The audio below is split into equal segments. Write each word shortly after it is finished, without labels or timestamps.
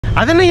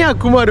அதனையா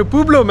குமார்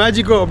பூப்ளோ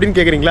மேஜிக்கோ அப்படின்னு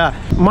கேட்குறீங்களா?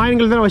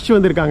 மாயன்கள் தான் வச்சு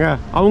வந்திருக்காங்க.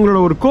 அவங்களோட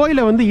ஒரு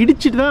கோயிலை வந்து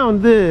இடிச்சிட்டு தான்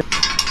வந்து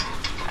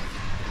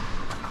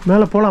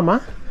மேலே போகலாமா?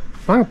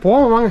 வாங்க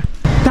போவோம் வாங்க.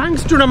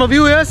 தேங்க்ஸ் டு நம்ம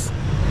வியூவர்ஸ்.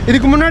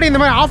 இதுக்கு முன்னாடி இந்த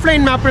மாதிரி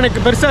ஆஃப்லைன் மேப்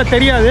எனக்கு பெருசாக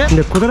தெரியாது.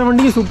 இந்த குதிரை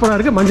வண்டியும் சூப்பராக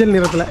இருக்குது, மஞ்சள்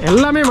நிறத்தில்.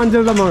 எல்லாமே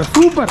மஞ்சள் தான் வாங்க,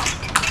 சூப்பர்.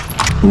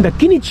 இந்த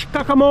கினிச்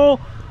ககமோ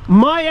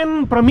மாயன்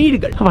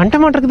பிரமிடுகள் வண்ட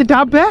மாட்டேங்குது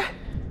டாப்பு.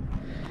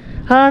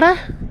 ஆட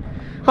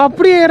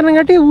அப்படியே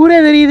ஏறினங்காட்டி ஊரே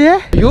தெரியுது.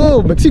 ஐயோ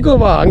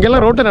மெக்சிகோவா,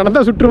 அங்கெல்லாம் ரோட்டை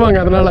நடந்தால் சுட்டுருவாங்க,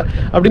 அதனால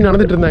அப்படி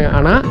நடந்துட்டு இருந்தாங்க.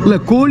 ஆனால் இல்லை,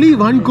 கோழி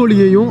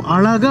வான்கோழியையும்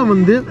அழகாக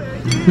வந்து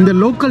இந்த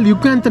லோக்கல்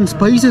யுகாந்தன்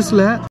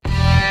ஸ்பைசஸில்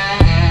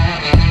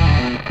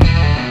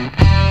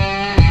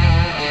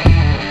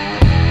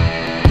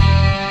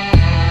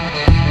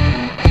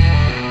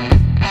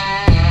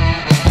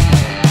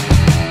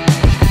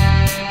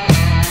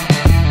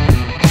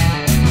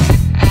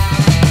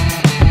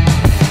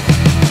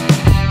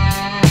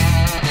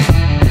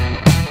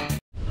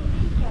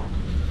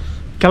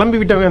கிளம்பி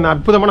விட்டவங்க. அந்த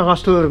அற்புதமான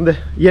ஹாஸ்டலில் இருந்து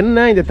என்ன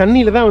இந்த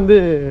தண்ணியில் தான் வந்து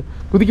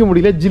குதிக்க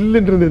முடியல,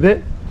 ஜில்லுன்னு இருந்தது.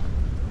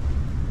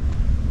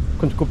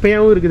 கொஞ்சம்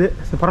குப்பையாகவும் இருக்குது.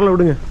 பரவாயில்ல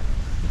விடுங்க.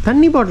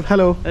 தண்ணி பாட்டில்.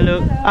 Hello hello,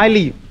 I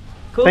leave.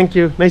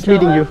 Thank you, nice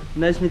meeting you.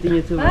 Nice meeting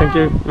you.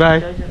 Thank you,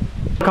 பாய்.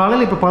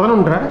 காலையில் இப்போ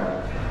 11:30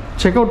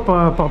 செக் அவுட்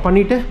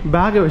பண்ணிவிட்டு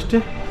பேக்கை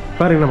வச்சுட்டு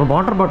பாருங்க, நம்ம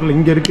வாட்டர் பாட்டில்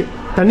இங்கே இருக்குது.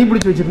 தண்ணி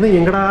பிடிச்சி வச்சுருந்தேன்,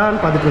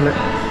 எங்கடான்னு பார்த்துட்டு இருந்தேன்.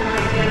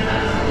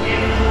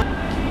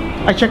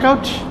 ஐ check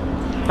out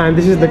and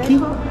this is the key.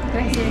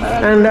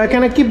 And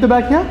can I keep the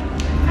bag here?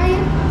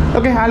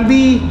 Okay, I'll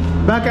be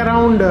back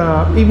around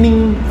evening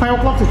 5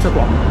 o'clock, 6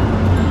 o'clock.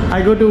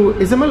 I go to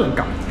Izamal and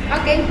come.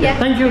 Okay, yeah.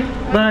 Thank you.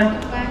 Bye.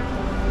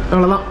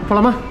 அவ்வளோதான்,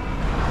 போலாமா?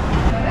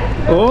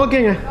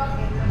 ஓகேங்க.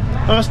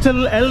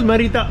 Hostel L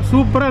மரிதா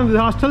சூப்பராக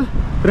இருந்தது. Hostel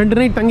 2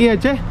 night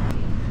தங்கியாச்சு.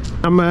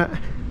 நம்ம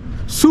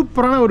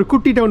சூப்பரான ஒரு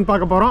குட்டி down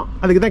பார்க்க போகிறோம்.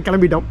 அதுக்கு தான்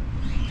கிளம்பிட்டோம்.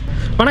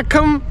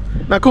 வணக்கம்,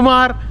 நான்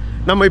குமார்.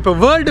 நம்ம இப்போ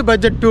வேர்ல்டு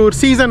பட்ஜெட் டூர்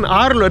சீசன்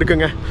 6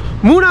 இருக்குங்க.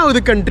 3வது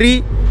கண்ட்ரி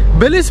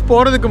பெலிஸ்.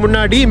 போகிறதுக்கு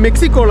முன்னாடி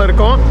மெக்சிகோவில்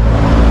இருக்கோம்.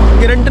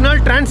 இங்கே 2 நாள்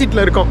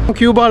டிரான்சிட்டில் இருக்கோம்.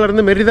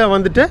 கியூபாவிலேருந்து மெரிடா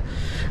வந்துட்டு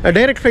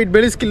டைரக்ட் ஃப்ளைட்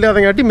பெலிஸ்க்கு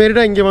இல்லாதங்காட்டி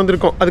மெரிடா இங்கே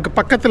வந்திருக்கோம். அதுக்கு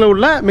பக்கத்தில்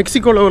உள்ள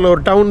மெக்சிகோவில் உள்ள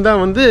ஒரு டவுன்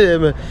தான் வந்து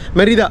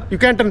மெரிடா,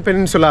 யுகான்டன்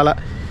பெனின்சுலாவில்.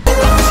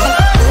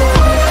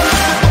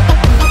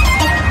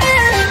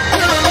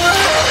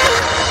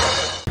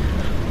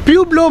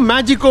 பியூப்ளோ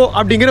மேஜிக்கோ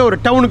அப்படிங்கிற ஒரு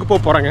டவுனுக்கு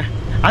போகிறாங்க.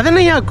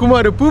 அதனையா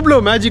குமார் பூப்ளோ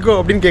மேஜிக்கோ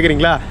அப்படின்னு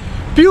கேட்குறீங்களா?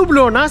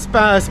 பியூப்ளோனா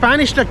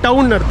ஸ்பானிஷில்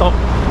டவுன் அர்த்தம்,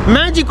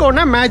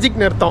 மேஜிக்கோனா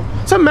மேஜிக்னு அர்த்தம்.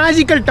 ஸோ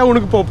மேஜிக்கல்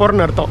டவுனுக்கு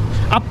போகிறோன்னு அர்த்தம்.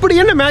 அப்படி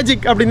என்ன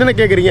மேஜிக் அப்படின்னு தானே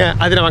கேட்குறீங்க?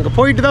 அது நான் அங்கே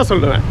போயிட்டு தான்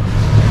சொல்லுவேன்.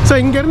 ஸோ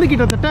இங்கேருந்து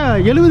கிட்டத்தட்ட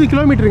 70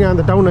 கிலோமீட்டருங்க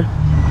அந்த டவுனு.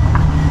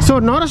 ஸோ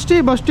நாரஸ்டே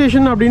பஸ்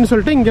ஸ்டேஷன் அப்படின்னு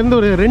சொல்லிட்டு இங்கேருந்து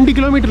ஒரு 2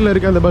 கிலோமீட்டரில்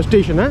இருக்குது அந்த பஸ்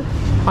ஸ்டேஷனு.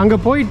 அங்கே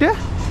போயிட்டு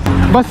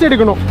பஸ்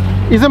எடுக்கணும்.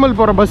 இசமல்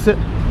போகிற பஸ்ஸு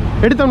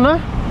எடுத்தோம்னா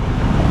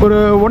ஒரு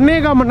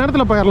 1.25 மணி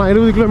நேரத்தில் போயிடலாம்.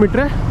 70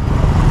 கிலோமீட்டரு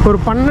ஒரு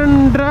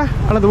 12:30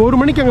 அல்லது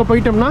 1 மணிக்கு அங்கே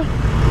போயிட்டோம்னா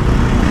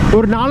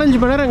ஒரு 4-5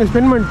 மணி நேரம் அங்கே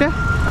ஸ்பெண்ட் பண்ணிட்டு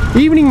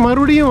ஈவினிங்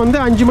மறுபடியும் வந்து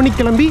 5 மணிக்கு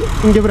கிளம்பி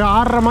இங்கே ஒரு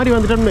 6:30 மாதிரி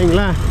வந்துட்டோம்னு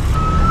வைங்களேன்.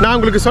 நான்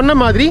உங்களுக்கு சொன்ன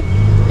மாதிரி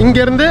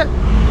இங்கேருந்து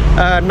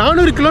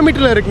 400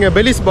 கிலோமீட்டரில் இருக்குங்க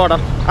பெலிஸ்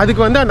பார்டர்.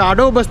 அதுக்கு வந்து அந்த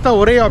அடோ பஸ் தான்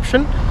ஒரே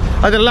ஆப்ஷன்.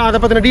 அதெல்லாம் அதை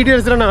பற்றின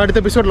டீட்டெயில்ஸ்லாம் நான்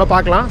அடுத்த எபிசோடில்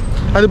பார்க்கலாம்.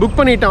 அது புக்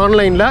பண்ணிவிட்டேன்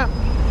ஆன்லைனில்.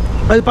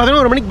 அது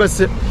 11 மணிக்கு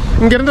பஸ்ஸு.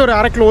 இங்கேருந்து ஒரு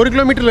 1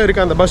 கிலோமீட்டரில்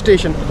இருக்குது அந்த பஸ்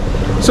ஸ்டேஷன்.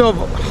 ஸோ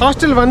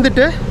ஹாஸ்டல்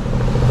வந்துட்டு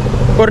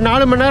ஒரு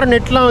 4 மணி நேரம்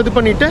நெட்லாம் இது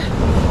பண்ணிவிட்டு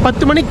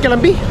 10 மணிக்கு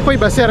கிளம்பி போய்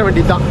பஸ் ஏற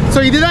வேண்டியது தான். ஸோ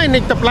இதுதான்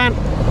இன்றைக்கி பிளான்.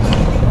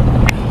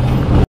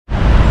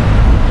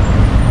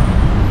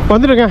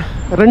 வந்துடுங்க.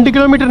 2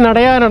 கிலோமீட்டர்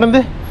நடையாக நடந்து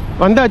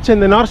வந்தாச்சு.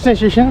 இந்த நார்த்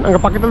ஸ்டேஷன் அங்கே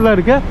பக்கத்தில் தான்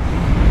இருக்குது.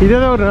 இதே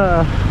தான்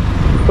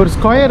ஒரு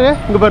ஸ்கொயரு.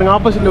 இங்கே பாருங்கள்,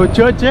 ஆப்போசிட்டில் ஒரு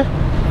சர்ச்சு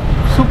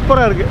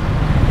சூப்பராக இருக்குது.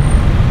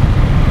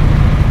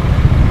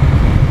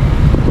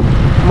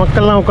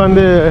 மக்கள்லாம்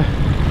உட்காந்து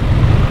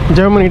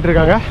ஜெபம் பண்ணிகிட்டு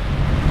இருக்காங்க.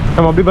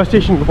 நம்ம அப்படி பஸ்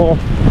ஸ்டேஷனுக்கு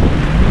போவோம்.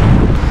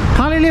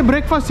 காலையிலேயே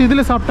பிரேக்ஃபாஸ்ட்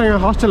இதில்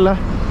சாப்பிட்டாங்க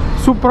ஹாஸ்டலில்.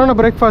 சூப்பரான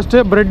பிரேக்ஃபாஸ்ட்டு,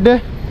 ப்ரெட்டு,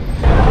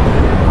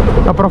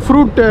 அப்புறம்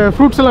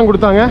ஃப்ரூட்ஸ் எல்லாம்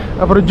கொடுத்தாங்க.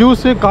 அப்புறம்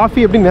ஜூஸு,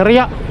 காஃபி அப்படி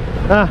நிறையா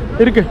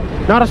இருக்குது.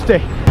 நாரஸ்டே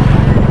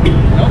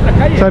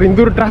சார். இந்த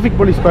ஒரு டிராஃபிக்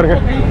போலீஸ்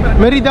பாருங்கள்.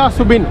 மெரிடா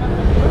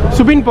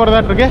சுபின்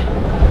போகிறதாட்டு இருக்கு.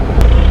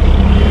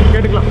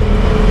 கேட்டுக்கலாம்.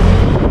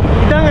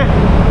 இதாங்க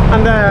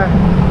அந்த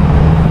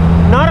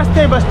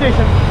நாரஸ்டே பஸ்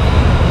ஸ்டேஷன்.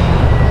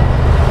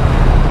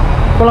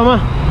 போகலாமா?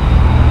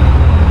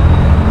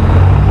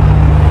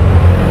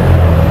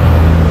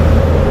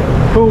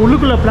 இப்போ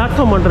உள்ளுக்குள்ளே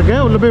பிளாட்ஃபார்ம் பண்ணிருக்கு.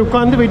 உள்ளே போய்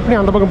உட்காந்து வெயிட் பண்ணி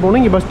அந்த பக்கம் போகணும்.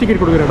 இங்கே பஸ்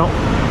டிக்கெட் கொடுக்குற இடம்.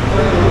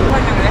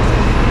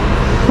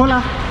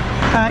 போகலாம்.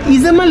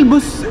 Izamal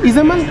bus.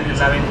 Izamal.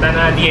 La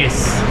ventana 10.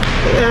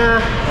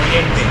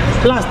 Oriente.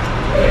 Last.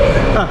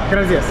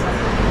 Gracias.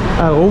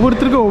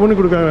 ஒவ்வொருத்தருக்கும் ஒவ்வொன்று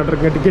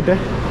கொடுக்குறாங்க டிக்கெட்டு.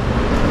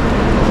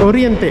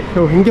 ஓரியன்டே.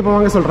 இங்கே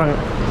போவாங்க சொல்கிறாங்க.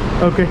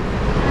 ஓகே.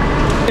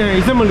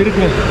 இசமல்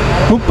இருக்குங்க.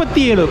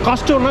 37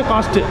 காஸ்ட்டோன்னா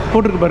காஸ்ட்டு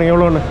போட்டிருக்கு பாருங்கள்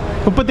எவ்வளோன்னு.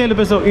 37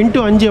 பெசோ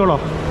இன்ட்டு 5 எவ்வளோ?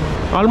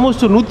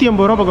 ஆல்மோஸ்ட்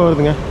 150 ரூபா பக்கம்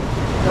வருதுங்க.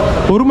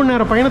 1 மணி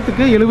நேரம்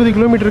பயணத்துக்கு 70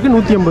 கிலோமீட்டருக்கு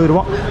 150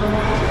 ரூபா.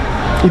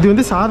 இது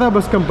வந்து சாதா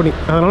பஸ் கம்பெனி,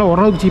 அதனால்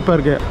ஓரளவுக்கு சீப்பாக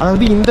இருக்குது.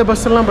 அதாவது இந்த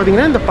பஸ் எல்லாம்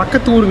பார்த்தீங்கன்னா இந்த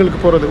பக்கத்து ஊர்களுக்கு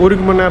போகிறது,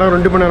 1 மணி நேரம்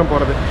 2 மணி நேரம்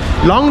போகிறது.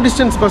 லாங்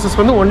டிஸ்டன்ஸ் பஸ்ஸஸ்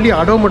வந்து ஒன்லி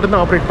அடோ மட்டும்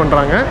தான் ஆப்ரேட்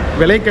பண்ணுறாங்க.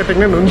 விலை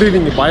கேட்டிங்கன்னா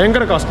நொந்துவீங்க,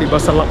 பயங்கர காஸ்ட்லி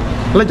பஸ் எல்லாம்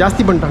எல்லாம்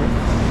ஜாஸ்தி பண்ணிட்டாங்க.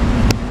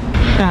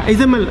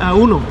 இசமல்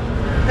ஊனோ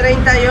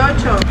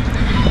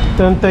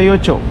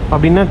 38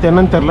 அப்படின்னா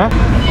என்னன்னு தெரில.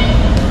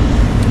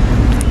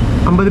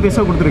 50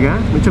 பைசா கொடுத்துருக்கேன்,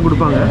 மிச்சம்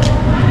கொடுப்பாங்க.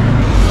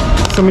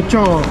 ஸோ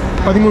மிச்சம்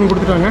 13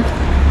 கொடுத்துட்டாங்க.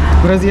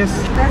 Gracias.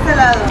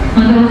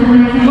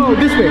 Oh,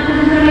 this way.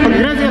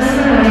 Gracias.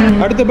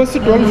 அடுத்த பஸ்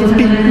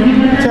 12:50.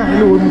 சே,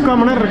 இது ஒரு 3/4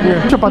 மணி நேரம்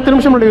இருக்குங்க. 10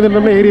 நிமிஷம் முன்னாடி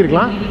வந்து ஏறி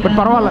இருக்கலாம், பட்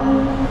பரவாயில்ல.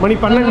 மணி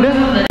 12.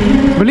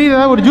 வெளியே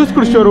ஏதாவது ஒரு ஜூஸ்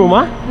குடிச்சிட்டு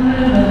வருவோமா?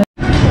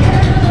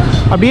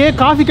 அப்படியே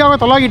காஃபிக்காக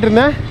தொலாகிட்டு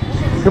இருந்தேன்.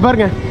 இங்கே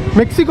பாருங்க,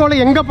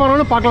 மெக்சிகோவில் எங்கே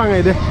போனாலும் பார்க்கலாங்க.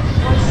 இது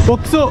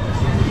ஒக்ஸோ,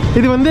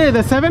 இது வந்து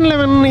இந்த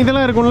 7-Eleven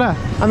இதெல்லாம் இருக்கும்ல,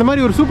 அந்த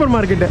மாதிரி ஒரு super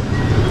market.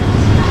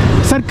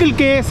 Circle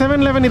K,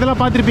 7-Eleven இதெல்லாம்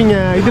பார்த்துருப்பீங்க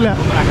இதில்,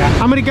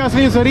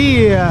 அமெரிக்காஸ்லேயும் சரி,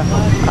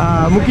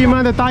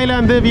 முக்கியமாக இந்த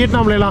தாய்லாந்து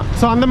வியட்நாம்லாம்.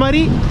 ஸோ அந்த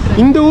மாதிரி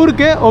இந்த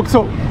ஊருக்கு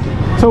ஒக்ஸோ.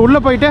 ஸோ உள்ளே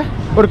போயிட்டு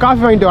ஒரு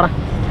காஃபி வாங்கிட்டு வரேன்.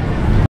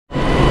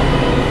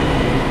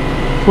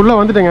 உள்ளே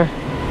வந்துட்டேங்க.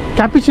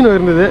 கேப்பிச்சினோ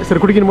இருந்தது,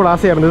 சரி குடிக்கணும் போல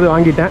ஆசையாக இருந்தது,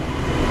 வாங்கிட்டேன்.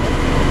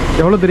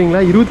 எவ்வளோ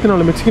தெரியுங்களா?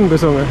 24 மெக்சிகன்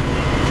பேசுவாங்க.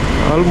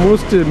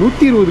 ஆல்மோஸ்ட்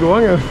 120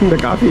 ரூபாங்க இந்த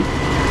காஃபி.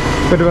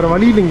 பட் வேறு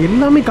வழி இல்லைங்க,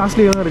 எல்லாமே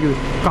காஸ்ட்லியாக தான் இருக்குது.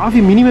 காஃபி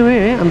மினிமமே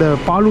அந்த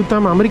பால்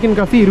ஊற்றாமல் அமெரிக்கன்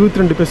காஃபி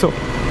 22 பெசோ.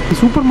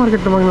 சூப்பர்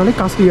மார்க்கெட்டில் வாங்கினாலே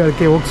காஸ்ட்லியாக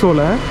இருக்கே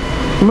ஒக்ஸோவில்.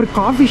 இந்த மாதிரி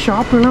காஃபி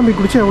ஷாப்லாம் போய்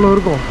குடித்தா எவ்வளோ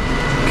இருக்கும்?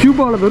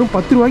 கியூபாவில் வெறும்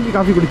 10 ரூபாய்க்கு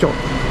காஃபி குடித்தோம்,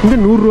 இங்கே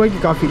 100 ரூபாய்க்கு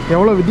காஃபி.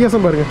 எவ்வளோ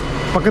வித்தியாசம் பாருங்கள்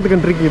பக்கத்து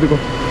கண்ட்ரிக்கு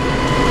இதுக்கும்.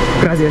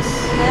 கிராசியஸ்.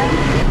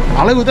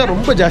 அளவு தான்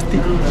ரொம்ப ஜாஸ்தி.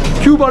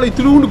 கியூபாவில்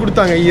திருவுண்டு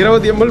கொடுத்தாங்க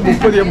 20 ml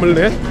 30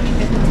 mlன்னு.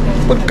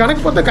 ஒரு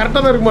கணக்கு பார்த்தா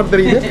கரெக்டாக தான் இருக்குமா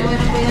தெரியுது.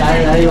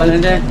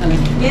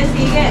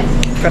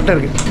 கரெக்டாக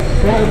இருக்குது.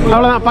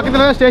 அவ்வளோதான்,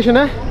 பக்கத்தில் தான்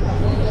ஸ்டேஷனு.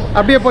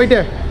 அப்படியே போயிட்டு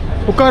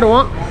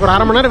உட்காருவோம். ஒரு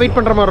 1/2 மணி நேரம் வெயிட்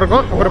பண்ணுற மாதிரி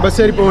இருக்கும். அப்புறம் பஸ்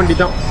ஏறி போக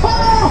வேண்டியதான்.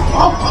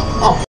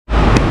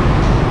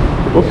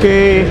 ஓகே,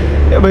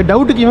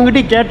 டவுட்டுக்கு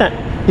இவங்ககிட்டே கேட்டேன்,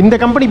 இந்த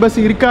கம்பெனி பஸ்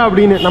இருக்கா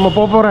அப்படின்னு. நம்ம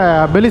போகிற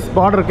பெலிஸ்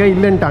பார்டருக்கு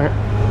இல்லைன்ட்டாங்க.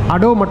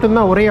 அடோ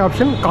மட்டும்தான் ஒரே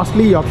ஆப்ஷன்,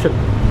 காஸ்ட்லி ஆப்ஷன்.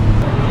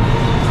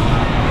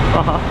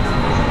 ஆஹா,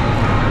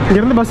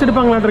 இங்கேருந்து பஸ்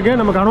எடுப்பாங்களான்ருக்கு.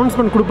 நமக்கு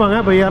அனௌன்ஸ்மெண்ட் கொடுப்பாங்க,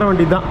 இப்போ ஏற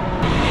வேண்டியது தான்.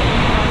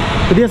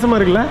 வித்தியாசமாக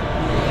இருக்குல்ல?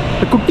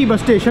 குட்டி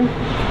பஸ் ஸ்டேஷன்,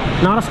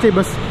 நாரஸ்டே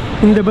பஸ்.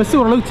 இந்த பஸ்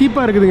ஓரளவுக்கு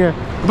சீப்பாக இருக்குதுங்க.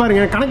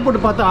 பாருங்க, கணக்கு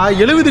போட்டு பார்த்தா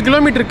 70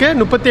 கிலோமீட்டருக்கு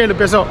 37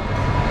 பெசோ.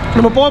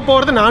 நம்ம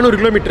போகிறது 400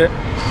 கிலோமீட்டரு.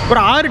 ஒரு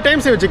 6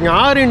 டைம்ஸே வச்சுக்கோங்க.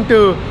 6 ×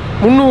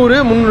 300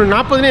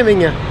 340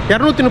 வைங்க.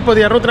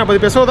 230 240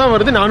 பெசோ தான்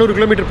வருது 400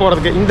 கிலோமீட்டர்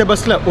போகிறதுக்கு இந்த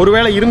பஸ்ஸில், ஒரு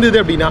வேளை இருந்தது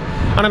அப்படின்னா.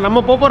 ஆனால்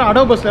நம்ம போகிற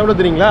அடோ பஸ்ஸில் எவ்வளோ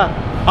தெரியுங்களா?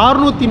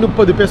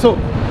 630 பெசோ.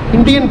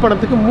 இந்தியன்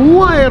பணத்துக்கு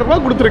 3000 ரூபா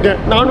கொடுத்துருக்கேன்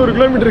 400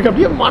 கிலோமீட்டருக்கு.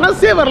 அப்படியே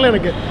மனசே வரல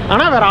எனக்கு.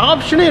 ஆனால் வேறு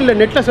ஆப்ஷனே இல்லை.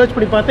 நெட்டில் சர்ச்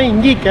பண்ணி பார்த்தேன்,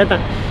 இங்கேயும்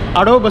கேட்டேன்.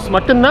 அடோ பஸ்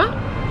மட்டும்தான்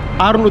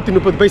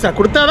 630 பைசா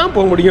கொடுத்தா தான்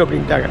போக முடியும்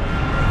அப்படின்ட்டாங்க.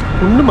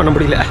 ஒன்றும் பண்ண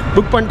முடியல.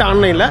 புக் பண்ணிட்டு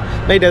ஆன்லைனில்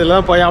நைட் அதில்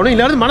தான் போய் ஆகணும்.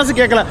 இல்லாத மனசு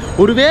கேட்கல,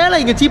 ஒரு வேளை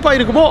இங்கே சீப்பாக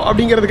இருக்குமோ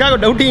அப்படிங்கிறதுக்காக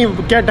டவுட்டையும்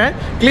கேட்டேன்,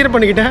 கிளியர்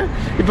பண்ணிக்கிட்டேன்.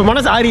 இப்போ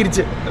மனசு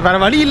ஆறிடுச்சு, வேறு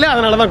வழி இல்லை,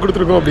 அதனால தான்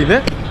கொடுத்துருக்கோம் அப்படின்னு.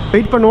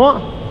 வெயிட் பண்ணுவோம்.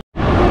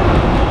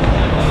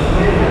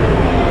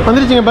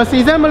 வந்துருச்சுங்க பஸ்.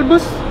 இசாமல்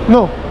பஸ்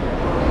நோ,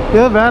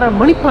 ஏதோ வேறு.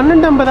 மணி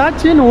 12:50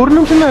 ஆச்சு, இன்னும் 1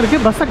 நிமிஷம் தான்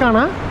இருக்குது. பஸ்ஸை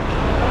காணா.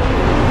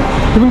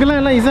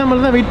 இவங்கெல்லாம்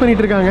இசாமல் தான் வெயிட்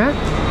பண்ணிகிட்டு இருக்காங்க.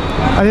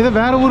 அது ஏதோ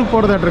வேறு ஊருக்கு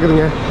போகிறதாட்டு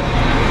இருக்குதுங்க.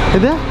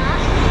 இது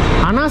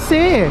அனாசே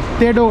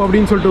தேடோ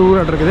அப்படின்னு சொல்லிட்டு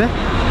ஊராட்டு இருக்குது.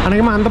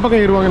 அநேகமாக அந்த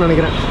பக்கம் ஏறுவாங்கன்னு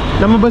நினைக்கிறேன்.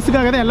 நம்ம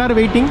பஸ்ஸுக்காக தான் எல்லோரும்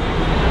waiting.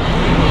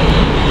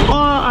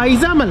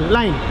 இசாமல்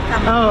line,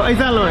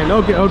 இசாமல் line.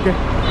 Okay okay.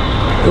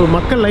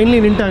 மக்கள்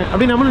லைன்லேயே நின்ட்டாங்க.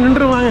 அப்படி நம்மளும்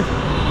நின்றுருவாங்க.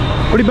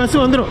 அப்படி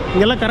பஸ்ஸு வந்துடும்.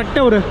 இங்கெல்லாம்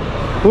கரெக்டாக ஒரு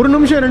 1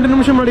 நிமிஷம் 2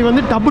 நிமிஷம் முன்னாடி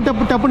வந்து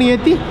டப்புன்னு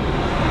ஏற்றி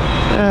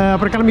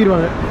அப்புறம்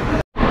கிளம்பிடுவாங்க.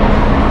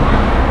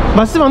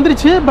 பஸ்ஸு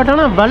வந்துருச்சு. பட்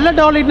ஆனால்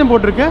வெள்ளடாலைட்னு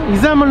போட்டிருக்கு,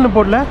 இசாமல்னு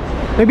போடல.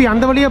 மேபி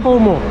அந்த வழியாக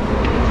போகுமோ?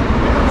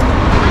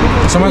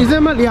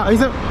 இசாமல்,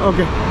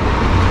 ஓகே.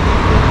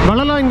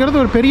 வளலாங்கிறது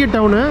ஒரு பெரிய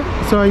டவுனு.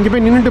 ஸோ இங்கே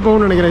போய் நின்றுட்டு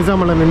போகணும்னு நினைக்கிறேன்,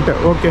 இசாமலில் நின்றுட்டு.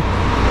 ஓகே,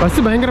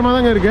 பஸ்ஸு பயங்கரமாக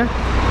தாங்க இருக்குது.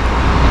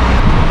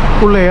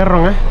 உள்ளே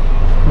ஏறுறோங்க.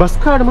 பஸ்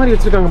கார்டு மாதிரி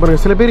வச்சுருக்காங்க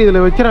பாருங்கள். சில பேர்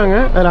இதில் வைக்கிறாங்க,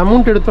 அதில்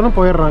அமௌண்ட் எடுத்தோன்னே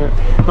போயிடுறாங்க.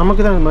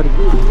 நமக்கு தான் அது மாதிரி.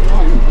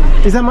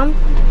 இசாமல்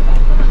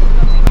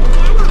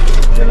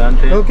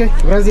ஓகே,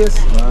 கிராசியஸ்.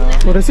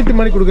 ஒரு ரெசிப்ட்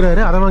மாதிரி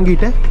கொடுக்குறாரு, அதை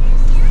வாங்கிட்டு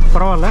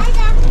பரவாயில்ல.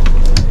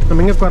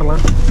 நம்ம எங்கே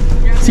உட்காரலாம்?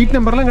 சீட்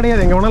நம்பர்லாம்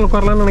கிடையாது, எங்கே வேணாலும்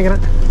உட்காரலாம்னு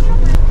நினைக்கிறேன்.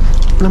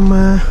 நம்ம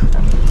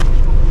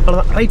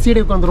அவ்வளோதான், ரைட்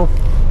சைடே உட்காந்துரும்.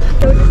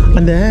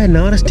 அந்த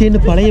நாரஸ்டேன்னு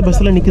பழைய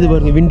பஸ்ஸில் நிற்குது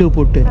பாருங்கள், விண்டோ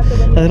போட்டு.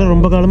 அதெல்லாம்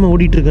ரொம்ப காலமாக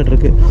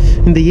ஓடிட்டுருக்காட்ருக்கு.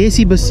 இந்த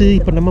ஏசி பஸ்ஸு,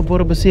 இப்போ நம்ம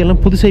போகிற பஸ்ஸு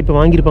எல்லாம் புதுசாக இப்போ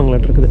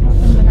வாங்கியிருப்பாங்களாட்ருக்குது.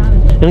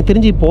 எனக்கு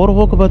தெரிஞ்சு போகிற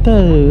போக்கு பார்த்தா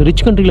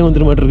ரிச் கண்ட்ரியில்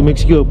வந்துட மாட்டிருக்கு.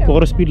 மெக்சிகோ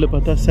போகிற ஸ்பீடில்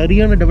பார்த்தா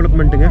சரியான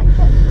டெவலப்மெண்ட்டுங்க.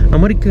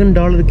 அமெரிக்கன்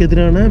டாலருக்கு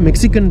எதிரான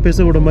மெக்சிகன்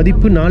பெசோவோட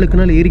மதிப்பு நாளுக்கு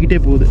நாள் ஏறிக்கிட்டே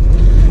போகுது.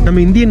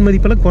 நம்ம இந்தியன்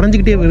மதிப்பெல்லாம்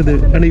குறைஞ்சிக்கிட்டே வருது.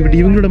 ஆனால் இப்படி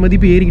இவங்களோட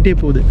மதிப்பு ஏறிக்கிட்டே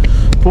போகுது.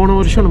 போன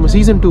வருஷம் நம்ம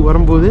சீசன் 2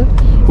 வரும்போது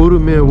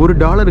ஒரு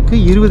டாலருக்கு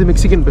 20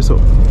 மெக்சிகன் பெசோ.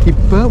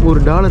 இப்போ ஒரு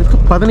டாலருக்கு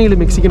 17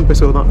 மெக்சிகன்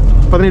பெசோ தான்,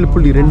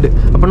 17.2.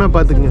 அப்படின்னா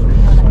பார்த்துக்குங்க,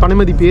 பண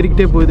மதிப்பு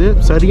ஏறிக்கிட்டே போகுது.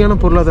 சரியான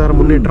பொருளாதார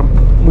முன்னேற்றம்.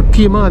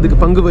 முக்கியமாக அதுக்கு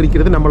பங்கு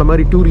வகிக்கிறது நம்மளை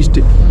மாதிரி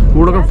டூரிஸ்ட்டு.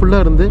 உலகம்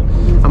ஃபுல்லாக இருந்து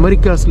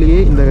அமெரிக்காஸ்லேயே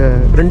இந்த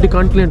 2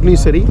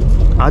 கான்டினென்ட்லேயும் சரி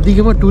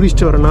அதிகமாக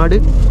டூரிஸ்ட் வர நாடு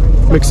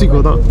மெக்சிகோ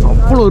தான்.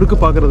 அவ்வளோ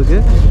இருக்குது பார்க்குறதுக்கு.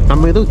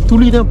 நம்ம ஏதோ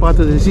துளி தான்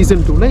பார்த்தது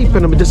சீசன் 2ல். இப்போ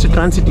நம்ம ஜஸ்ட்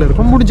டிரான்சிட்டில்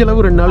இருக்கோம். முடிஞ்ச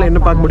அளவு 2 நாள்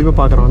என்ன பார்க்க முடியுமோ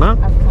பார்க்குறோன்னா,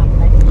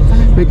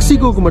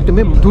 மெக்சிகோவுக்கு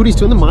மட்டுமே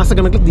டூரிஸ்ட் வந்து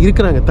மாதக்கணக்கில்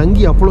இருக்கிறாங்க,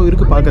 தங்கி அவ்வளோ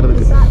இருக்குது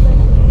பார்க்குறதுக்கு.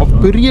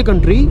 பெரிய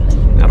கண்ட்ரி,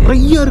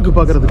 நிறையா இருக்குது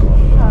பார்க்குறதுக்கு.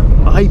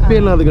 வாய்ப்பே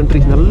இல்லாத கண்ட்ரி.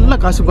 நல்லா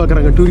காசு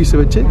பார்க்குறாங்க டூரிஸ்ட்டை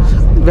வச்சு.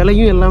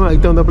 விலையும் எல்லாமே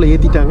அதுக்கு தகுந்தாப்பில்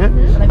ஏற்றிட்டாங்க.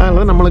 அதனால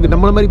தான்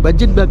நம்மளை மாதிரி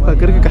பட்ஜெட் பேக்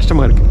பார்க்கறதுக்கு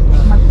கஷ்டமாக இருக்குது.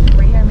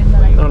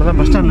 அதனால தான்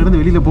பஸ்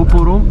ஸ்டாண்ட்லேருந்து வெளியில்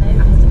போகிறோம்.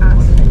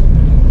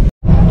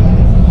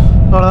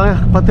 அவ்வளோதான்,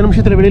 10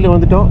 நிமிஷத்தில் வெளியில்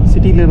வந்துட்டோம்.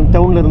 சிட்டியிலேருந்து,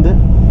 டவுன்லேருந்து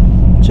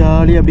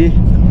ஜாலியாக அப்படியே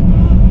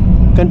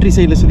கண்ட்ரி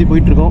சைடில் சுற்றி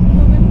போயிட்டுருக்கோம்.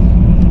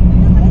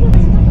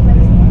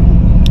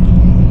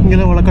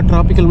 இங்கெல்லாம் வழக்க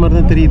ட்ராபிக்கல் மாதிரி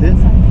தான் தெரியுது.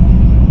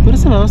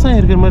 பெருசாக விவசாயம்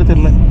இருக்கிற மாதிரி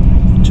தெரில,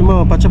 சும்மா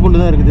பச்சை புல்லு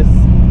தான் இருக்குது.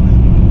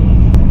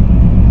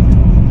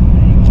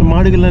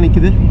 மாடுகள்லாம்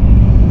நிற்குது.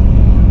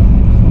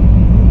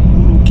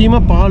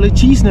 முக்கியமாக பால்,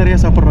 சீஸ் நிறையா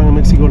சாப்பிட்றாங்க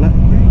மெக்சிகோவில்.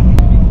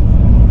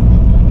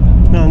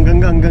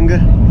 அங்கங்கே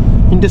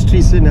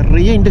இண்டஸ்ட்ரீஸு,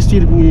 நிறைய இண்டஸ்ட்ரி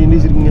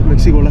இருக்குங்க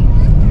மெக்சிகோவில்.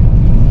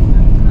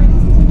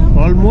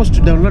 ஆல்மோஸ்ட்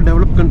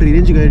டெவலப் கண்ட்ரி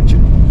ரேஞ்சுக்கு ஆயிடுச்சு.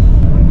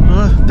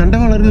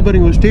 தண்டவாளம் இருக்குது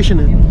பாருங்க, ஒரு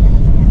ஸ்டேஷனு.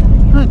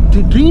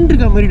 ட்ரெயின்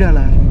இருக்கா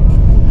மெரிடால?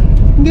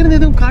 இங்கேருந்து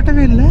எதுவும்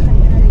காட்டவே இல்லை.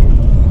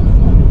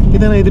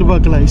 இதை நான்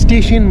எதிர்பார்க்கல.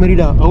 ஸ்டேஷன்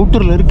மெரிடா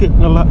அவுட்டரில் இருக்குது.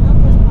 நல்லா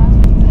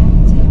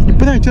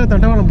இப்போ தான் ஆக்சுவலாக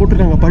தண்டவாளம்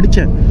போட்டிருக்காங்க.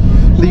 படித்தேன்,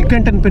 இந்த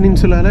யுகான்டன்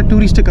பெனின்சுலாவில்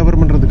டூரிஸ்ட்டை கவர்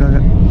பண்ணுறதுக்காக.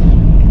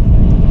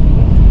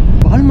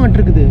 வால்மார்ட்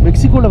இருக்குது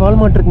மெக்சிகோவில்.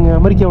 வால்மார்ட் இருக்குங்க,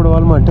 அமெரிக்காவோட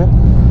வால்மார்ட்டு.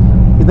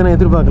 இதை நான்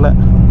எதிர்பார்க்கல.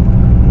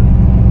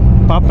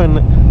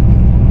 பார்ப்பேன்னு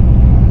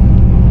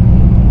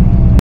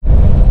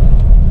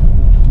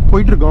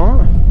போயிட்டுருக்கோம்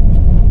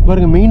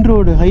பாருங்க. மெயின்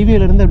ரோடு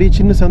ஹைவேலேருந்து அப்படியே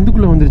சின்ன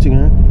சந்துக்குள்ளே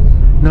வந்துருச்சுங்க.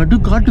 நடு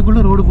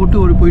காட்டுக்குள்ளே ரோடு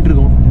போட்டு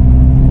போயிட்டுருக்கோம்.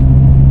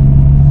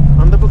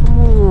 அந்த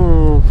பக்கமும்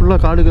ஃபுல்லாக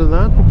காடுகள்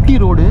தான். குட்டி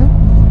ரோடு,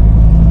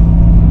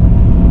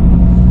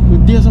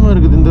 வித்தியாசமாக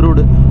இருக்குது இந்த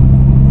ரோடு.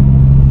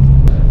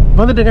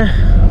 வந்துட்டுங்க.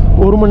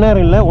 1 மணி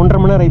நேரம் இல்லை,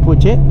 1.5 மணி நேரம்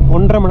ஆகிப்போச்சு.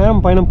 1.5 மணி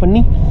நேரம் பயணம்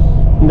பண்ணி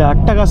இந்த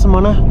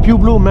அட்டகாசமான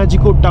பியூப்ளோ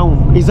மேஜிகோ டவுன்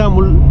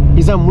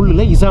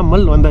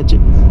இசாமல் வந்தாச்சு.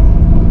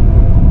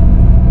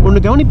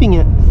 ஒன்று கவனிப்பீங்க,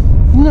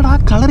 என்னடா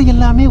கலர்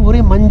எல்லாமே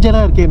ஒரே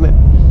மஞ்சளாக இருக்கேன்னு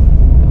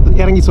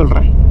இறங்கி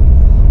சொல்கிறேன்.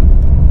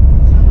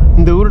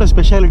 இந்த ஊரோட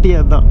ஸ்பெஷாலிட்டி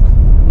அதுதான்.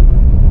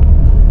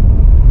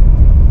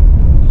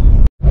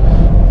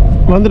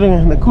 வந்துடுங்க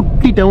இந்த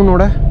குட்டி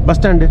டவுனோட பஸ்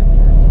ஸ்டாண்டு.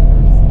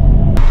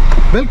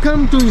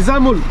 Welcome to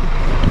இசாமுல்.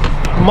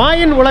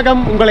 மாயன்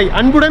உலகம் உங்களை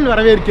அன்புடன்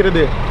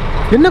வரவேற்கிறது.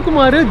 என்ன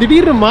குமார்,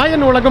 திடீர்னு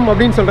மாயன் உலகம்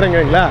அப்படின்னு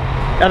சொல்கிறேங்களா?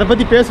 அதை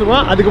பற்றி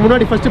பேசுவோம். அதுக்கு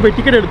முன்னாடி ஃபஸ்ட்டு போய்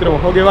டிக்கெட்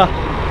எடுத்துருவோம், ஓகேவா?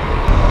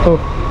 ஓ,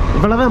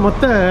 இவ்வளோதான்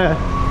மொத்த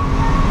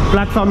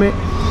பிளாட்ஃபார்மே.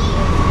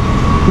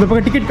 இந்த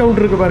பக்கம் டிக்கெட்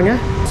கவுண்டர் இருக்குது பாருங்கள்.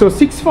 ஸோ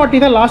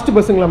 6:40 தான் லாஸ்ட்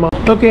பஸ்ஸுங்களாம்மா.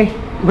 ஓகே,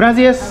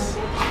 கிராசியஸ்.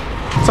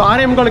 ஸோ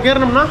 6:45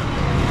 ஏறணும்னா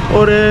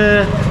ஒரு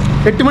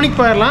 8 மணிக்கு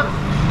போயிடலாம்.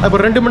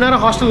 அப்புறம் 2 மணி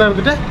நேரம் ஹாஸ்டலில்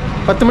இருந்துட்டு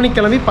 10 மணிக்கு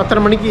கிளம்பி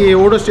 10:30 மணிக்கு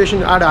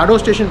அடோ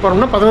ஸ்டேஷன்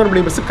போகிறோம்னா 11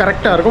 மணி பஸ்ஸு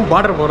கரெக்டாக இருக்கும்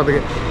பார்டர்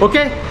போகிறதுக்கு.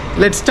 ஓகே,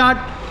 லெட்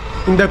ஸ்டார்ட்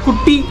இந்த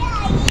குட்டி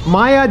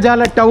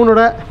மாயாஜால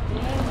டவுனோட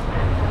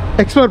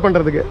எக்ஸ்ப்ளோர்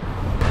பண்ணுறதுக்கு.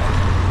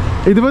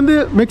 இது வந்து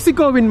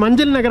மெக்சிகோவின்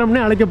மஞ்சள்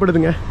நகரம்னே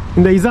அழைக்கப்படுதுங்க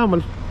இந்த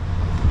இசாமல்.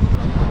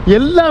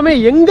 எல்லாமே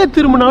எங்கே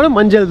திரும்பினாலும்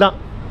மஞ்சள் தான்.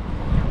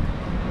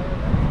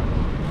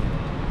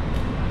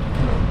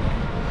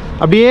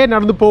 அப்படியே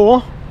நடந்து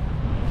போவோம்.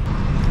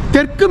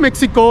 தெற்கு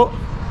மெக்சிகோ,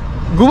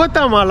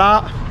 குவத்தமாலா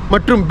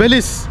மற்றும்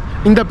பெலிஸ்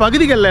இந்த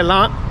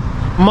பகுதிகளெல்லாம்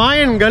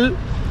மாயன்கள்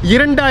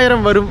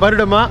 2000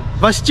 வருடமாக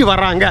வசித்து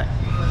வர்றாங்க.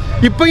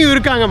 இப்போயும்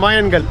இருக்காங்க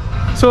மாயன்கள்.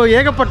 ஸோ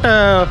ஏகப்பட்ட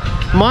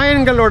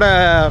மாயன்களோட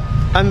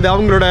அந்த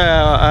அவங்களோட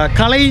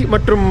கலை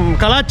மற்றும்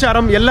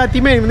கலாச்சாரம்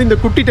எல்லாத்தையுமே வந்து இந்த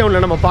குட்டி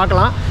டவுனில் நம்ம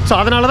பார்க்கலாம். ஸோ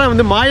அதனால தான்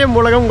வந்து மாயம்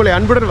உலகம் உங்களை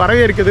அன்புடன்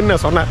வரவேற்குதுன்னு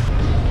நான் சொன்னேன்.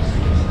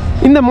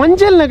 இந்த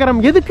மஞ்சள்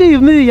நகரம் எதுக்கு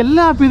வந்து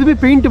எல்லா இதுவுமே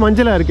பெயிண்ட்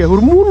மஞ்சளாக இருக்குது?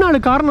 ஒரு 3-4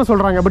 காரணம்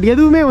சொல்கிறாங்க, பட்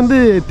எதுவுமே வந்து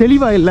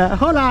தெளிவாக இல்லை.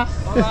 ஹோலா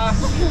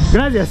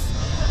கிராஜஸ்.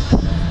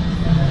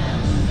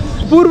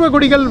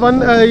 பூர்வகுடிகள்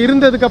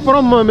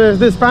இருந்ததுக்கப்புறம்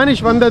இது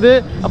ஸ்பானிஷ் வந்தது.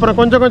 அப்புறம்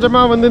கொஞ்சம்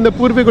கொஞ்சமாக வந்து இந்த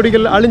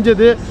பூர்வகுடிகள்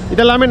அழிஞ்சது.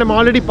 இதெல்லாமே நம்ம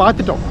ஆல்ரெடி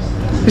பார்த்துட்டோம்.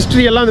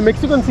 ஹிஸ்ட்ரி எல்லாம் இந்த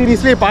மெக்சிகன்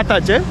சீரீஸ்லேயே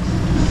பார்த்தாச்சு.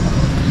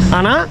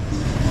 ஆனால்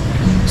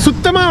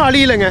சுத்தமாக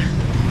அழியலைங்க.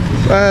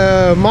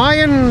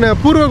 மாயன்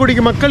பூர்வகுடி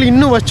மக்கள்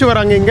இன்னும் வச்சு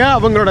வராங்க இங்கே,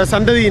 அவங்களோட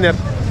சந்ததியினர்.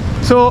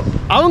 ஸோ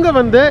அவங்க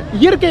வந்து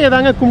இயற்கையை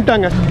தாங்க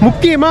கும்பிட்டாங்க.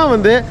 முக்கியமாக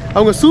வந்து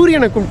அவங்க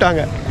சூரியனை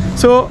கும்பிட்டாங்க.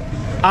 ஸோ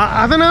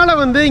அதனால்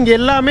வந்து இங்கே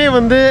எல்லாமே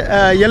வந்து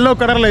எல்லோ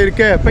கலரில்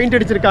இருக்குது, பெயிண்ட்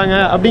அடிச்சிருக்காங்க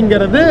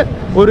அப்படிங்கிறது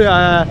ஒரு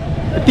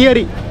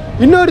தியரி.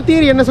 இன்னொரு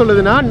தியரி என்ன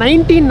சொல்லுதுன்னா,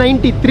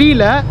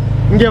 1993ல்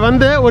இங்கே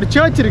வந்து ஒரு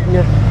சர்ச்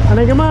இருக்குங்க.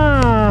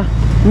 அநேகமாக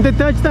இந்த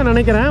சர்ச் தான்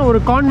நினைக்கிறேன்,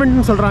 ஒரு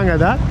கான்வென்ட்னு சொல்கிறாங்க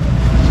அதை.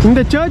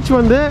 இந்த சர்ச்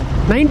வந்து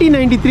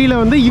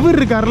 1993ல் வந்து இவர்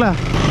இருக்கார்ல,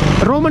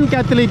 ரோமன்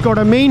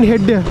கேத்தலிக்கோட மெயின்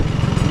ஹெட்டு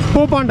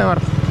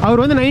போப்பாண்டவர்,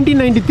 அவர் வந்து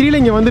 1993ல்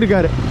இங்கே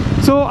வந்திருக்காரு.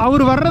 ஸோ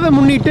அவர் வர்றதை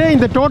முன்னிட்டு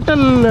இந்த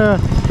டோட்டல்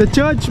இந்த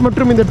சர்ச்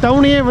மற்றும் இந்த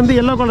டவுனையே வந்து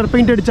எல்லோ கலர்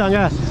பெயிண்ட் அடித்தாங்க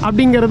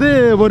அப்படிங்கிறது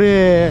ஒரு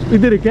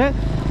இது இருக்குது.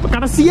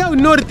 கடைசியாக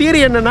இன்னொரு தியரி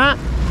என்னென்னா,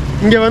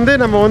 இங்கே வந்து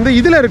நம்ம வந்து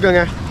இதில்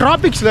இருக்கோங்க,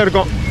 ட்ராபிக்ஸில்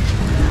இருக்கோம்.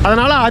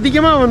 அதனால்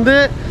அதிகமாக வந்து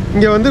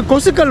இங்கே வந்து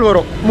கொசுக்கள்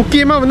வரும்,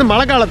 முக்கியமாக வந்து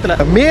மழை காலத்தில்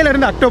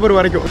மேலேருந்து அக்டோபர்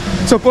வரைக்கும்.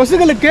 ஸோ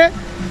கொசுகளுக்கு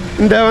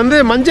இந்த வந்து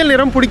மஞ்சள்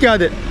நிறம்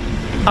பிடிக்காது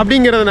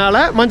அப்படிங்கிறதுனால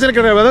மஞ்சள்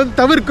கலர் அதாவது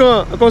தவிர்க்கும்.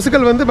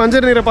 கொசுக்கள் வந்து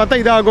மஞ்சள் நிறம் பார்த்தா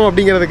இதாகும்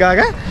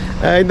அப்படிங்கிறதுக்காக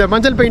இந்த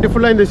மஞ்சள் பெயிண்ட்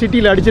ஃபுல்லாக இந்த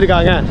சிட்டியில்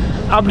அடிச்சிருக்காங்க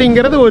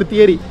அப்படிங்கிறது ஒரு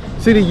தியரி.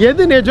 சரி,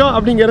 எது நிஜம்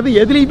அப்படிங்கிறது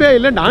எதுலேயுமே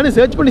இல்லை. நானும்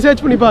சர்ச்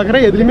பண்ணி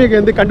பார்க்குறேன், எதுலேயுமே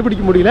வந்து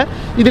கண்டுபிடிக்க முடியல.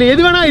 இதில்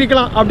எது வேணால்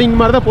இருக்கலாம் அப்படிங்கிற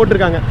மாதிரி தான்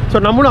போட்டிருக்காங்க. ஸோ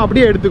நம்மளும்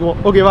அப்படியே எடுத்துக்குவோம்.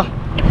 ஓகேவா?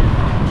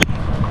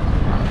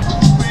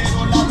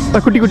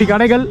 குட்டி குட்டி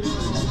கடைகள்,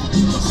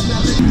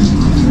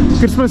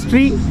 கிறிஸ்மஸ்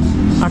ட்ரீ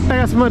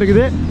அட்டகாசமாக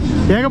இருக்குது.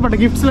 ஏகப்பட்ட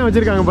கிஃப்ட்ஸ்லாம்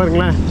வச்சுருக்காங்க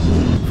பாருங்களேன்.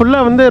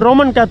 ஃபுல்லாக வந்து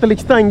ரோமன்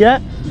கேத்தலிக்ஸ் தான் இங்கே.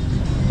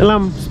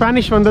 எல்லாம்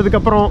ஸ்பானிஷ்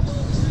வந்ததுக்கப்புறம்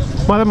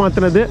மதம்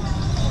மாற்றினது.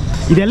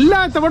 இது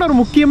எல்லாத்த விட ஒரு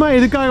முக்கியமாக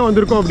எதுக்காக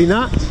வந்திருக்கோம்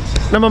அப்படின்னா,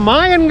 நம்ம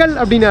மாயன்கள்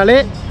அப்படின்னாலே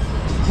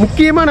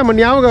முக்கியமாக நம்ம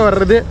ஞாபகம்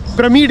வர்றது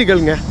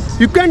பிரமிடுகள்ங்க.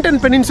 யுகான்டன்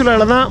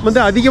பெனின்சுலாவில் தான்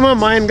வந்து அதிகமாக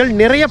மாயன்கள்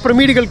நிறைய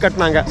பிரமிடுகள்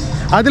கட்டினாங்க.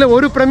 அதில்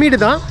ஒரு பிரமிடு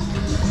தான்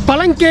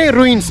பலங்கே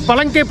ரூயின்ஸ்,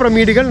 பலங்கே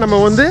பிரமிடுகள். நம்ம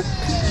வந்து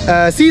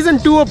சீசன்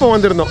 2 அப்போ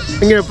வந்திருந்தோம்.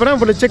 இங்கே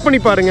இப்போ செக் பண்ணி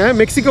பாருங்கள்,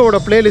 மெக்சிகோவோட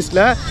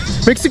பிளேலிஸ்ட்டில்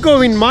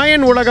மெக்சிகோவின்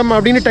மாயன் உலகம்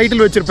அப்படின்னு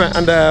டைட்டில் வச்சுருப்பேன்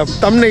அந்த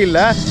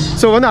தம்ப்நெயிலில்.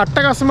 ஸோ வந்து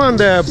அட்டகாசமாக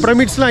அந்த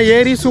பிரமிட்ஸ்லாம்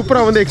ஏறி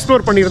சூப்பராக வந்து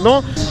எக்ஸ்ப்ளோர்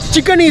பண்ணியிருந்தோம்.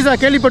 சிக்கன் ஈஸா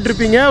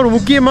கேள்விப்பட்டிருப்பீங்க, ஒரு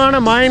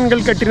முக்கியமான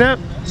மாயன்கள் கட்டின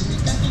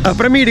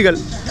பிரமிடுகள்.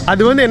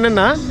 அது வந்து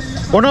என்னென்னா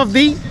one of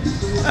the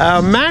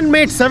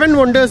man-made 7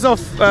 wonders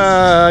of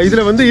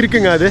இதில் வந்து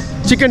இருக்குங்க. அது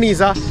சிக்கன்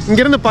ஈஸா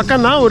இங்கேருந்து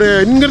பக்கம் தான்,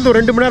 இங்கேருந்து ஒரு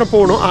 2 மணி நேரம்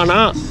போகணும்.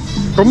 ஆனால்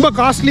ரொம்ப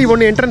காஸ்ட்லி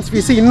ஒன்று என்ட்ரன்ஸ்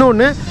ஃபீஸு.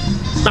 இன்னொன்று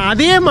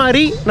அதே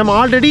மாதிரி நம்ம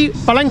ஆல்ரெடி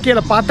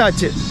பழங்கேல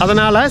பார்த்தாச்சு.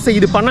 அதனால் சரி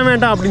இது பண்ண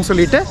வேண்டாம் அப்படின்னு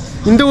சொல்லிட்டு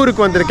இந்த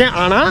ஊருக்கு வந்திருக்கேன்.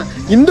 ஆனால்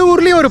இந்த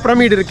ஊர்லேயும் ஒரு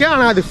பிரமிடு இருக்குது,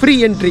 ஆனால் அது ஃப்ரீ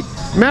என்ட்ரி,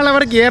 மேலே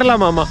வரைக்கும்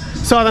ஏறலாமாமா.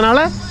 ஸோ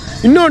அதனால்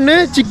இன்னொன்று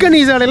சிக்கன்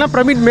ஈஸாலெல்லாம்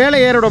பிரமிட் மேலே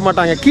ஏற விட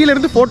மாட்டாங்க,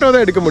 கீழேருந்து ஃபோட்டோ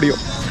தான் எடுக்க முடியும்.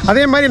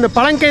 அதே மாதிரி இந்த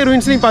பழங்கை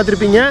ரூயின்ஸ்லையும்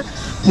பார்த்துருப்பீங்க,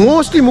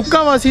 மோஸ்ட்லி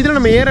முக்கால்வாசி இதில்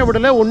நம்ம ஏற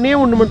விடலை.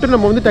 ஒன்று மட்டும்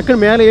நம்ம வந்து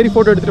டக்குன்னு மேலே ஏறி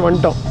ஃபோட்டோ எடுத்துகிட்டு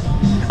வந்துட்டோம்.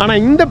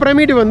 ஆனால் இந்த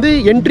பிரமிடு வந்து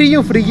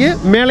என்ட்ரியும் ஃப்ரீயு,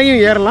 மேலேயும்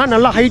ஏறலாம்,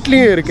 நல்லா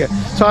ஹைட்லேயும் இருக்குது.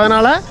 ஸோ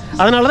அதனால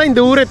தான்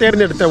இந்த ஊரை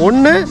தேர்ந்தெடுத்தேன்.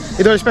 ஒன்று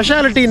இதோட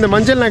ஸ்பெஷாலிட்டி இந்த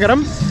மஞ்சள்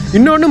நகரம்,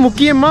 இன்னொன்று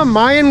முக்கியமாக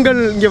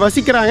மாயன்கள் இங்கே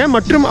வசிக்கிறாங்க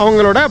மற்றும்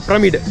அவங்களோட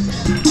பிரமிடு,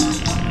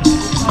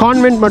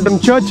 கான்வென்ட் மற்றும்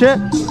சர்ச்சு.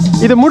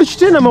 இதை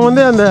முடிச்சுட்டு நம்ம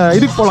வந்து அந்த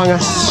இதுக்கு போகலாங்க,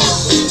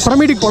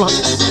 பிரமிடுக்கு போகலாம்.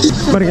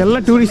 பாருங்க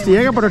எல்லாம் டூரிஸ்ட்,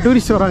 ஏகப்பட்ட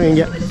டூரிஸ்ட் வராங்க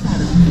இங்கே.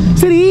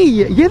 சரி,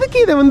 எதுக்கு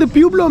இதை வந்து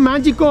பியூப்ளோ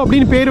மேஜிக்கோ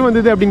அப்படின்னு பேர்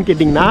வந்தது அப்படின்னு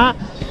கேட்டிங்கன்னா,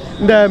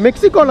 இந்த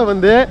மெக்சிகோவில்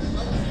வந்து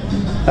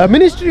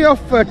மினிஸ்ட்ரி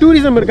ஆஃப்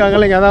டூரிசம் இருக்காங்க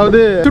இல்லைங்க, அதாவது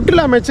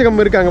சுற்றுலா அமைச்சகம்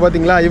இருக்காங்க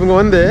பார்த்தீங்களா. இவங்க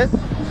வந்து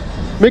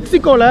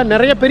மெக்சிகோவில்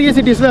நிறைய பெரிய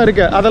சிட்டிஸ்லாம்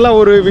இருக்குது, அதெல்லாம்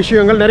ஒரு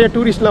விஷயங்கள், நிறைய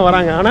டூரிஸ்ட்லாம்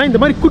வராங்க. ஆனால் இந்த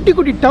மாதிரி குட்டி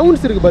குட்டி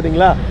டவுன்ஸ் இருக்குது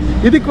பார்த்தீங்களா,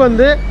 இதுக்கு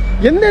வந்து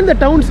எந்தெந்த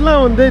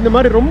டவுன்ஸ்லாம் வந்து இந்த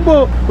மாதிரி ரொம்ப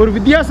ஒரு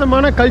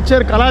வித்தியாசமான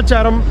கல்ச்சர்,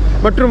 கலாச்சாரம்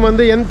மற்றும்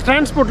வந்து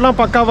டிரான்ஸ்போர்ட்லாம்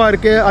பக்காவாக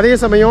இருக்குது, அதே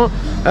சமயம்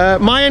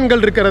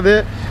மாயன்கள் இருக்கிறது,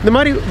 இந்த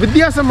மாதிரி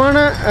வித்தியாசமான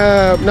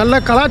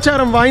நல்ல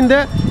கலாச்சாரம் வாய்ந்த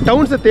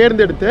டவுன்ஸை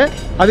தேர்ந்தெடுத்து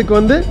அதுக்கு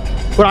வந்து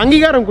ஒரு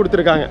அங்கீகாரம்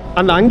கொடுத்துருக்காங்க.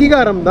 அந்த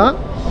அங்கீகாரம் தான்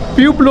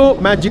பியூப்ளோ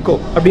மேஜிக்கோ,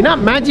 அப்படின்னா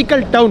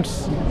மேஜிக்கல் டவுன்ஸ்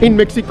இன்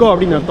மெக்சிகோ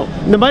அப்படின்னு அர்த்தம்.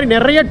 இந்த மாதிரி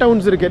நிறைய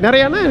டவுன்ஸ் இருக்குது.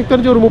 நிறையானா எனக்கு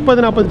தெரிஞ்சு ஒரு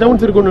 30-40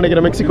 டவுன்ஸ் இருக்குன்னு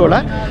நினைக்கிறேன் மெக்சிகோவில்.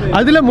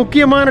 அதில்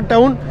முக்கியமான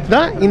டவுன்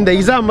தான் இந்த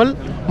இசாமல்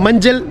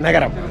மஞ்சள்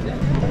நகரம்.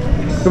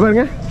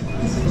 பாருங்க,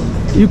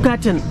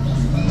 யுகாட்டன்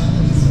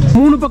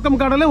 3 பக்கம்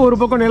கடலை, ஒரு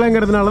பக்கம்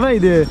நிலங்கிறதுனால தான்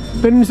இது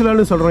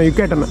பெனின்சுலான்னு சொல்கிறோம்.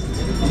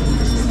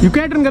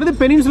 யுகாட்டன்ங்கிறது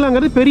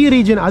பெனின்சுலாங்கிறது பெரிய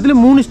ரீஜன்.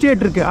 அதில் 3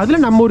 ஸ்டேட் இருக்குது.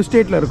 அதில் நம்ம ஒரு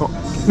ஸ்டேட்டில் இருக்கோம்.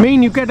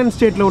 மெயின் யுகாட்டன்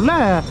ஸ்டேட்டில் உள்ள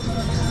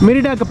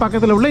மெரிடாக்கு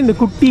பக்கத்தில் உள்ள இந்த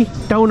குட்டி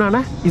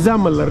டவுனான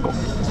இசாமல்ல இருக்கும்.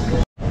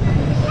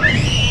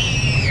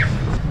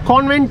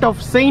 Convent of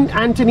Saint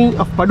Anthony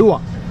of Padua.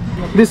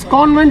 This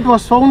convent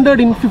was founded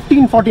in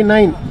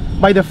 1549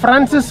 by the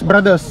Francis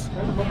brothers.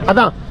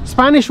 அதான்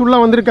ஸ்பானிஷ் உள்ளே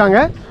வந்திருக்காங்க.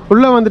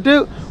 உள்ளே வந்துட்டு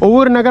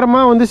ஒவ்வொரு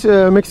நகரமாக வந்து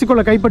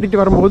மெக்சிகோவில்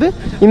கைப்பற்றிட்டு வரும்போது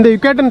இந்த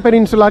யுகாட்டன்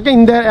பெனின்சுலாக்கு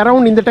இந்த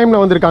அரௌண்ட் இந்த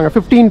டைமில் வந்திருக்காங்க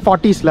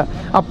 1540s.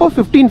 அப்போது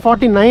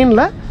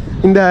 1549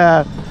 இந்த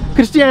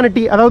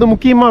கிறிஸ்டியானிட்டி, அதாவது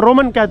முக்கியமாக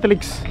ரோமன்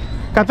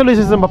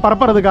கத்தோலிசிசம்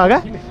பரப்புறதுக்காக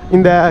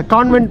இந்த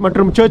கான்வென்ட்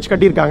மற்றும் சர்ச்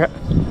கட்டியிருக்காங்க.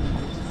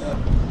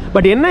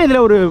 பட் என்ன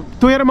இதில் ஒரு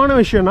துயரமான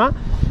விஷயம்னா,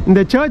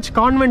 இந்த சர்ச்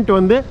கான்வென்ட்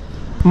வந்து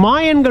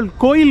மாயன்கள்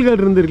கோயில்கள்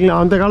இருந்திருக்குங்களா,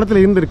 அந்த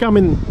காலத்தில் இருந்திருக்கு. ஐ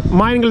மீன்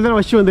மாயன்கள் தான்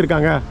வச்சு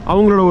வந்திருக்காங்க.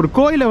 அவங்களோட ஒரு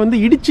கோயிலை வந்து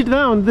இடிச்சிட்டு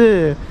தான் வந்து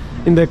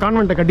இந்த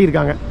கான்வென்ட்டை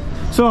கட்டியிருக்காங்க.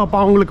 ஸோ அப்போ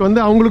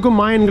அவங்களுக்கும்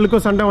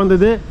மாயன்களுக்கும் சண்டை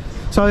வந்தது.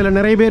 ஸோ அதில்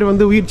நிறைய பேர்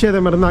வந்து உயிர்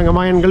சேதம் இருந்தாங்க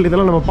மாயன்கள்.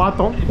 இதெல்லாம் நம்ம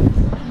பார்த்தோம்.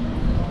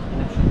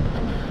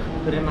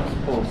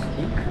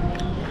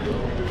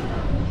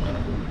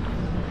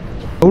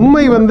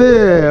 உண்மை வந்து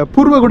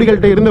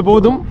பூர்வகுடிகள்கிட்ட இருந்த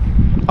போதும்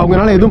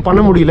அவங்களால எதுவும்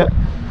பண்ண முடியல.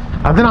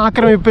 அதன்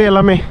ஆக்கிரமிப்பு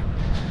எல்லாமே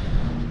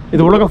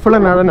இது உலகம்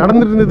ஃபுல்லாக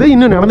நடந்துட்டு இருந்தது,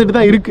 இன்னும் நடந்துட்டு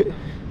தான் இருக்குது.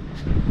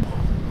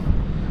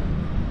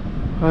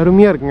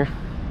 அருமையாக இருக்குங்க,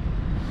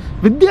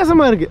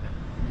 வித்தியாசமாக இருக்குது,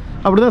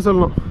 அப்படி தான்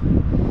சொல்லணும்.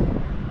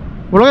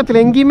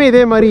 உலகத்தில் எங்கேயுமே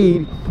இதே மாதிரி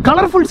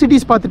கலர்ஃபுல்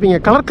சிட்டிஸ் பார்த்துப்பீங்க,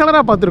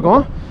 கலராக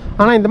பார்த்துருக்கோம்.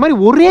 ஆனால் இந்த மாதிரி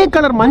ஒரே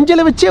கலர்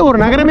மஞ்சளை வச்சே ஒரு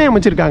நகரமே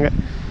அமைச்சிருக்காங்க.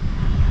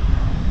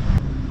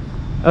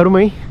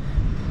 அருமை.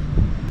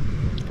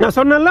 நான்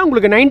சொன்னல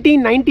உங்களுக்கு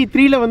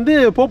 1993 வந்து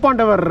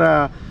போப்பாண்டவர்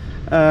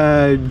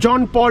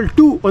ஜான் பால்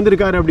 2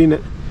 வந்திருக்காரு அப்படின்னு.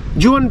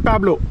 ஜுவன்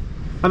பாப்லோ,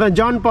 அதான்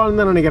ஜான் பால்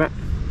தான் நினைக்கிறேன்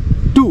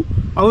 2,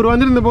 அவர்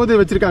வந்திருந்த போது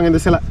வச்சுருக்காங்க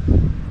இந்த சிலை.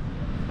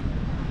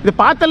 இது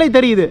பார்த்தாலே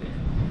தெரியுது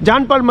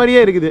ஜான் பால்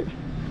மாதிரியே இருக்குது,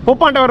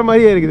 போப்பாண்டவர்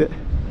மாதிரியே இருக்குது.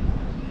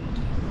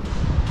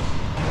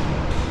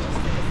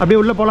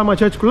 அப்படியே உள்ளே போகலாமா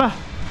சர்ச்சுக்குள்ளே?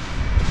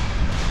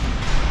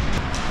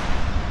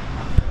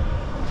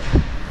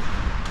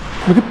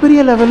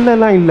 மிகப்பெரிய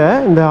லெவல்லலாம் இல்லை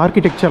இந்த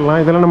ஆர்கிடெக்சர்லாம்.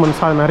 இதெல்லாம்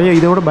நம்ம நிறைய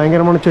இதோட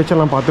பயங்கரமான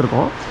சர்ச்செல்லாம்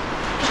பார்த்துருக்கோம்.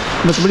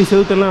 மற்றபடி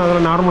செவுத்தெல்லாம்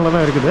அதெல்லாம் நார்மலாக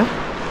தான் இருக்குது.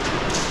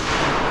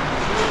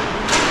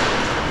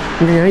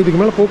 இங்கே இதுக்கு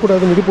மேலே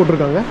போகக்கூடாதுன்னு இது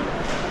போட்டிருக்காங்க.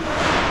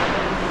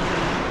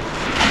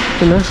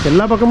 என்ன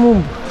எல்லா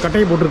பக்கமும்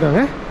கட்டையை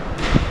போட்டிருக்காங்க,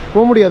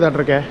 போக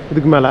முடியாதாட்ருக்க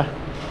இதுக்கு மேலே.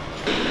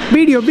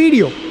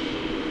 வீடியோ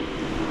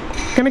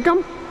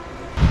கணக்கம்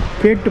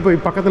கேட்டு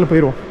போய் பக்கத்தில்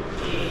போயிடுவோம்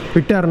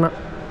விட்டாருன்னா.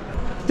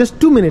 Just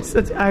 2 minutes,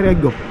 I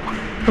go.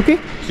 Okay?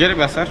 Quiere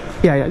pasar?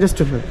 Yeah, just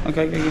 2 minutes.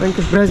 Okay. Thank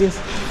you. Gracias.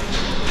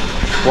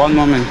 One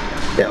moment.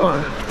 Yeah,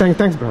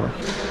 thanks, brother.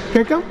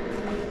 Can I come?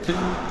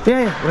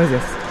 Yeah.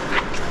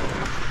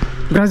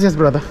 Gracias,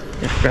 brother.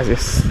 Yeah,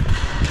 gracias.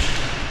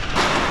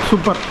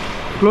 Super.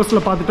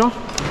 க்ளோஸில் பார்த்துட்டோம்,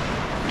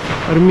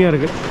 அருமையாக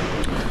இருக்குது.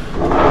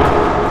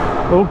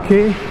 ஓகே,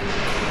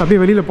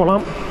 அப்படியே வெளியில்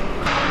போகலாம்.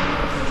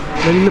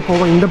 வெளியில்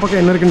போவோம், இந்த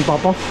பக்கம் என்ன இருக்குன்னு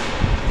பார்ப்போம்.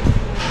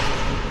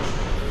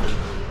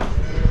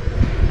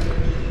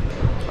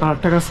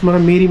 அட்டகாசமான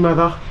மேரி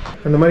மாதா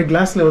அந்த மாதிரி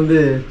கிளாஸில் வந்து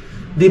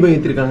தீபம்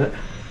ஏற்றிருக்காங்க.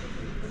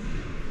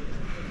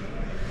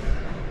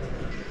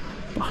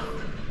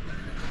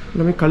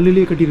 எல்லாமே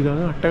கல்லுலேயே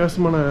கட்டியிருக்காங்க.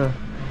 அட்டகாசமான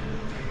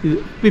இது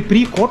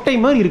பெரிய கோட்டை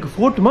மாதிரி இருக்குது,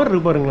 ஃபோர்ட் மாதிரி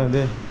இருக்கு பாருங்களேன்.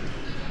 அது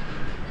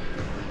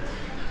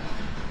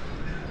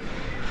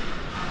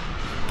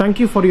thank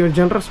you for your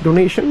generous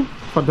donation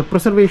for the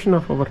preservation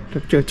of our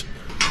church.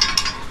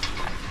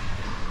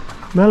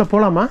 மேலே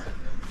போகலாமா?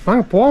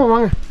 வாங்க போவோம்,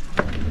 வாங்க.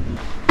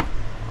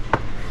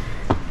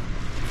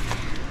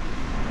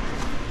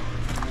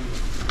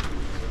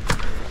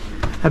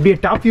 அப்படியே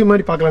டாப் வியூ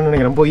மாதிரி பார்க்கலாம்னு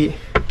நினைக்கிறேன் போய்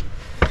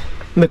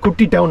இந்த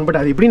குட்டி டவுன். பட்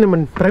அது எப்படி நம்ம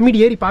பிரமிட்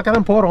ஏறி பார்க்க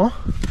தான் போகிறோம்.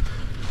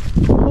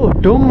 ஓ,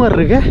 டோம் மாதிரி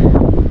இருக்கு,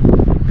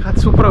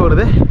 காற்று சூப்பராக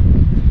வருது,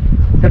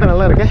 இடம்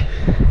நல்லா இருக்கு.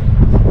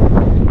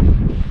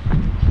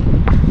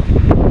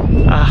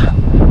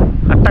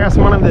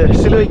 அட்டகாசமான அந்த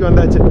சிலுவைக்கு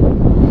வந்தாச்சு.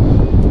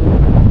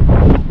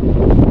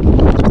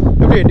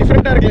 அப்படியே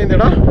டிஃப்ரெண்ட்டாக இருக்குல்ல இந்த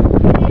இடம்.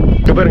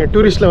 இப்போ பாருங்க,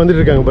 டூரிஸ்ட்லாம்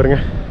வந்துட்டு இருக்காங்க பாருங்க.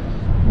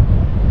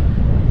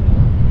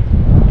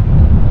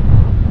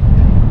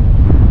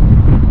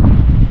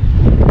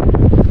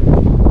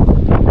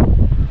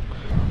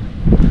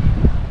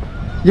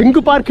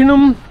 எங்கு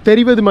பார்க்கினும்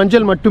தெரிவது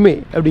மஞ்சள் மட்டுமே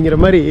அப்படிங்கிற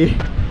மாதிரி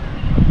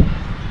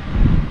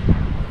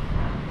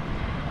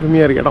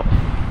உண்மையாக இருக்கு இடம்.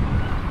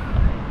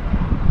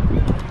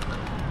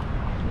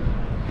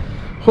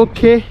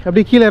 ஓகே,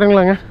 அப்படியே கீழே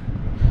இறங்கலாங்க.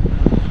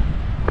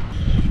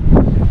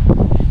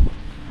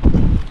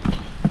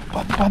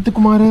 பார்த்து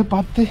குமார்,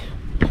 பார்த்து.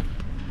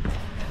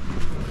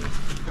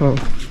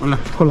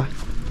 ஹலோ.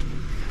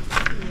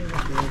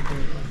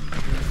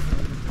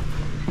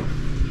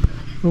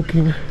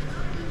 ஓகேங்க,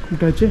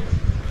 கூப்பிட்டாச்சு.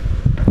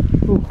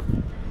 ஓ,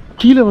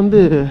 கீழே வந்து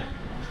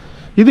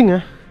இதுங்க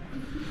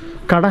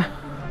கடை,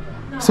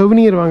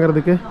 சொவினியர்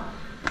வாங்கிறதுக்கு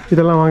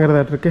இதெல்லாம்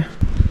வாங்குறதாட்டு இருக்கு.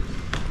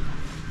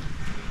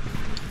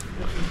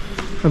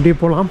 அப்படியே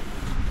போகலாம்.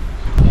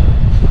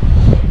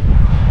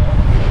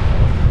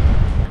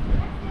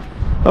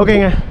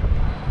 ஓகேங்க,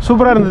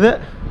 சூப்பராக இருந்தது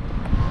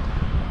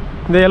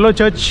இந்த எல்லோ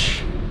சர்ச்.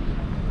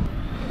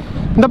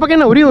 இந்த பக்கம்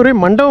என்ன ஒரே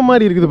மண்டபம்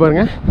மாதிரி இருக்குது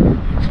பாருங்கள்.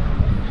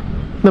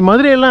 இந்த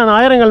மதுரையெல்லாம்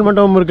ஆயிரங்கால்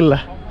மண்டபம் இருக்குல்ல,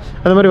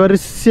 அது மாதிரி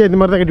வரிசையாக இந்த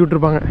மாதிரி தான் கட்டி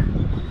விட்டுருப்பாங்க.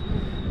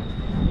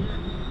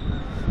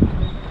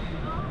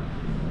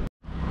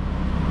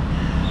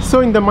 ஸோ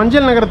இந்த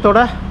மஞ்சள் நகரத்தோட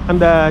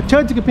அந்த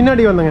சர்ச்சுக்கு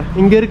பின்னாடி வந்தேங்க.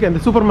 இங்கே இருக்குது அந்த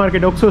சூப்பர்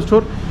மார்க்கெட், ஒக்ஸோ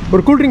ஸ்டோர்.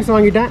 ஒரு கூல்ட்ரிங்க்ஸ்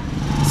வாங்கிட்டேன்.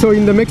 ஸோ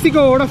இந்த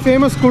மெக்சிகோவோட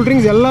ஃபேமஸ்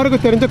கூல்ட்ரிங்க்ஸ்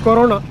எல்லாருக்கும் தெரிஞ்ச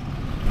கொரோனா.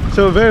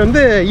 ஸோ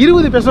வந்து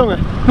 20 பெசோங்க,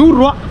 100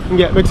 ரூபா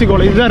இங்கே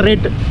மெக்சிகோவில். இதுதான்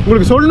ரேட்டு,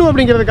 உங்களுக்கு சொல்லணும்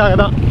அப்படிங்கிறதுக்காக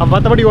தான்,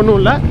 மற்றபடி ஒன்றும்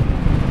இல்லை.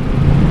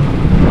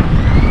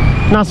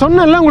 நான்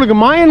சொன்னேன்ல உங்களுக்கு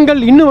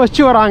மாயன்கள் இன்னும்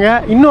வச்சு வராங்க,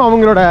 இன்னும்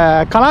அவங்களோட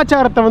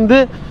கலாச்சாரத்தை வந்து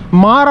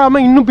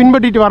மாறாமல் இன்னும்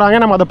பின்பற்றிட்டு வராங்க.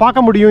 நம்ம அதை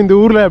பார்க்க முடியும் இந்த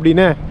ஊரில்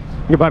அப்படின்னு.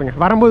 இங்கே பாருங்கள்,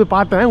 வரும்போது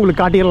பார்த்தேன்,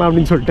 உங்களுக்கு காட்டிடலாம்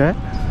அப்படின்னு சொல்லிட்டு.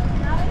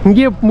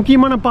 இங்கே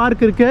முக்கியமான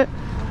பார்க் இருக்குது,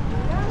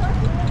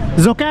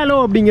 ஜொக்காலோ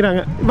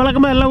அப்படிங்கிறாங்க.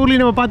 வழக்கமாக எல்லா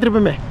ஊர்லேயும் நம்ம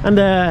பார்த்துருப்போமே,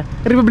 அந்த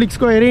ரிப்பப்ளிக்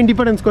ஸ்கொயரு,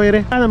 இண்டிபெண்டன்ஸ் ஸ்கொயரு,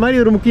 அந்த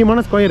மாதிரி ஒரு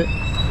முக்கியமான ஸ்கொயரு.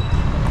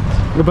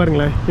 இங்கே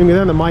பாருங்களேன், இவங்க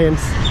தான் அந்த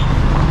மாயன்ஸ்.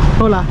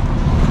 ஓலா,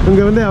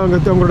 இங்கே வந்து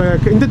அவங்களோட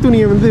இந்த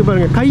துணியை வந்து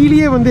பாருங்கள்,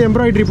 கையிலேயே வந்து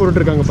எம்ப்ராய்டரி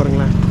போட்டுருக்காங்க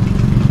பாருங்களேன்.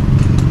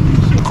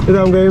 இது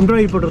அவங்க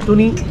எம்ப்ராய்டரி போடுற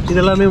துணி.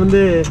 இதெல்லாமே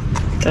வந்து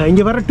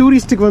இங்கே வர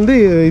டூரிஸ்ட்டுக்கு வந்து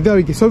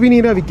இதாக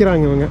சொவினியராக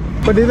விற்கிறாங்க இவங்க.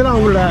 பட் இதெல்லாம்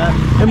அவங்களோட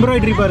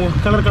எம்ப்ராய்டரி பாருங்கள்,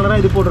 கலர்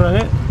கலராக இது போடுறாங்க.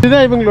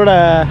 இதுதான் இவங்களோட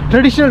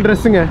ட்ரெடிஷ்னல்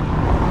ட்ரெஸ்ஸுங்க.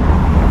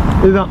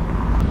 இதுதான்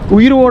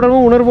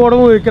உயிரோடவும்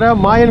உணர்வோடவும் இருக்கிற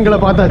மாயன்களை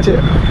பார்த்தாச்சு.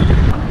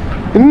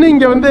 இன்னும்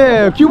இங்கே வந்து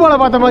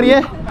கியூபாவில் பார்த்த மாதிரியே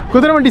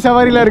குதிரை வண்டி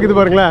சவாரிலாம் இருக்குது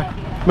பாருங்களேன்,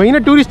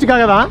 மெயினாக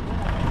டூரிஸ்ட்டுக்காக தான்.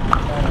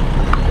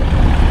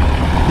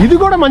 இது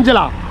கூட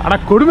மஞ்சளா? அட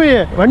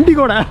கொடுமையே, வண்டி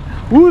கூட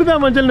ஊர்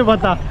தான் மஞ்சள்னு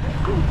பார்த்தா.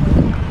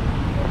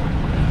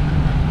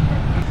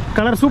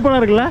 கலர் சூப்பராக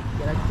இருக்குல்ல,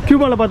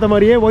 கியூபாவில் பார்த்த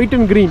மாதிரியே ஒயிட்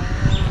அண்ட் க்ரீன்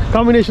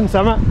காம்பினேஷன்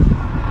செம.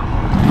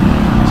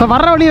 ஸோ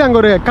வர்ற வழி அங்கே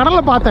ஒரு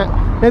கடலை பார்த்தேன்,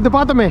 நேற்று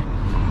பார்த்தோமே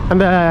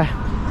அந்த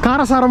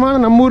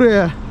காரசாரமான நம்மூர்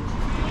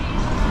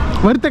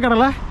வறுத்த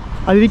கடலை,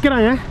 அது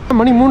விற்கிறாங்க.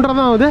 மணி 3:30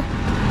 தான் ஆகுது,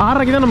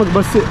 6:30 தான் நமக்கு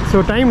பஸ்ஸு. ஸோ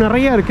டைம்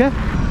நிறையா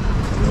இருக்குது.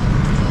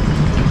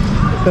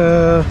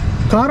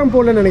 காரம்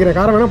போடலன்னு நினைக்கிறேன்,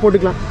 காரம் வேணால்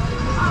போட்டுக்கலாம்.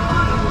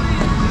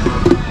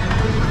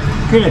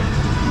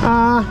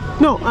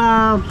 No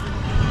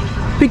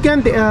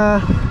picante.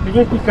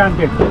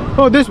 Picante.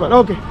 Oh, this one.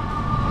 Okay.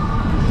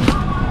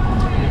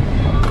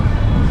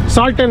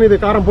 Salt and இது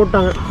காரம்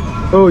போட்டாங்க.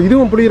 ஓ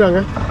இதுவும்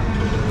புளிறாங்க.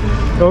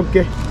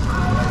 ஓகே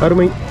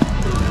அருமை.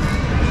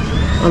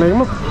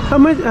 அனேகமா how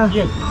much?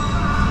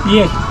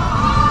 Yes.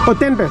 Oh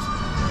 10 pesos.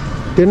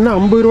 10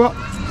 50 ரூபா.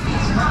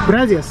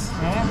 Gracias.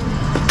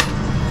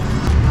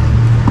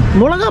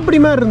 மிளகா பொடி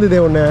மாதிரி இருந்தது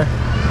ஒன்று.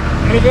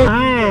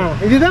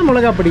 இதுதான்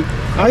மிளகா பொடி,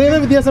 அது ஏதோ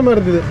வித்தியாசமாக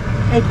இருந்தது.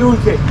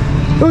 Dulce.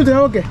 Dulce,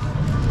 okay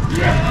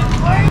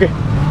okay.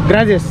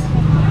 Gracias.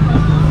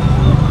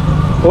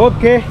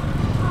 Okay,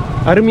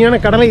 அருமையான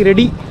கடலை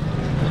ரெடி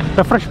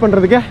ரெஃப்ரெஷ்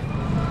பண்ணுறதுக்கு.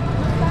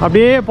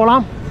 அப்படியே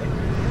போகலாம்.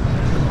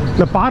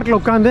 இந்த பார்க்கில்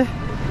உட்காந்து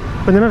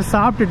கொஞ்ச நேரம்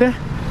சாப்பிட்டுட்டு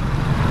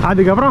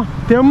அதுக்கப்புறம்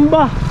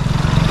தெம்பா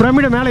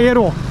பிரமிடை மேலே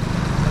ஏறுவோம்.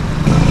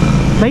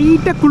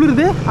 லைட்டாக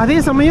குளிருது, அதே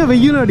சமயம்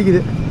வெயிலும்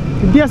அடிக்குது.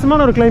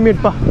 வித்தியாசமான ஒரு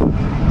கிளைமேட்ப்பா,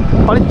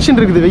 பளிச்சுன்னு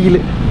இருக்குது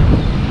வெயில்.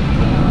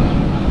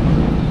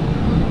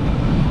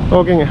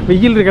 ஓகேங்க,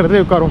 வெயில் இருக்கிற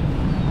இடத்துல உட்காரும்.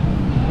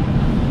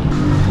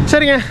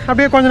 சரிங்க,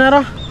 அப்படியே கொஞ்ச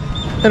நேரம்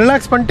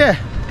ரிலாக்ஸ் பண்ணிட்டு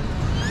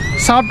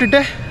சாப்பிட்டுட்டு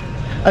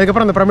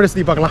அதுக்கப்புறம் அந்த பிரமிடை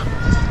சுற்றி பார்க்கலாம்.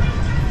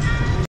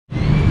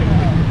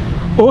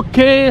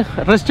 ஓகே,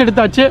 ரெஸ்ட்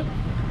எடுத்தாச்சு,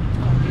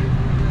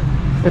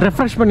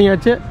 ரெஃப்ரெஷ்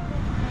பண்ணியாச்சு.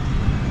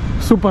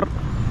 சூப்பர்,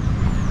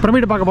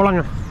 பிரமிடை பார்க்க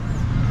போகலாங்க.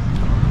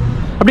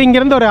 அப்படி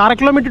இங்கேருந்து ஒரு 1/2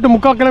 கிலோமீட்டர் to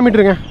 3/4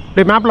 கிலோமீட்டருங்க.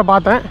 அப்படி மேப்பில்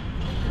பார்த்தேன்,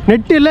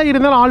 நெட்டு இல்லை,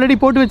 இருந்தாலும் ஆல்ரெடி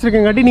போட்டு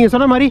வச்சுருக்கேங்காட்டி நீங்கள்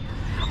சொன்ன மாதிரி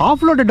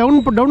ஆஃப்லோடு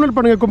டவுன்லோட்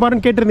பண்ணுங்கள்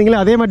குமார்னு கேட்டிருந்தீங்களே,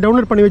 அதே மாதிரி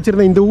டவுன்லோட் பண்ணி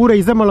வச்சுருந்தேன் இந்த ஊரை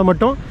இசமலை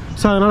மட்டும்.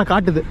 ஸோ அதனால்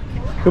காட்டுது.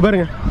 இப்போ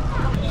பாருங்க,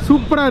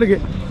 சூப்பராக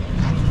இருக்குது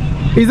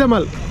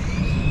இசமல்.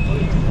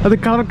 அது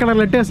கலர்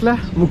லெட்டர்ஸில்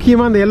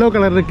முக்கியமாக அந்த எல்லோ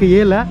கலர் இருக்குது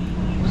ஏல.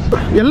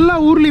 எல்லா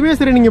ஊர்லேயுமே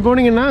சரி நீங்கள்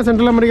போனீங்கன்னா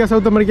சென்ட்ரல் அமெரிக்கா,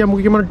 சவுத் அமெரிக்கா,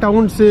 முக்கியமான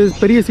டவுன்ஸு,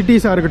 பெரிய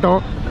சிட்டிஸாக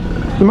இருக்கட்டும்,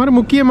 இந்த மாதிரி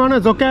முக்கியமான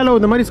ஜொக்காலோ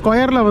இந்த மாதிரி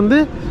ஸ்கொயரில் வந்து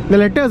இந்த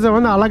லெட்டர்ஸை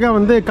வந்து அழகாக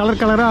வந்து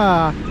கலராக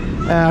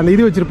அந்த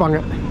இது வச்சுருப்பாங்க,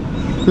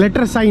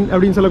 லெட்டர் சைன்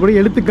அப்படின்னு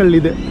சொல்லக்கூடிய எழுத்துக்கள்.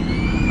 இது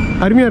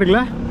அருமையாக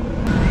இருக்குல்ல.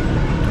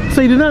 ஸோ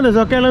இதுதான் அந்த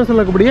ஜொக்காலோன்னு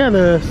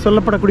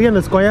சொல்லப்படக்கூடிய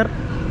அந்த square.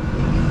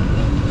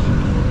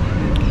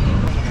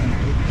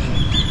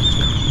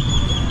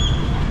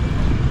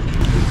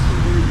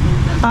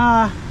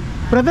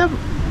 Brother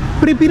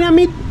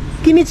pyramid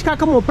kinich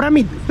kakamo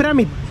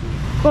pyramid.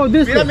 Oh,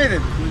 this Pyramid.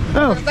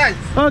 Oh,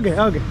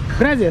 okay.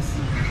 Gracias.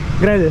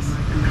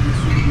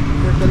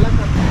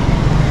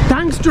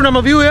 Thanks to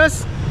நம்ம viewers.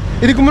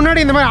 இதுக்கு முன்னாடி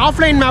இந்த மாதிரி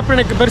ஆஃப்லைன் மேப்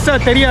எனக்கு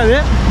பெருசாக தெரியாது.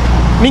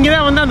 நீங்கள்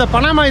தான் வந்து அந்த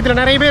பனாமா இதில்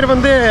நிறைய பேர்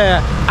வந்து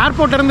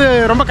ஏர்போர்ட்லேருந்து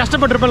ரொம்ப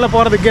கஷ்டப்பட்டுருப்பில்ல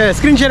போகிறதுக்கு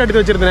ஸ்க்ரீன்ஷாட்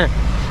எடுத்து வச்சுருந்தேன்.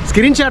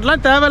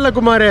 ஸ்க்ரீன்ஷாட்லாம் தேவையில்ல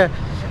குமார்,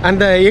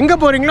 அந்த எங்கே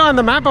போகிறீங்களோ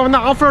அந்த மேப்பை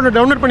வந்து ஆஃப்லோடு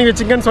டவுன்லோட் பண்ணி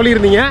வச்சுங்கன்னு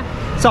சொல்லியிருந்தீங்க.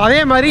 ஸோ அதே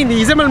மாதிரி இந்த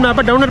இசமல்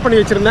மேப்பை டவுன்லோட் பண்ணி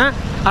வச்சுருந்தேன்.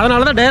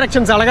 அதனால தான்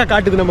டைரக்ஷன்ஸ் அழகாக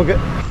காட்டுது நமக்கு.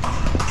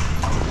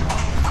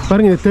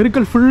 பாருங்கள், இந்த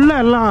தெருக்கள்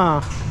ஃபுல்லாக எல்லாம்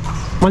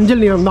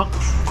மஞ்சள் நிறம் தான்.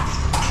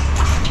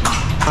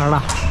 அடடா,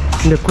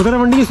 இந்த குதிரை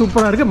வண்டியும்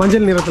சூப்பராக இருக்குது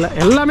மஞ்சள் நிறத்தில்.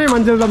 எல்லாமே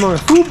மஞ்சள் தான்.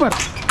 சூப்பர்.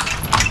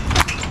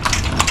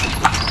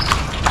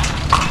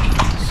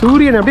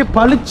 சூரியன் அப்படியே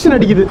பளிச்சுன்னு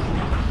அடிக்குது.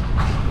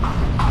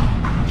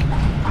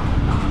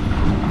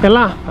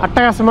 எல்லாம்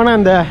அட்டகாசமான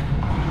அந்த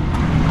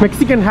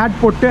மெக்சிகன்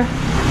ஹேட் போட்டு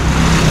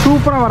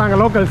சூப்பராக வராங்க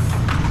லோக்கல்ஸ்.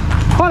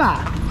 போலா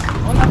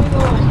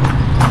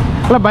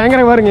எல்லாம்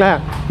பயங்கர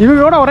வருங்களேன்.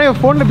 இவங்களோட ஒரே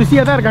ஃபோனில்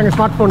பிஸியாக தான் இருக்காங்க,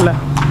 ஸ்மார்ட் ஃபோனில்.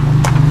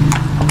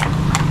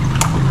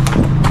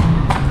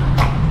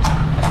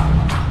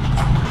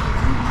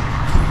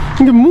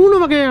 இங்கே 3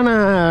 வகையான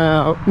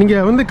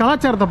நீங்கள் வந்து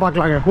கலாச்சாரத்தை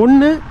பார்க்கலாங்க.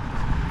 ஒன்று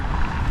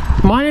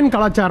மாயன்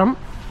கலாச்சாரம்,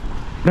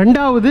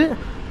 2வது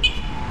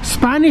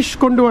ஸ்பானிஷ்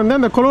கொண்டு வந்த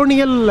அந்த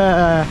கொலோனியல்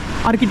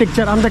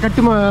ஆர்கிடெக்சர், அந்த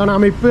கட்டுமான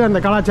அமைப்பு, அந்த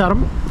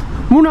கலாச்சாரம்.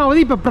 3வது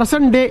இப்போ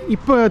ப்ரெசன்ட் டே,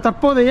 இப்போ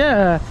தற்போதைய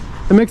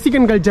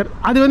மெக்சிகன் கல்ச்சர்.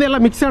 அது வந்து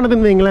எல்லாம் மிக்ஸ்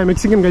ஆனதுன்னு வைங்களேன்,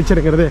 மெக்சிகன்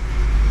கல்ச்சருங்கிறது.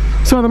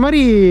 ஸோ அந்த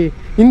மாதிரி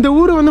இந்த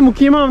ஊர் வந்து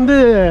முக்கியமாக வந்து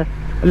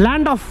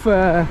லேண்ட் ஆஃப்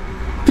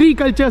 3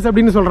 கல்ச்சர்ஸ்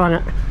அப்படின்னு சொல்கிறாங்க.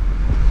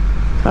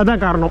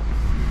 அதுதான் காரணம்.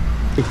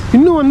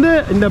 இன்னும் வந்து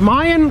இந்த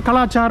மாயன்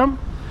கலாச்சாரம்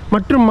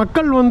மற்றும்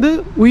மக்கள் வந்து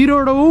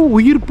உயிரோடவும்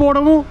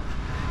உயிர்ப்போடவும்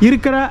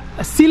இருக்கிற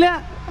சில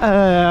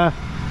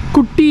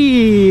குட்டி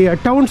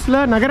டவுன்ஸில்,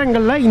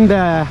 நகரங்களில் இந்த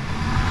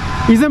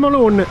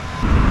இசமலும் ஒன்று.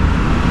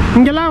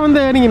 இங்கெல்லாம்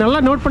வந்து நீங்கள்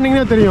நல்லா நோட்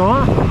பண்ணிங்கன்னா தெரியும்,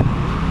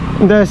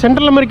 இந்த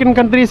central American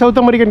country, south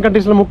American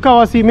கண்ட்ரீஸில்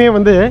முக்கால்வாசியுமே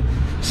வந்து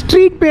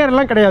ஸ்ட்ரீட்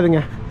பேர்லாம்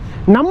கிடையாதுங்க,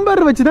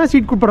 நம்பர் வச்சு தான்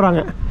ஸ்ட்ரீட்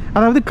கூப்பிட்றாங்க.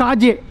 அதாவது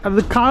காஜே,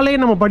 அது காலே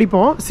நம்ம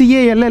படிப்போம்,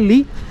 CALLE,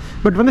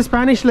 பட் வந்து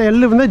ஸ்பானிஷில்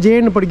எல் வந்து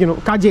ஜேன்னு படிக்கணும்.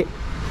 காஜே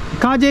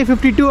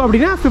 52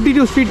 அப்படின்னா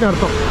 52 ஸ்ட்ரீட்னு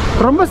அர்த்தம்.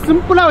 ரொம்ப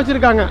சிம்பிளாக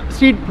வச்சுருக்காங்க,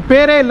 ஸ்ட்ரீட்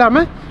பேரே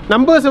இல்லாமல்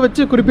நம்பர்ஸை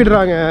வச்சு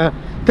குறிப்பிடுறாங்க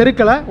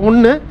தெருக்களை.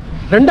 ஒன்று.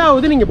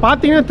 ரெண்டாவது நீங்கள்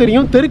பார்த்தீங்கன்னா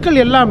தெரியும்,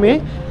 தெருக்கள் எல்லாமே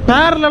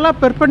பேரலாக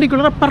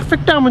பெர்பெண்டிகுலராக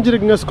பர்ஃபெக்டாக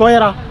அமைஞ்சிருக்குங்க,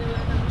 ஸ்கொயராக.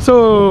 ஸோ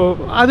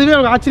அதுவே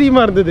எனக்கு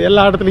ஆச்சரியமாக இருந்தது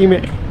எல்லா இடத்துலையுமே.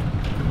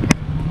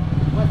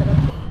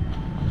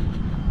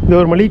 இது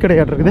ஒரு மளிகை கடை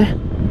இருக்குது.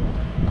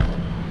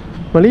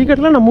 மளிகை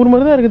கடையில் நம்ம ஊர்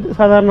மாதிரி தான் இருக்குது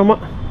சாதாரணமாக.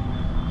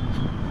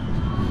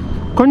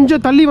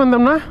 கொஞ்சம் தள்ளி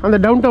வந்தோம்னா அந்த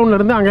டவுன் டவுனில்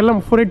இருந்து அங்கெல்லாம்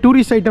ஃபுரே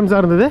டூரிஸ்ட்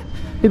ஐட்டம்ஸாக இருந்தது.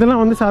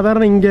 இதெல்லாம் வந்து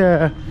சாதாரண இங்கே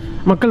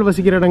மக்கள்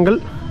வசிக்கிற இடங்கள்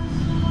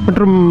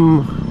மற்றும்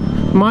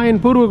மாயன்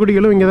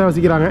பூர்வகுடிகளும் இங்கே தான்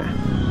வசிக்கிறாங்க.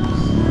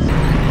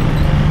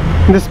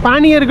 இந்த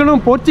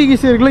ஸ்பானியர்களும்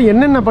போர்ச்சுகீசியர்களும்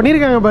என்னென்ன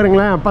பண்ணியிருக்காங்க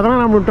பாருங்களேன்.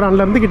 14ஆம்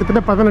நூற்றாண்டுலேருந்து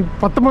கிட்டத்தட்ட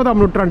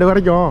 19ஆம் நூற்றாண்டு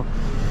வரைக்கும்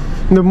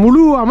இந்த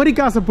முழு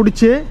அமெரிக்காஸை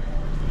பிடிச்சி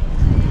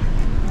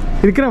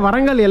இருக்கிற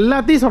வரங்கள்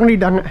எல்லாத்தையும்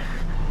சுரண்டிட்டாங்க.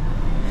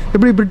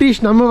 எப்படி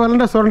பிரிட்டிஷ் நம்ம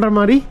வரண்ட சுரண்ட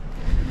மாதிரி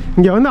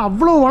இங்கே வந்து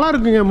அவ்வளோ வளம்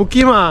இருக்குங்க.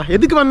 முக்கியமாக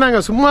எதுக்கு வந்தாங்க?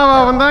 சும்மாவா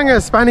வந்தாங்க?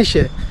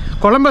 ஸ்பானிஷு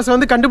கொலம்பஸ்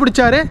வந்து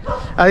கண்டுபிடிச்சாரு.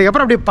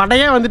 அதுக்கப்புறம் அப்படியே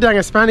படையாக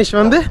வந்துட்டாங்க ஸ்பானிஷ்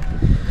வந்து.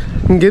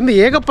 இங்கேருந்து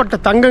ஏகப்பட்ட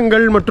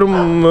தங்கங்கள் மற்றும்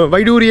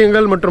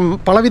வைடூரியங்கள் மற்றும்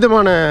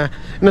பலவிதமான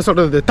என்ன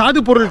சொல்கிறது தாது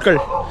பொருட்கள்,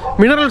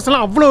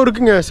 மினரல்ஸ்லாம் அவ்வளோ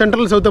இருக்குங்க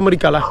சென்ட்ரல் சவுத்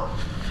அமெரிக்காவில்.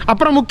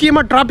 அப்புறம்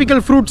முக்கியமாக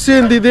ட்ராபிக்கல் ஃப்ரூட்ஸு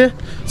இந்த இது.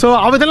 ஸோ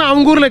அதெல்லாம்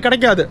அவங்க ஊரில்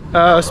கிடைக்காது.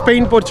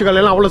 ஸ்பெயின், போர்ச்சுகல்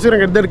எல்லாம் அவ்வளோ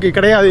சீரம் இருக்குது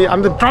கிடையாது,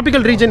 அந்த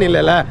ட்ராபிக்கல் ரீஜன்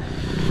இல்லைல்ல.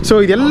 ஸோ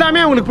இது எல்லாமே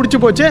அவங்களுக்கு பிடிச்சி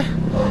போச்சு.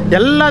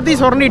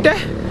 எல்லாத்தையும் சுரண்டிட்டு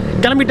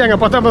கிளம்பிட்டாங்க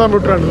 19ஆம்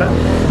நூற்றாண்டில்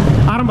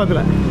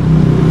ஆரம்பத்தில்.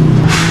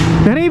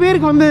 நிறைய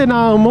பேருக்கு வந்து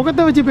நான்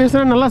முகத்தை வச்சு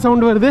பேசுகிறேன், நல்லா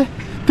சவுண்டு வருது,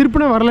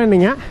 திருப்பினா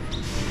வரலன்னீங்க.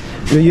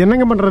 இது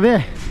என்னங்க பண்ணுறது?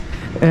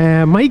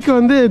 மைக்கை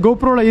வந்து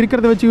கோப்ரோவில்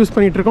இருக்கிறத வச்சு யூஸ்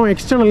பண்ணிகிட்ருக்கோம்,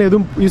 எக்ஸ்டர்னல்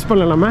எதுவும் யூஸ்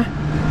பண்ணல நம்ம.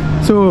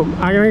 ஸோ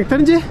எனக்கு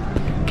தெரிஞ்சு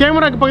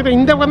கேமராக்கு பக்கத்தில்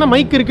இந்த பக்கம் தான்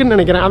மைக் இருக்குதுன்னு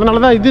நினைக்கிறேன். அதனால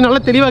தான் இது நல்லா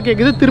தெளிவாக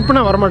கேட்குது,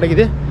 திருப்பினா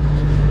வரமாட்டேங்குது.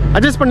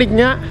 அட்ஜஸ்ட்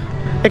பண்ணிக்கங்க.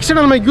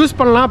 எக்ஸ்டர்னல் மைக் யூஸ்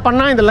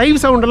பண்ணால் இந்த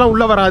லைவ் சவுண்டெல்லாம்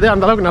உள்ளே வராது,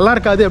 அந்தளவுக்கு நல்லா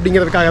இருக்காது.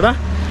 அப்படிங்கிறதுக்காக தான்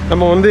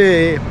நம்ம வந்து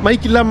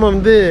மைக் இல்லாமல்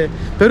வந்து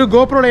வெறும்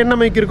கோப்ரோவில் என்ன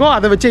மைக் இருக்கோ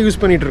அதை வச்சே யூஸ்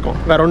பண்ணிகிட்ருக்கோம்,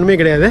 வேறு ஒன்றுமே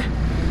கிடையாது.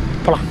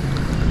 போகலாம்.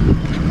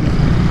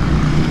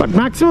 பட்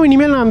மேக்ஸிமம்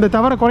இனிமேல் நான் அந்த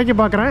தவறை குறைக்க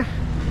பார்க்குறேன்.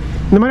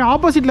 இந்த மாதிரி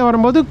ஆப்போசிட்டில்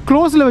வரும்போது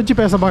க்ளோஸில் வச்சு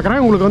பேச பார்க்குறேன்,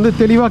 உங்களுக்கு வந்து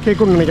தெளிவாக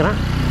கேட்கும்னு நினைக்கிறேன்.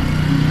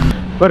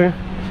 பாருங்க,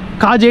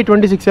 காஜ்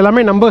 26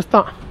 எல்லாமே நம்பர்ஸ்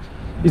தான்.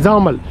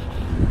 இசாமல்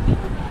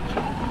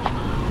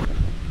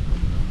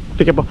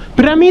ஓகேப்பா.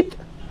 பிரமிட்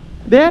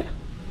தேர்.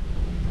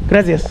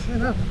 கிராசியஸ்.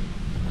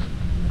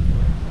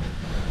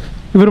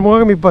 இவர்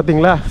முகம் இப்போ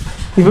பார்த்தீங்களா,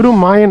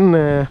 இவரும் மாயன்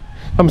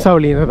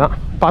வம்சாவளியினர் தான்,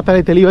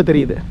 பார்த்தாலே தெளிவாக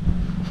தெரியுது.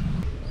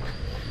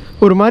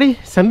 ஒரு மாதிரி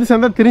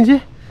சந்தாக திரிஞ்சு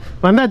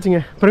வந்தாச்சுங்க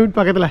பிரமிட்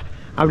பக்கத்தில்.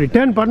 அப்படி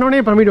டேர்ன்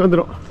பண்ணோடனே பிரமிட்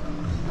வந்துடும்.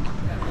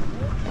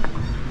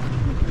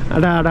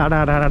 அடா அடா அடா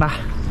அடா அடா,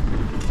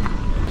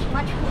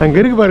 அங்கே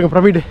இருக்கு பாருங்க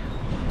பிரமிட்.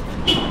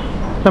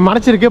 நான்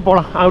மறைச்சிருக்கே,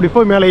 போகலாம். அப்படி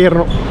போய் மேலே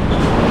ஏறணும்.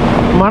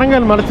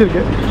 மரங்கள்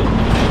மறைச்சிருக்கு.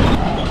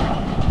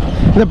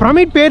 இந்த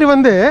பிரமிட் பேர்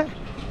வந்து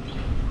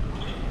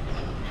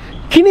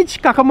கினிச்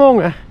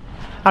ககமோங்க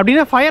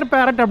அப்படின்னா ஃபயர்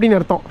பேரட் அப்படின்னு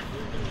அர்த்தம்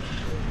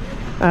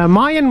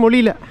மாயன்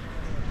மொழியில்.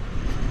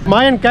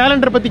 மாயன்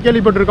கேலண்டர் பற்றி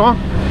கேள்விப்பட்டிருக்கோம்,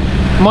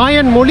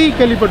 மாயன் மொழி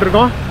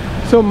கேள்விப்பட்டிருக்கோம்.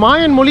 ஸோ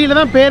மாயன் மொழியில்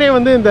தான் பேரே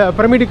வந்து இந்த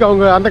பிரமிடுக்கு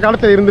அவங்க அந்த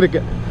காலத்தில்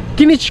இருந்திருக்கு.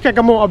 கினிச்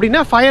ககமோ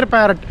அப்படின்னா ஃபயர்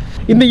பேரட்.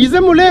 இந்த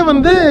இசமுலே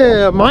வந்து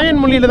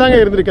மாயன் மொழியில் தாங்க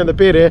இருந்திருக்கு அந்த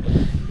பேர்.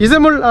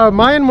 இசமுல்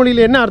மாயன்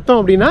மொழியில் என்ன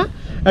அர்த்தம் அப்படின்னா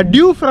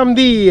due from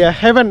the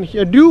heaven,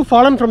 due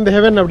fallen from the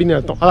heaven அப்படின்னு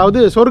அர்த்தம். அதாவது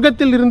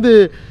சொர்க்கத்தில் இருந்து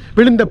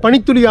விழுந்த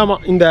பனித்துளியாமா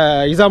இந்த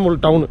இசாமுல்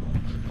டவுனு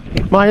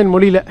மாயன்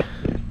மொழியில்.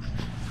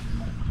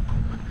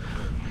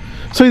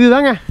 ஸோ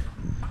இதுதாங்க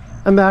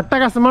அந்த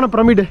அட்டகாசமான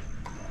பிரமிடு.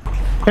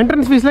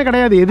 என்ட்ரன்ஸ் ஃபீஸ்லாம்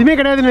கிடையாது, எதுவுமே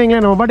கிடையாதுன்னு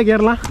வைங்களேன், நம்ம பாட்டுக்கு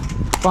ஏறலாம்.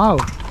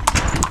 வாவ்,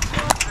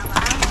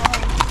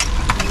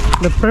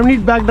 இந்த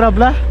பிரமிட்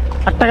பேக்ட்ராப்பில்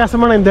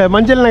அட்டகாசமான இந்த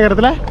மஞ்சள்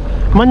நகரத்தில்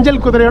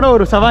மஞ்சள் குதிரையோட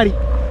ஒரு சவாரி.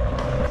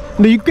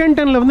 இந்த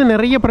யுகேண்டனில் வந்து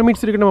நிறைய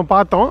பிரமிட்ஸ் இருக்குன்னு நம்ம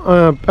பார்த்தோம்,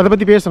 அதை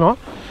பற்றி பேசணும்.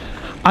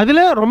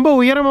 அதில் ரொம்ப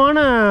உயரமான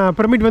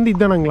பிரமிட் வந்து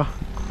இதுதானுங்களா.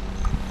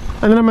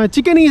 அது நம்ம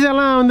சிக்கனீஸ்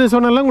எல்லாம் வந்து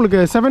சொன்னால உங்களுக்கு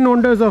 7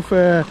 wonders ஆஃப்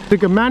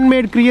இருக்குது,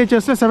 மேன்மேட்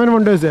கிரியேச்சர்ஸில் 7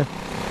 wonders.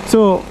 ஸோ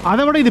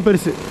அதை விட இது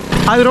பெருசு.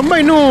 அது ரொம்ப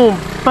இன்னும்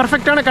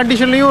பர்ஃபெக்டான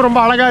கண்டிஷன்லையும் ரொம்ப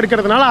அழகாக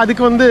இருக்கிறதுனால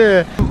அதுக்கு வந்து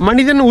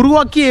மனிதன்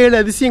உருவாக்கிய 7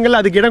 அதிசயங்கள்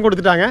அதுக்கு இடம்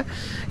கொடுத்துட்டாங்க.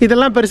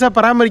 இதெல்லாம் பெருசாக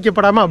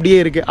பராமரிக்கப்படாமல் அப்படியே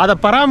இருக்குது. அதை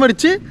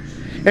பராமரித்து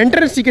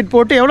என்ட்ரன்ஸ் டிக்கெட்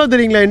போட்டு எவ்வளோ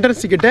தெரியுங்களா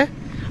என்ட்ரன்ஸ் டிக்கெட்டு?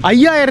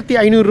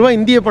 5500 ரூபா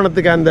இந்திய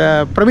பணத்துக்கு அந்த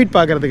பிரமிட்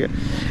பார்க்குறதுக்கு.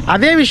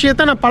 அதே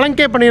விஷயத்த நான்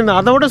பழங்கே பண்ணியிருந்தேன்,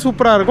 அதை விட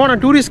சூப்பராக இருக்கும்.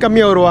 ஆனால் டூரிஸ்ட்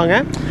கம்மியாக வருவாங்க.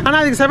 ஆனால்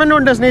அதுக்கு 7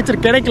 wonders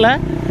நேச்சர் கிடைக்கல.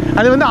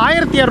 அது வந்து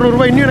 1200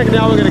 ரூபா இன்னும் எனக்கு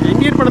ஞாபகம் இருக்குது.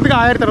 இந்தியன் பணத்துக்கு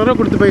 1200 ரூபா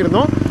கொடுத்து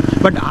போயிருந்தோம்.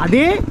 பட்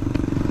அதே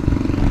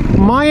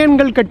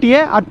மாயன்கள் கட்டிய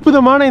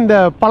அற்புதமான இந்த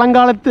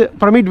பழங்காலத்து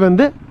பிரமிட்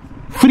வந்து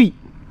ஃப்ரீ,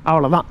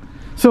 அவ்வளோதான்.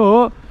 ஸோ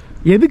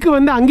எதுக்கு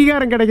வந்து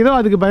அங்கீகாரம் கிடைக்குதோ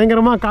அதுக்கு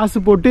பயங்கரமாக காசு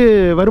போட்டு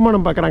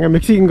வருமானம் பார்க்குறாங்க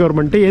மெக்சிகன்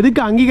கவர்மெண்ட்டு.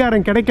 எதுக்கு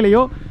அங்கீகாரம்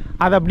கிடைக்கலையோ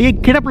அதை அப்படியே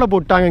கிடப்பில்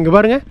போட்டாங்க. இங்கே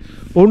பாருங்கள்,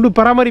 ஒன்று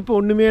பராமரிப்பு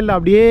ஒன்றுமே இல்லை,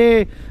 அப்படியே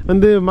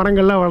வந்து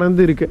மரங்கள்லாம்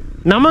வளர்ந்து இருக்குது.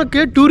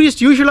 நமக்கு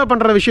டூரிஸ்ட் யூஸ்வலாக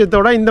பண்ணுற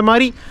விஷயத்தோட இந்த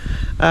மாதிரி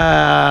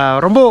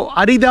ரொம்ப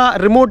அரிதாக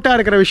ரிமோட்டாக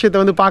இருக்கிற விஷயத்த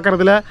வந்து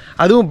பார்க்குறதுல,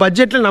 அதுவும்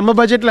பட்ஜெட்டில் நம்ம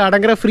பட்ஜெட்டில்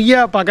அடங்குற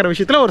ஃப்ரீயாக பார்க்குற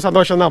விஷயத்தில் ஒரு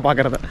சந்தோஷம் தான்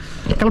பார்க்குறது.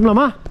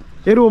 கிளம்பலாமா?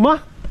 ஏறுவோமா?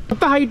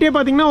 மொத்த ஹைட்டே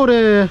பார்த்திங்கன்னா ஒரு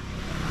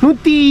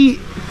 110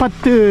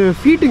 10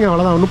 ஃபீட்டுங்க,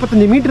 அவ்வளோதான்,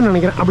 35 மீட்டர்னு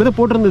நினைக்கிறேன், அப்படி தான்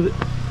போட்டிருந்தது.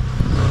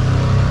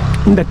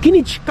 இந்த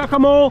கினிச்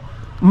ககமோ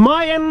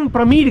மாயன்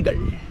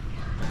பிரமிடுகள்.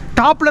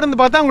 டாப்ல இருந்து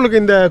பார்த்தா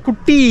உங்களுக்கு இந்த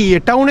குட்டி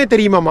டவுனே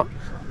தெரியுமாமா.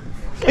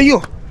 ஐயோ,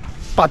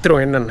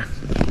 பார்த்துருவோம் என்னென்ன.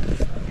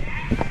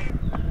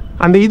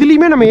 அந்த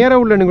இதுலேயுமே நம்ம ஏற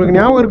உள்ள உங்களுக்கு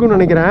ஞாபகம் இருக்குன்னு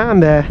நினைக்கிறேன்.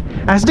 அந்த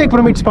அஸ்டெக்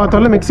பிரமிட்ஸ்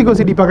பார்த்தோம்ல மெக்சிகோ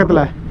சிட்டி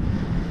பக்கத்தில்,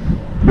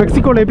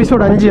 மெக்சிகோவில்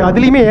எபிசோட் 5,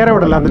 அதுலேயுமே ஏற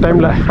விடலை அந்த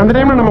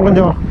டைமில். நம்ம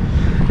கொஞ்சம்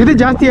இது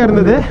ஜாஸ்தியாக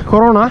இருந்தது,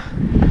 கொரோனா.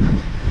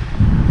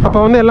 அப்போ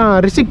வந்து எல்லாம்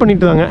ரிஸ்ட்ரிக்ட்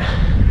பண்ணிட்டு தாங்க.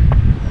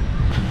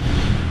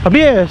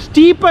 அப்படியே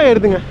ஸ்டீப்பாக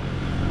ஏறுதுங்க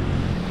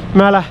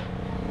மேலே.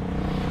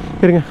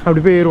 இருங்க,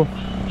 அப்படி போய் ஏறுவோம்.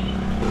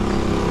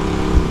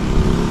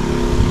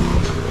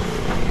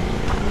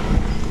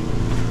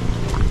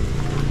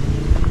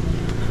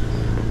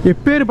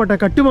 எப்பேற்பட்ட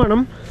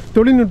கட்டுமானம்,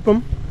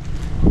 தொழில்நுட்பம்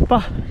பா,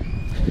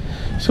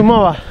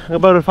 சும்மாவா.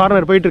 இப்போ ஒரு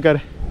ஃபாரினர்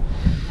போயிட்டுருக்காரு,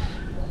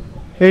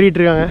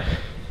 ஏறிட்டுருக்காங்க.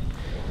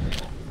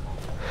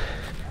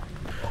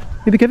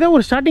 இதுக்கு எதாவது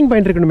ஒரு ஸ்டார்டிங்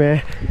பாயிண்ட் இருக்கணுமே.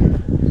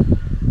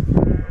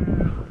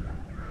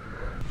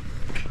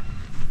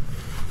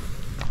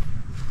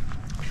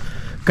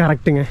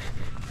 கரெக்டுங்க,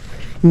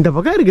 இந்த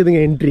பக்கம்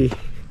இருக்குதுங்க என்ட்ரி.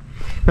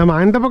 நம்ம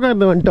அந்த பக்கம்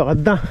இருந்து வந்துட்டோம்,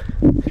 அதுதான்.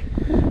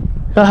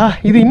 ஆஹா,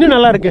 இது இன்னும்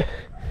நல்லா இருக்கு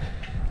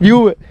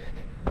வியூவு.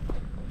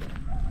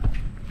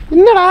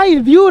 என்னடா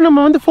இது வியூ, நம்ம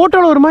வந்து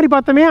ஃபோட்டோவில் ஒரு மாதிரி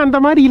பார்த்தோமே, அந்த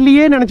மாதிரி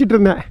இல்லையே நினச்சிட்டு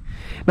இருந்தேன்.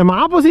 நம்ம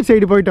ஆப்போசிட்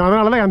சைடு போயிட்டோம்,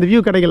 அதனால தான் அந்த வியூ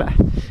கிடைக்கல.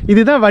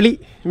 இதுதான் வழி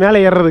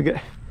மேலே ஏறுறதுக்கு.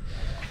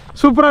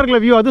 சூப்பராக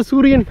இருக்குல்ல வியூ. அது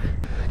சூரியன்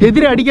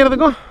எதிரே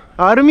அடிக்கிறதுக்கும்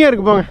அருமையாக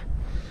இருக்குது போங்க,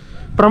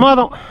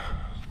 பிரமாதம்.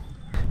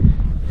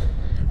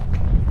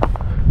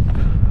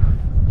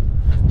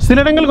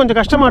 சில இடங்கள் கொஞ்சம்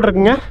கஷ்டமாக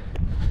இருக்குங்க,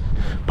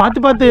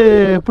 பார்த்து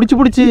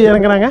பிடிச்சி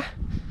இறங்குறாங்க.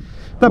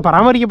 இதான்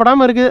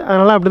பராமரிக்கப்படாமல் இருக்குது,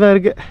 அதனால் அப்படி தான்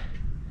இருக்குது.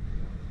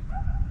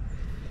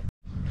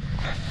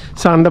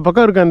 ஸோ அந்த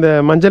பக்கம் இருக்குது அந்த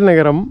மஞ்சள்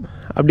நகரம்.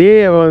 அப்படியே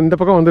இந்த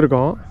பக்கம்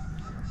வந்திருக்கோம்.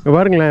 இங்கே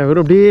பாருங்களேன்,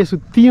 வெறும் அப்படியே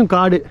சுற்றியும்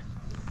காடு.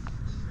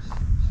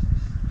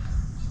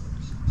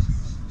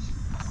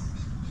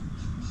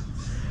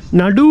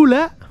 நடுவில்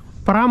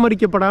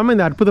பராமரிக்கப்படாமல்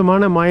இந்த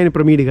அற்புதமான மாயன்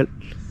பிரமிடுகள்.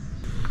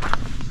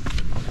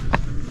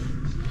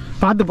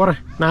 பார்த்து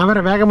போகிறேன் நான்,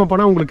 வேறு வேகமாக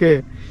போனால் உங்களுக்கு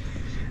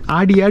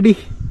ஆடி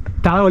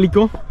தலை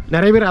வலிக்கும்.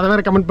 நிறைய பேர் அதை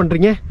வேறு கமெண்ட்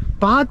பண்ணுறீங்க.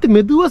 பார்த்து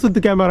மெதுவாக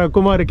சுற்று கேமரா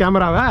குமார்,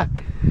 கேமராவை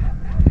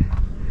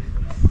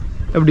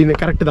அப்படின்னு.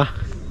 கரெக்டு தான்,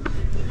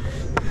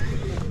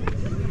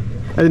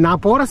 அது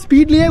நான் போகிற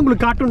ஸ்பீட்லேயே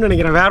உங்களுக்கு காட்டுன்னு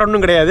நினைக்கிறேன், வேற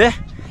ஒன்றும் கிடையாது.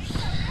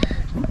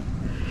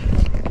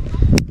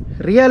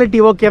 ரியாலிட்டி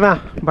ஓகே தான்,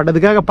 பட்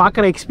அதுக்காக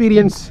பார்க்குற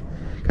எக்ஸ்பீரியன்ஸ்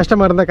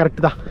கஷ்டமாக இருந்தால்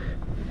கரெக்டு தான்.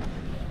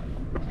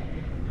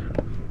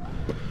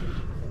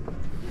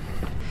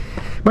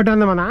 பட்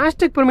அந்த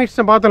ஆஸ்டெக்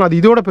பிரமிட்ஸை பார்த்தோம், அது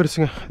இதோட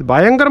பெருசுங்க. அது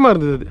பயங்கரமாக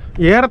இருந்தது.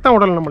 அது ஏறத்தான்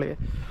உடல் நம்மளே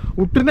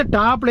விட்டுருந்தா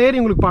டாப்பில் ஏறி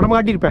உங்களுக்கு படம்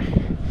காட்டியிருப்பேன்.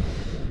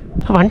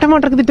 வண்ட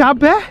மாட்டேங்குது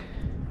டாப்பு.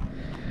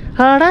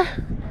 ஆட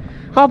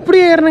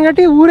அப்படியே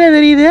ஏறினங்காட்டி ஊரே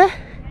தெரியுது.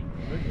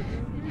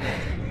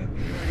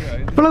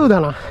 இவ்வளவு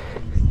தானா?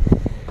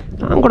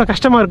 நான் கூட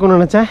கஷ்டமாக இருக்கும்னு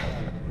நினச்சேன்.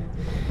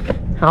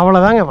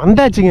 அவ்வளோதாங்க,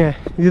 வந்தாச்சுங்க.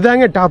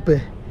 இதுதாங்க டாப்பு.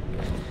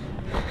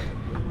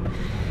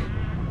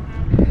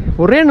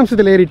 ஒரே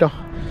நிமிஷத்தில் ஏறிட்டோம்.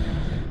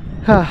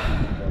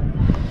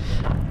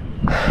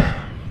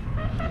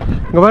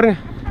 இங்கே பாருங்க,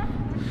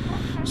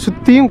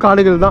 சுற்றியும்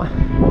காடுகள் தான்.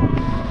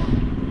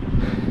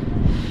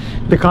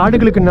 இந்த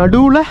காடுகளுக்கு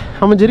நடுவில்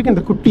அமைஞ்சிருக்கு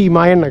இந்த குட்டி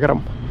மாயன்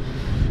நகரம்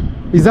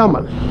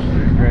இசாமல்.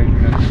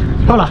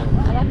 ஹோலா,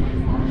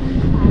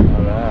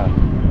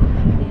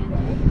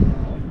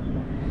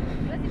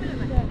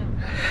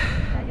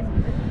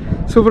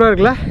 சூப்பராக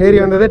இருக்குல்ல? ஏறி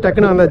வந்ததே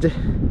டக்குன்னு வந்தாச்சு,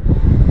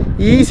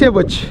 ஈஸியாக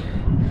போச்சு.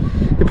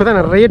 இப்போ தான்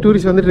நிறைய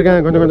டூரிஸ்ட் வந்துட்டு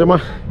இருக்காங்க கொஞ்சம்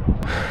கொஞ்சமாக.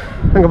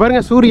 அங்கே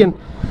பாருங்கள், சூரியன்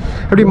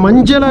அப்படி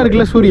மஞ்சளாக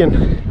இருக்குல்ல சூரியன்,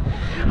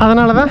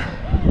 அதனால தான்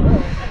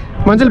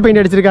மஞ்சள்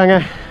பெயிண்ட் அடிச்சிருக்காங்க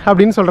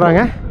அப்படின்னு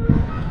சொல்கிறாங்க.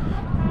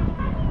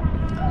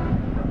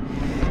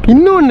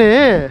 இன்னொன்று,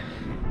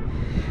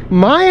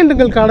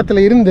 மாயன்கள்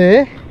காலத்தில் இருந்து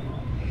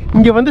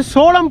இங்கே வந்து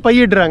சோளம்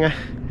பயிரிடுறாங்க.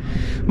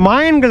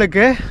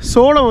 மாயன்களுக்கு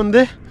சோளம்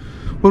வந்து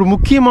ஒரு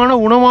முக்கியமான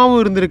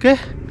உணவாகவும் இருந்திருக்கு.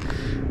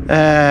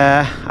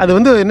 அது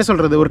வந்து என்ன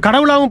சொல்கிறது, ஒரு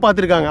கடவுளாகவும்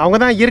பார்த்துருக்காங்க. அவங்க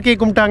தான் இயற்கையை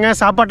கும்பிட்டாங்க,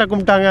 சாப்பாட்டை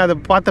கும்பிட்டாங்க. அதை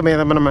பார்த்தோமே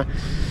நம்ம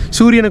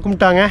சூரியனை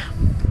கும்பிட்டாங்க.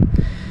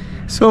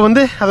 ஸோ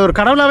வந்து அதை ஒரு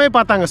கடவுளாகவே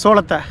பார்த்தாங்க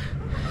சோளத்தை.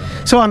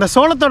 ஸோ அந்த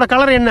சோளத்தோட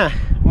கலர் என்ன?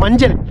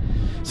 மஞ்சள்.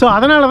 ஸோ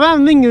அதனால தான்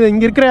வந்து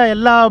இங்கே இருக்கிற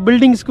எல்லா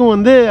பில்டிங்ஸ்க்கும்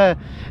வந்து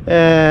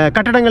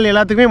கட்டடங்கள்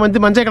எல்லாத்துக்குமே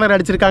வந்து மஞ்சள் கலர்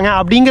அடிச்சிருக்காங்க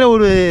அப்படிங்கிற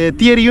ஒரு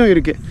தியரியும்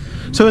இருக்குது.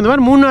 ஸோ இந்த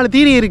மாதிரி 3-4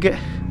 தியரி இருக்குது.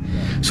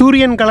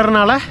 சூரியன்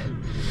கலர்னால,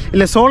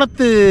 இல்லை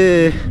சோளத்து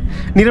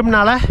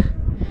நிறம்னால,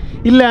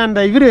 இல்லை அந்த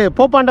இவர்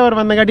போப்பாண்டவர்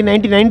வந்தங்காட்டி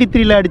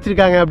 1993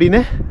 அடிச்சிருக்காங்க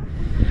அப்படின்னு.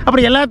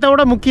 அப்புறம்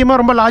எல்லாத்தோட முக்கியமாக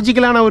ரொம்ப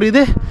லாஜிக்கலான ஒரு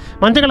இது,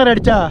 மஞ்சள் கலர்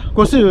அடித்தா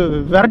கொசு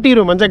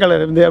விரட்டிடும் மஞ்சள்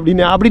கலர் இருந்து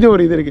அப்படின்னு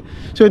ஒரு இது இருக்குது.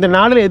 ஸோ இந்த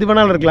 4ல் எது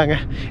வேணாலும் இருக்கலாங்க.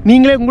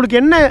 நீங்களே உங்களுக்கு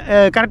என்ன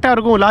கரெக்டாக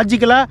இருக்கும்,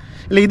 லாஜிக்கலாக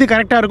இல்லை இது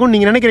கரெக்டாக இருக்கும்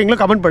நீங்கள் நினைக்கிறீங்களோ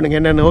கமெண்ட் பண்ணுங்கள்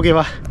என்னென்னு.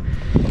 ஓகேவா?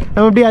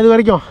 நம்ம இப்படி அது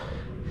வரைக்கும்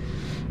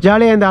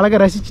ஜாலியாக இந்த அழகை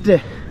ரசிச்சுட்டு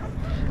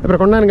அப்புறம்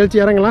கொஞ்ச நேரம்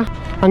கழிச்சு இறங்கலாம்.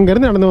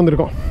 அங்கேருந்து நடந்து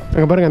வந்திருக்கோம்.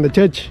 அங்கே பாருங்கள், அந்த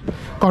சர்ச்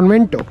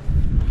கான்வென்ட்டோ.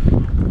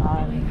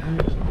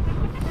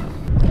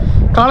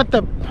 காலத்தை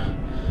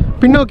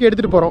பின்னோக்கி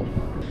எடுத்துகிட்டு போகிறோம்.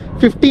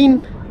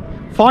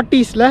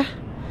 1540s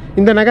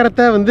இந்த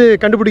நகரத்தை வந்து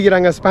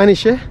கண்டுபிடிக்கிறாங்க.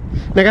 ஸ்பானிஷு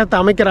நகரத்தை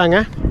அமைக்கிறாங்க.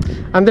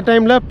 அந்த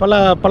டைமில்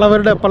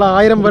பல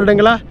ஆயிரம்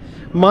வருடங்களாக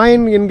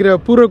மாயன் என்கிற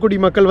பூர்வக்குடி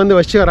மக்கள் வந்து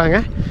வச்சு வராங்க.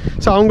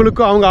 ஸோ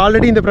அவங்க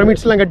ஆல்ரெடி இந்த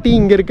பிரமிட்ஸ்லாம் கட்டி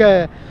இங்கே இருக்க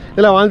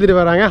இதெல்லாம் வாழ்ந்துட்டு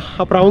வராங்க.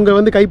 அப்புறம் அவங்க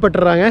வந்து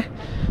கைப்பற்றுறாங்க.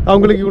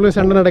 அவங்களுக்கு இவ்வளோ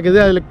சண்டை நடக்குது,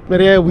 அதில்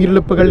நிறைய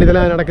உயிரிழப்புகள்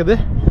இதெல்லாம் நடக்குது.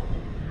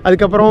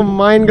 அதுக்கப்புறம்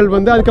மாயன்கள்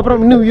வந்து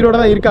அதுக்கப்புறம் இன்னும் உயிரோடு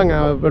தான் இருக்காங்க,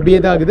 அப்படியே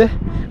இதாகுது.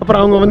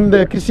 அப்புறம் அவங்க வந்து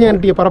இந்த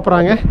கிறிஸ்டியானிட்டியை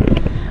பரப்புகிறாங்க.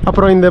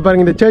 அப்புறம் இந்த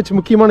பாருங்கள், இந்த சர்ச்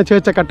முக்கியமான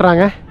சர்ச்சை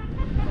கட்டுறாங்க.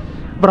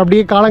 அப்புறம்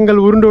அப்படியே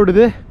காலங்கள்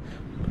உருண்டோடுது.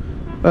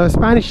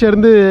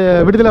 ஸ்பானிஷ்லேருந்து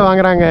விடுதலை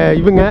வாங்குகிறாங்க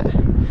இவங்க.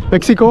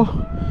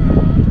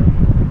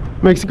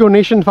 மெக்சிகோ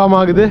நேஷன் ஃபார்ம்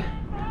ஆகுது.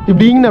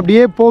 இப்படின்னு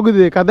அப்படியே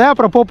போகுது கதை.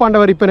 அப்புறம்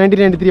போப்பாண்டவர் இப்போ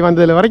 1993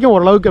 வந்ததில் வரைக்கும்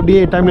ஓரளவுக்கு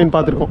அப்படியே டைம்லைன்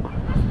பார்த்துருக்கோம்.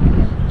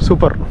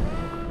 சூப்பர்.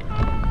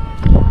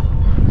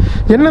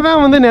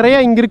 என்னதான் வந்து நிறைய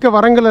இங்கே இருக்க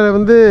வரங்களை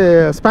வந்து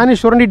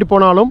ஸ்பானிஷ் சுரண்டிட்டு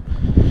போனாலும்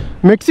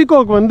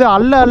மெக்சிகோவுக்கு வந்து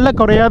அல்ல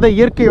குறையாத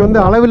இயற்கை வந்து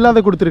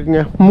அளவில்லாத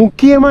கொடுத்துருக்குங்க.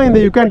 முக்கியமாக இந்த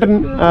யுகாண்டன்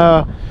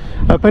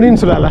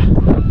பெனின்சுலாவில்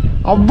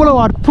அவ்வளோ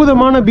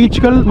அற்புதமான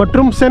பீச்கள்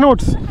மற்றும்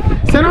செனோட்ஸ்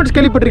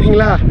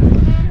கேள்விப்பட்டிருக்கீங்களா?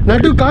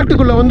 நடு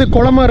காட்டுக்குள்ளே வந்து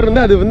குளமாக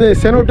இருந்து அது வந்து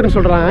செனோட்டுன்னு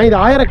சொல்கிறாங்க. இது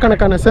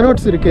ஆயிரக்கணக்கான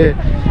செனோட்ஸ் இருக்குது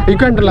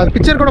யுகாண்டனில். அது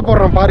பிக்சர் கூட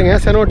போடுறோம்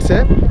பாருங்கள் செனோட்ஸு.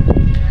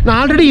 நான்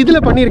ஆல்ரெடி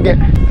இதில் பண்ணியிருக்கேன்,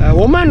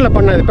 ஒமானில்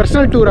பண்ணது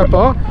பர்சனல் டூர்.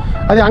 அப்போது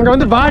அது அங்கே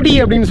வந்து வாடி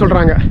அப்படின்னு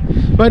சொல்கிறாங்க.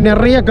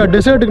 நிறைய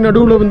டெசர்ட்டுக்கு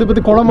நடுவில்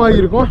வந்து குளமாக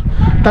இருக்கும்.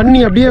 தண்ணி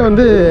அப்படியே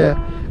வந்து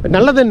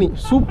நல்ல தண்ணி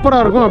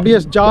சூப்பராக இருக்கும். அப்படியே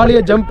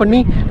ஜாலியாக ஜம்ப் பண்ணி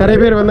நிறைய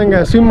பேர் வந்து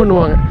அங்கே ஸ்விம்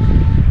பண்ணுவாங்க.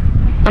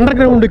 அண்டர்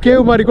கிரவுண்டு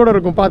கேவ் மாதிரி கூட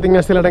இருக்கும் பார்த்தீங்க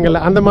சில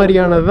இடங்களில். அந்த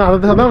மாதிரியானது தான்.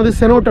 அதை தான் வந்து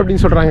செனோட்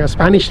அப்படின்னு சொல்கிறாங்க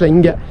ஸ்பானிஷில்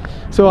இங்கே.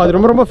 ஸோ அது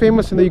ரொம்ப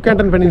ஃபேமஸ். இந்த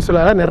யுகாண்டன்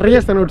பெனின்சுலாவில் நிறைய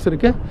செனோட்ஸ்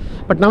இருக்குது.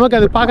 பட் நமக்கு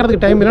அது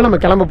பார்க்குறதுக்கு டைம் இல்லை, நம்ம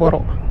கிளம்ப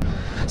போகிறோம்.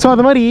 ஸோ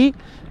அது மாதிரி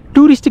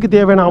டூரிஸ்ட்டுக்கு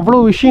தேவையான அவ்வளோ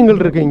விஷயங்கள்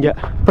இருக்குது இங்கே.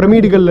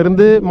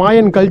 பிரமிடுகள்லேருந்து,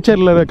 மாயன்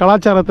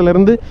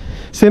கலாச்சாரத்துலேருந்து,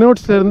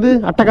 செனோட்ஸ்லேருந்து,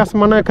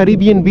 அட்டகாசமான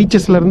கரீபியன்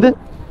பீச்சஸ்லேருந்து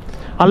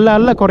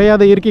அல்ல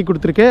குறையாத இயற்கை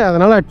கொடுத்துருக்கு.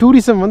 அதனால்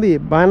டூரிசம் வந்து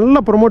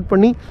நல்லா ப்ரொமோட்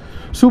பண்ணி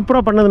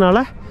சூப்பராக பண்ணதுனால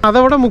அதை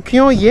விட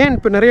முக்கியம் ஏன்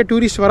இப்போ நிறைய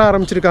டூரிஸ்ட் வர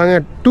ஆரம்பிச்சிருக்காங்க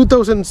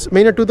 2000s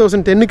மெயினாக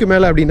 2010க்கு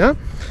மேலே அப்படின்னா,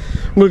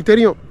 உங்களுக்கு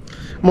தெரியும்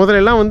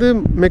முதலெல்லாம் வந்து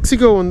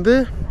மெக்சிகோ வந்து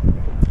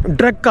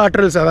ட்ரக்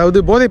கார்ட்டல்ஸ், அதாவது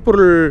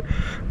போதைப்பொருள்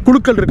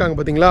குழுக்கள் இருக்காங்க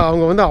பார்த்தீங்களா,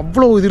 அவங்க வந்து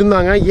அவ்வளோ இது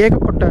இருந்தாங்க.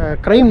 ஏகப்பட்ட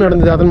க்ரைம்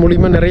நடந்தது. அதன்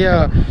மூலிமா நிறையா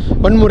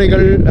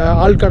வன்முறைகள்,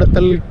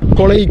 ஆள்கடத்தல்,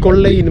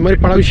 கொள்ளை இந்த மாதிரி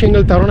பல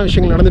விஷயங்கள், தவறான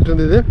விஷயங்கள் நடந்துகிட்டு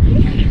இருந்தது.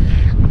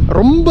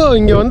 ரொம்ப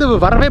இங்கே வந்து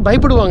வரவே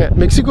பயப்படுவாங்க.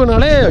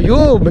 மெக்சிகோனாலே ஐயோ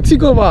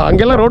மெக்சிகோவா,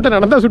 அங்கெல்லாம் ரோட்டை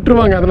நடந்தால்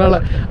சுட்டுருவாங்க, அதனால்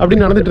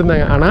அப்படின்னு நடந்துகிட்டு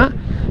இருந்தாங்க. ஆனால்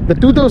இந்த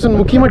 2000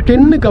 முக்கியமாக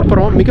 10க்கு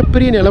அப்புறம்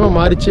மிகப்பெரிய நிலைமை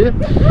மாறிச்சு.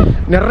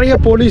 நிறைய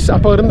போலீஸ்,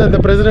 அப்போ இருந்த அந்த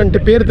பிரசிடென்ட்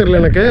பேர்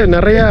தெரியல எனக்கு,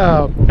 நிறையா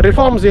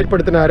ரிஃபார்ம்ஸ்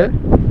ஏற்படுத்தினார்.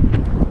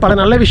 பல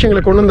நல்ல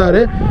விஷயங்களை கொண்டு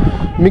வந்தார்.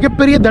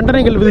 மிகப்பெரிய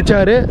தண்டனைகள்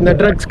விதித்தார் இந்த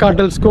ட்ரக்ஸ்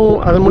கார்ட்டல்ஸ்க்கும்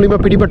அதன் மூலிமா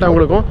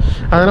பிடிபட்டவங்களுக்கும்.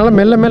 அதனால்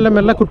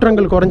மெல்ல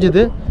குற்றங்கள்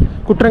குறைஞ்சிது.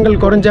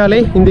 குற்றங்கள் குறைஞ்சாலே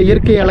இந்த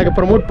இயற்கை அழகை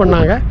ப்ரமோட்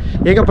பண்ணாங்க.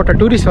 ஏகப்பட்ட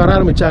டூரிஸ்ட் வர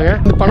ஆரம்பித்தாங்க.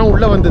 இந்த பணம்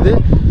உள்ளே வந்தது.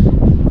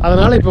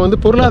 அதனால் இப்போ வந்து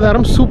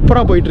பொருளாதாரம்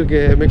சூப்பராக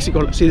போயிட்டுருக்கு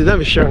மெக்சிகோவில்.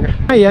 இதுதான் விஷயங்க.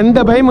 எந்த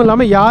பயமும்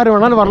இல்லாமல் யார்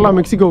வேணாலும் வரலாம்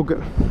மெக்சிகோவுக்கு.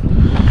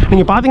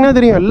 நீங்கள் பார்த்தீங்கன்னா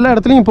தெரியும், எல்லா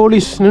இடத்துலையும்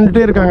போலீஸ்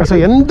நின்றுட்டே இருக்காங்க. ஸோ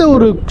எந்த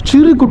ஒரு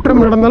சிறு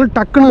குற்றம் நடந்தாலும்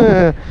டக்குன்னு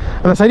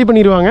அதை சரி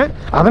பண்ணிடுவாங்க.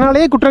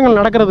 அதனாலேயே குற்றங்கள்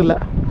நடக்கிறதில்ல.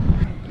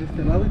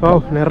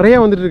 நிறைய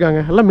வந்துட்டு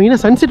இருக்காங்க. எல்லாம் மெயினாக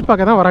சன்செட்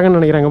பார்க்க தான் வராங்கன்னு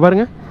நினைக்கிறாங்க.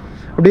 பாருங்கள்,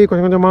 அப்படியே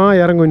கொஞ்சமாக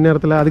இறங்கும்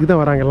இந்நேரத்தில். அதுக்கு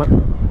தான் வராங்க எல்லாம்.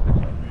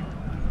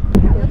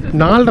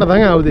 4:30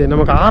 தாங்க ஆகுது.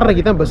 நமக்கு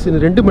 6:30க்கு தான் பஸ்.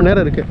 2 மணி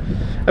நேரம் இருக்குது.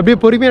 அப்படியே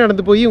பொறுமையாக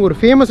நடந்து போய் ஒரு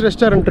ஃபேமஸ்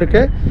ரெஸ்டாரண்ட்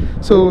இருக்குது.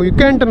 ஸோ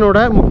யுகாண்டனோட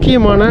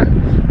முக்கியமான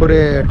ஒரு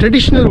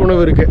ட்ரெடிஷ்னல்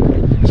உணவு இருக்குது.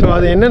 ஸோ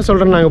அது என்னன்னு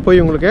சொல்கிறேன்னு நாங்கள்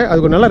போய் உங்களுக்கு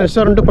அதுக்கு ஒரு நல்ல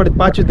ரெஸ்டாரண்ட்டு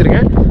பார்த்து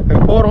வச்சுருக்கேன்.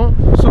 நாங்கள் போகிறோம்,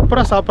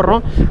 சூப்பராக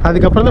சாப்பிட்றோம்.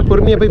 அதுக்கப்புறம் தான்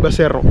பொறுமையாக போய்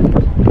பஸ் ஏறுறோம்.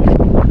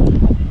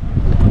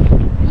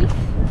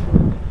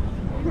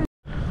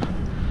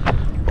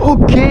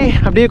 ஓகே,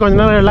 அப்படியே கொஞ்ச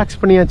நேரம்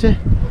ரிலாக்ஸ் பண்ணியாச்சு.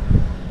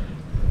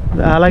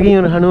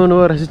 அழகையும்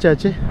ஹனுவனுவோ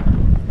ரசித்தாச்சு.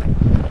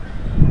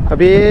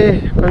 அப்படியே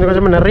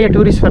கொஞ்சமாக நிறைய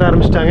டூரிஸ்ட் வர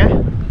ஆரம்பிச்சிட்டாங்க.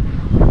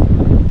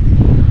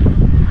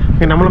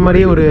 நம்மள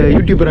மாதிரியே ஒரு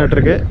யூடியூபர்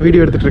ஆட்ருக்கு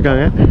வீடியோ எடுத்துகிட்டு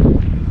இருக்காங்க.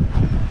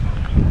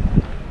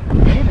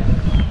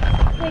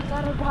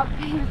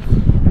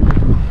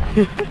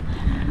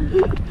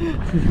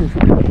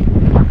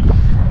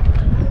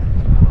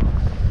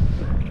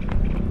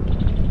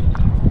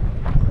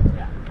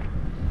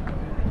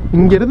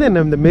 இங்கேருந்து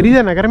என்ன இந்த மெரிதா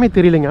நகரமே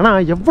தெரியலைங்க.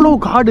 ஆனால் எவ்வளோ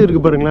காடு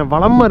இருக்குது பாருங்களேன்.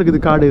 வளமாக இருக்குது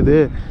காடு. இது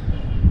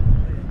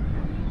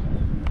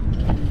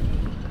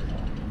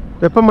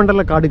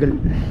வெப்பமண்டல காடுகள்.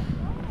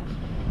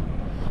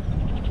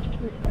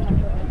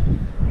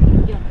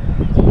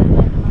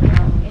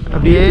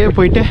 அப்படியே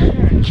போயிட்டு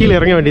கீழே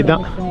இறங்க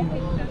வேண்டியதுதான்.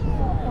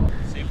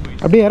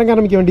 அப்படியே இறங்க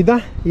ஆரம்பிக்க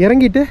வேண்டியதுதான்.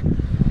 இறங்கிட்டு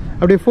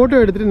அப்படியே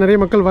ஃபோட்டோ எடுத்துகிட்டு நிறைய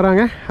மக்கள்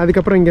வராங்க.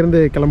 அதுக்கப்புறம்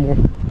இங்கேருந்து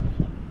கிளம்புவோம்.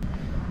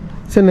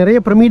 சரி, நிறைய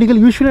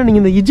பிரமிடுகள் யூஸ்வலாக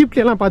நீங்கள் இந்த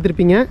ஈஜிப்ட்லாம்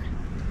பார்த்துருப்பீங்க.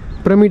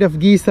 Pyramid of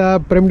கீசா,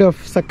 pyramid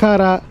of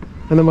Saqqara,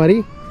 அந்த மாதிரி.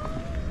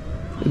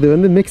 இது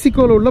வந்து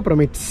மெக்சிகோவில் உள்ள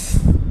பிரமிட்ஸ்.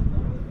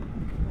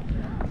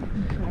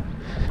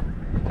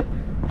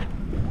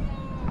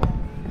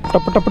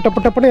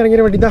 டப்பு டப்புன்னு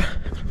இறங்கிட வேண்டியதா.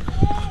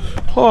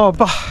 ஓ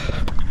அப்பா,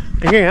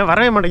 எங்கேங்க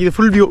வரவே மாட்டேங்குது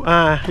ஃபுல் வியூ.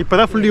 இப்போ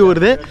தான் ஃபுல் வியூ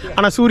வருது.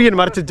 ஆனால் சூரியன்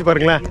மறைச்சிச்சு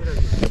பாருங்களேன்.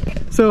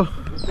 ஸோ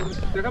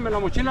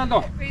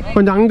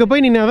கொஞ்சம் அங்கே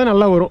போய் நின்னா தான்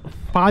நல்லா வரும்.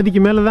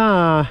 பாதிக்கு மேலே தான்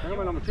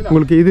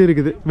உங்களுக்கு இது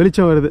இருக்குது,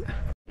 வெளிச்சம் வருது.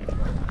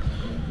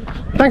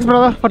 Thanks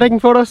brother for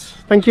taking photos.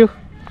 Thank you.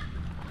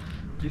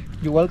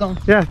 You're welcome.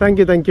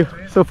 Thank you.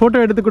 So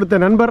photo எடுத்து கொடுத்த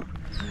நண்பர்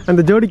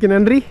அந்த ஜோடிக்கு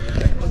நன்றி.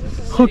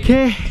 ஓகே,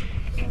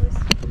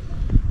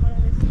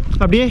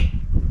 அப்படியே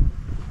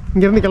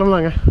இங்கேருந்து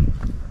கிளம்பலாங்க.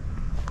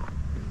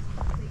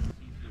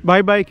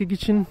 பாய் பாய்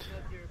கிச்சன்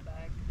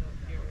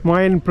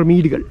மாயன்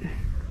பிரமிடுகள்.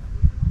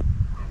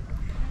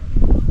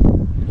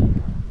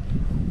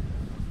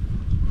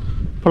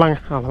 போலாங்க,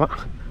 அவ்வளோதான்.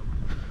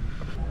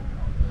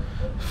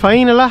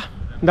 ஃபைனலாக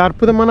இந்த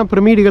அற்புதமான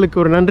பிரமிடுகளுக்கு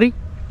ஒரு நன்றி,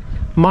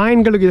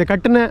 மாயன்களுக்கு இதை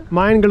கட்டின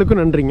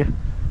மாயன்களுக்கும் நன்றிங்க.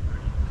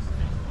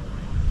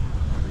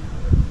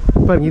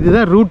 பாருங்க,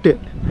 இதுதான் ரூட்டு.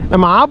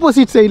 நம்ம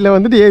ஆப்போசிட் சைடில்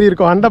வந்துட்டு ஏறி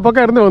இருக்கோம், அந்த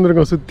பக்கம் இருந்து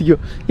வந்திருக்கோம்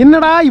சுற்றிக்கும்.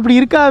 என்னடா இப்படி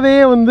இருக்காதே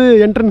வந்து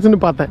என்ட்ரன்ஸ்னு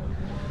பார்த்தேன்.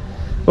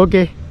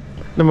 ஓகே,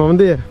 நம்ம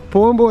வந்து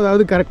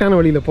போகும்போதாவது கரெக்டான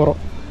வழியில் போகிறோம்.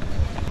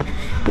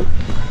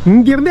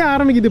 இங்கேருந்தே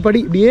ஆரம்பிக்குது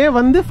படி, இப்படியே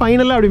வந்து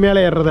ஃபைனலாக அப்படி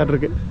மேலே ஏறுறதா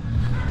இருக்கு.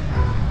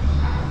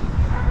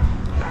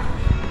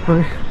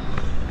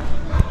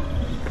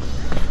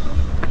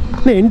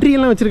 என்ன என்ட்ரி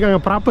எல்லாம் வச்சுருக்காங்க,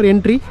 ப்ராப்பர்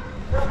என்ட்ரி.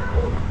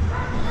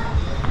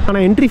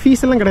 ஆனால் என்ட்ரி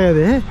ஃபீஸ் எல்லாம்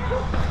கிடையாது.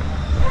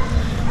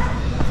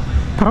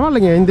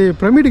 பரவாயில்லைங்க. இந்த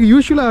பிரமிடுக்கு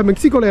யூஸ்வலாக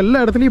மெக்சிகோவில்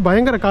எல்லா இடத்துலையும்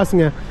பயங்கர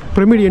காசுங்க.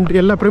 பிரமிடு என்ட்ரி,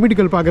 எல்லா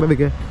பிரமிடுகள்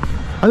பார்க்குறதுக்கு.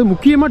 அது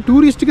முக்கியமாக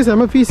டூரிஸ்ட்டுக்கு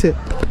செம ஃபீஸு.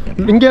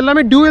 இங்கே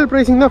எல்லாமே டியூவல்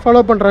ப்ரைஸிங் தான்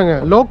ஃபாலோ பண்ணுறாங்க.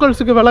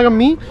 லோக்கல்ஸுக்கு விலை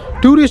கம்மி,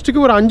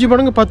 டூரிஸ்ட்டுக்கு ஒரு 5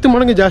 மடங்கு 10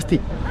 மடங்கு ஜாஸ்தி.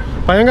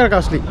 பயங்கர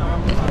காஸ்ட்லி.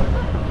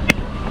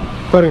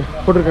 பாருங்கள்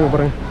போட்டிருக்காங்க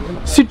பாருங்கள்.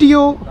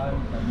 சிட்டியோ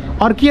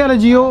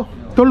ஆர்கியாலஜியோ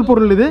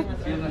தொல்பொருள் இது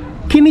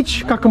கினிச்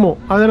கக்கமோ,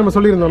 அதை நம்ம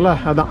சொல்லியிருந்தோம்ல,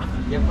 அதான்.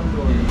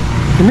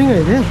 என்னங்க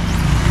இது?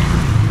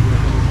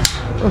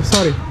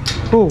 சாரி.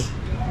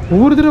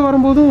 ஒவ்வொரு தடவை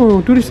வரும்போதும்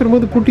டூரிஸ்ட்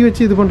வரும்போது பூட்டி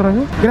வச்சு இது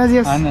பண்ணுறாங்க.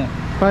 கிராசியஸ்,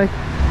 பாய்.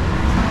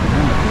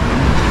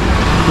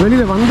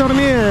 வெளியில் வந்த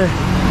உடனே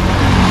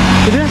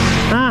இது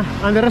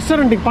அந்த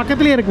ரெஸ்டாரண்ட்டுக்கு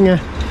பக்கத்துலேயே இருக்குங்க,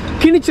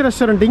 கினிச்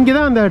ரெஸ்டாரண்ட். இங்கே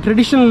தான் அந்த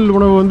ட்ரெடிஷ்னல்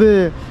உணவு வந்து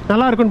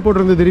நல்லா இருக்குன்னு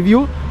போட்டிருந்தது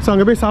ரிவ்யூ. ஸோ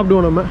அங்கே போய்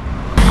சாப்பிடுவோம் நம்ம.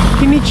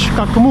 கினிச்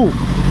கக்கமு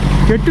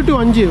 8 to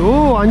 5.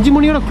 5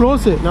 மணியோட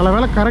க்ளோஸு. நல்ல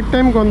வேலை கரெக்ட்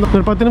டைமுக்கு வந்தோம்.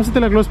 ஒரு 10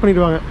 நிமிஷத்தில் க்ளோஸ்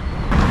பண்ணிடுவாங்க.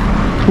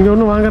 இங்கே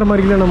ஒன்றும் வாங்குற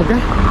மாதிரி இல்லை நமக்கு.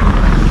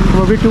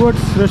 நம்ம அப்படியே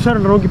டுவர்ட்ஸ்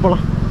ரெஸ்டாரண்ட் நோக்கி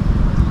போகலாம்.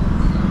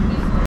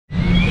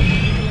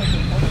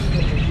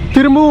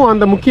 திரும்பவும்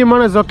அந்த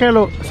முக்கியமான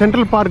ஜொக்காலோ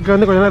சென்ட்ரல் பார்க்கு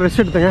வந்து கொஞ்ச நேரம்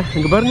ரெஸ்ட் எடுத்தேங்க.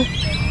 இங்கே பாருங்கள்,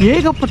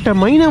 ஏகப்பட்ட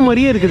மைனா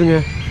மாதிரியே இருக்குதுங்க.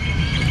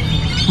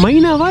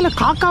 மைனாவா இல்லை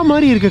காக்கா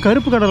மாதிரி இருக்குது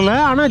கருப்பு கடலில்,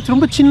 ஆனால்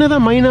ரொம்ப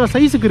சின்னதாக மைனா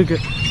சைஸுக்கு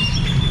இருக்குது.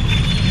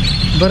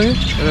 பாருங்க,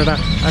 என்னடா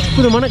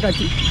அற்புதமான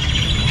காட்சி.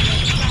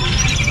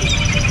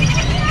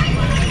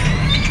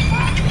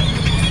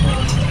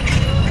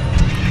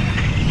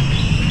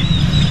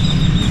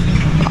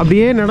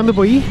 அப்படியே நடந்து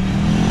போய்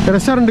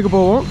ரெஸ்டாரண்ட்டுக்கு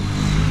போவோம்.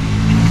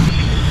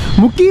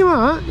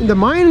 முக்கியமாக இந்த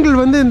மாயன்கள்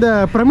வந்து இந்த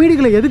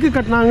பிரமிடுகளை எதுக்கு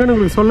கட்டினாங்கன்னு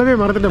உங்களுக்கு சொல்லவே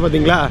மறந்துட்டேன்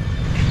பார்த்தீங்களா.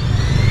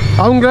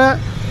 அவங்க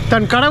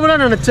தன்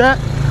கடவுளாக நினச்ச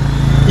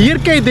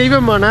இயற்கை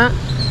தெய்வமான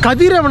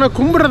கதிரவனை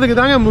கும்பிட்றதுக்கு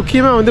தாங்க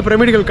முக்கியமாக வந்து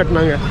பிரமிடுகள்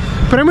கட்டினாங்க.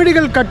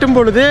 பிரமிடுகள் கட்டும்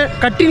பொழுது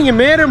நீங்கள்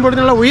மேறும்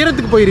பொழுது நல்லா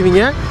உயரத்துக்கு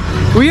போயிடுவீங்க.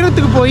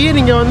 உயரத்துக்கு போய்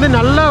நீங்கள் வந்து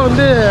நல்லா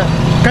வந்து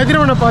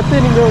கதிரவனை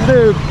பார்த்து நீங்கள் வந்து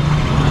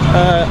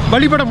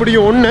வழிபட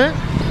முடியும். ஒன்று.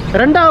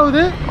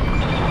 ரெண்டாவது,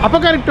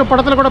 அப்போகாலிப்டோ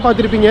படத்தில் கூட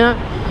பார்த்துருப்பீங்க,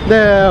 இந்த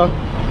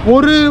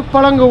ஒரு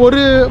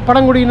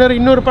பழங்குடியினர்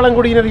இன்னொரு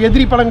பழங்குடியினர்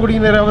எதிரி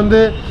பழங்குடியினரை வந்து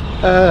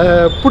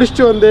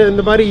பிடிச்சிட்டு வந்து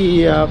இந்த மாதிரி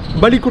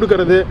பலி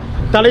கொடுக்கறது,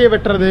 தலையை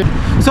வெட்டுறது.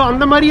 ஸோ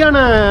அந்த மாதிரியான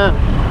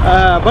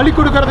பலி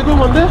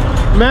கொடுக்கறதுக்கும் வந்து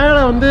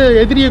மேலே வந்து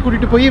எதிரியை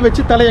கூட்டிகிட்டு போய்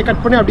வச்சு தலையை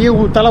கட் பண்ணி அப்படியே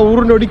தலை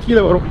உருண்டோடி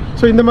கீழே வரும்.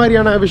 ஸோ இந்த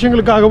மாதிரியான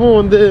விஷயங்களுக்காகவும்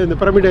வந்து இந்த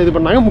பிரமிடை இது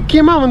பண்ணாங்க.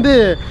 முக்கியமாக வந்து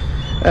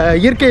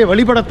இயற்கையை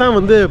வழிபடத்தான்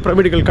வந்து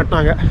பிரமிடுகள்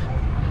கட்டினாங்க.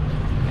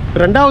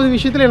 ரெண்டாவது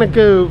விஷயத்தில்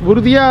எனக்கு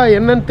உறுதியாக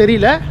என்னன்னு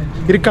தெரியல,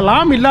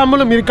 இருக்கலாம்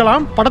இல்லாமலும்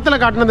இருக்கலாம்.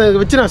 படத்தில் காட்டினதை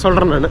வச்சு நான்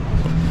சொல்கிறேன். நான்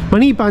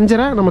மணி இப்போ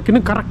 5:30, நமக்கு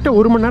இன்னும் கரெக்டாக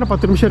 1 மணி நேரம்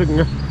 10 நிமிஷம்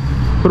இருக்குங்க.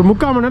 ஒரு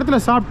 3/4 மணி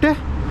நேரத்தில் சாப்பிட்டு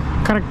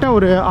கரெக்டாக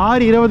ஒரு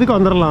 6:20க்கு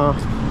வந்துடலாம்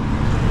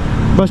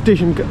பஸ்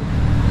ஸ்டேஷனுக்கு.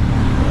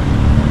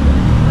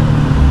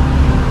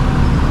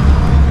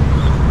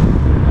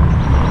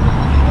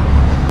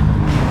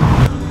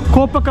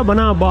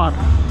 கோப்பகபனா பார்.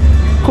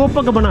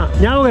 கோப்பகபனா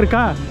ஞாபகம்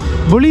இருக்கா?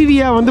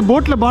 பொலிவியா வந்து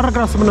போட்டில் பார்டர்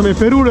கிராஸ் பண்ண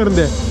பெருவில்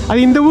இருந்து அது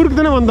இந்த ஊருக்கு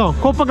தானே வந்தோம்,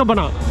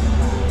 கோப்பகபனா.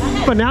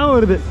 இப்போ ஞாபகம்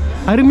வருது.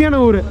 அருமையான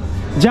ஊர்.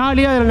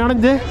 ஜாலியாக அதில்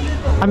நடந்து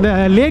அந்த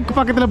லேக்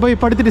பக்கத்தில்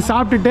போய் படுத்துட்டு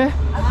சாப்பிட்டுட்டு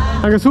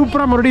அங்கே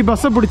சூப்பராக மறுபடியும்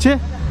பஸ்ஸை பிடிச்சி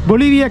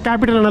பொலிவியா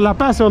கேபிட்டல் நல்லா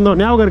பாஸ் வந்தோம்.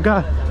 ஞாபகம் இருக்கா?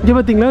 இங்கே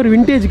பார்த்தீங்களா ஒரு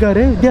விண்டேஜ்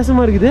காரு,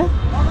 வித்தியாசமாக இருக்குது.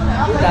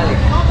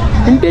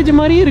 விண்டேஜ்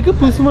மாதிரியும் இருக்குது,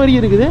 புதுசு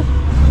மாதிரியும் இருக்குது.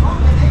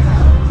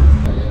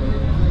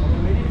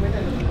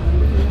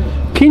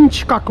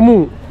 கிஞ்ச் கக்மு,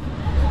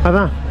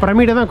 அதான்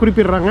பிரமிடை தான்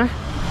குறிப்பிடுறாங்க.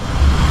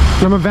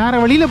 நம்ம வேறு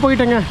வழியில்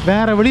போயிட்டோங்க.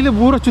 வேறு வழியில்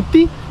ஊரை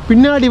சுற்றி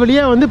பின்னாடி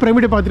வழியாக வந்து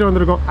பிரமிடை பார்த்துட்டு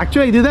வந்திருக்கோம்.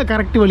 ஆக்சுவலாக இதுதான்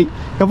கரெக்ட் வழி.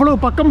 எவ்வளோ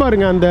பக்கம்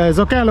பாருங்கள், அந்த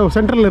ஜொக்காலோ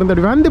சென்ட்ரலில் இருந்து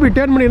அப்படி வந்து இப்படி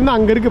டேர்ன் பண்ணியிருந்தால்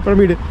அங்கே இருக்குது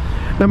பிரமிடு.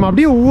 நம்ம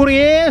அப்படியே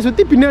ஊரையே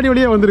சுற்றி பின்னாடி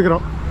வழியாக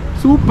வந்திருக்கிறோம்.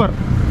 சூப்பர்.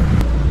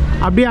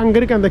 அப்படியே அங்கே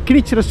இருக்க அந்த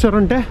கிரிச்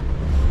ரெஸ்டாரண்ட்டை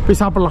போய்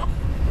சாப்பிட்லாம்.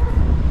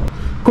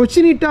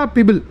 கொச்சினிட்டா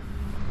பிபிள்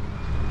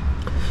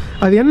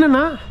அது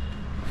என்னென்னா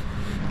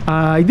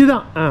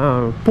இதுதான்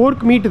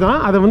போர்க் மீட்டு தான்.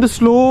 அதை வந்து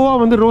ஸ்லோவாக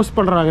வந்து ரோஸ்ட்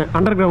பண்ணுறாங்க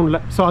அண்டர் கிரவுண்டில்.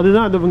 ஸோ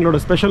அதுதான் அது இவங்களோட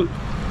ஸ்பெஷல்.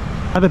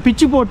 அதை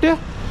பிச்சு போட்டு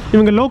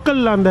இவங்க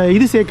லோக்கல் அந்த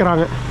இது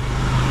சேர்க்குறாங்க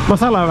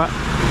மசாலாவை.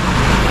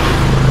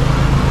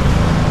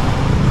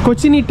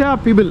 கொச்சினிட்டா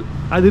பிபிள்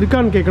அது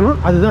இருக்கான்னு கேட்கணும்.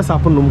 அதுதான்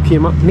சாப்பிட்ணும்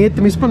முக்கியமாக.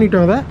 நேற்று மிஸ்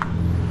பண்ணிட்டோம் அதை.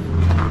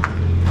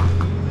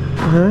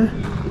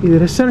 இது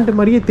ரெஸ்டாரண்ட்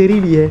மாதிரியே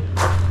தெரியலையே.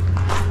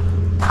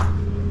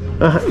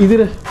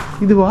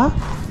 இதுவா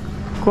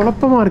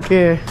குழப்பமாக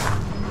இருக்கே.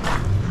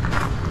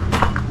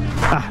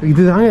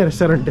 இதுதாங்க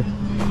ரெஸ்டாரண்ட்டு.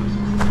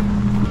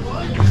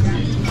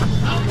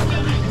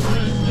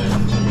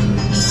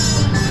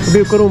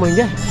 அப்படியே உட்காருவோமா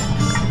இங்கே?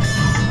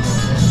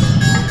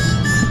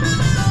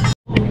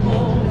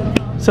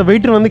 ஸோ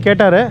வெயிட்டர் வந்து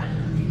கேட்டார்,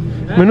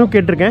 மெனு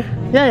கேட்டிருக்கேன்.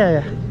 ஏ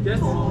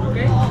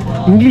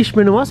இங்கிலீஷ்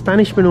மெனுவா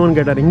ஸ்பானிஷ் மெனுவான்னு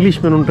கேட்டார்.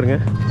 English மெனுன்ட்ருங்க.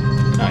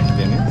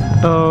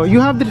 You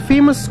have the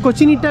famous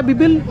cochinita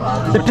bibil,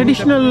 the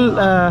traditional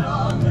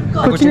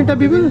cochinita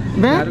bibil.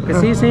 Where?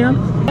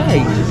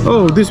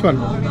 Oh, this one.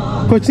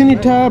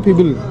 Cochinita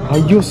bibil.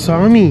 ஐயோ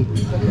சாமி,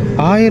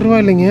 1000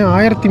 ரூபாய் இல்லைங்க,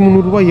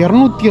 1300 ரூபாய்,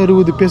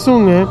 260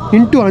 பெசோங்க.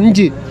 இன்ட்டு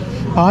 5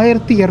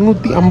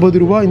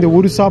 1250 ரூபா இந்த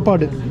ஒரு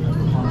சாப்பாடு.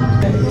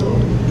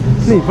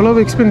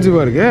 இவ்வளவு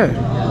எக்ஸ்பென்சிவாக இருக்கு.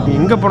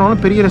 எங்கே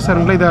போனாலும் பெரிய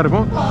ரெஸ்டாரண்ட்டில் இதாக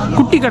இருக்கும்,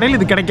 குட்டி கடையில்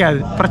இது கிடைக்காது.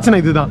 பிரச்சனை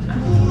இதுதான்.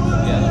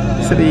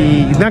 சரி,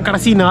 இதுதான்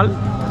கடைசி நாள்.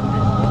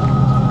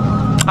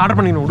 ஆர்டர்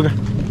பண்ணிடணும், விடுங்க,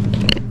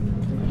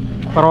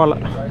 பரவாயில்ல.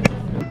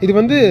 இது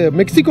வந்து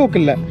மெக்சிகோக்கு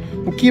இல்லை,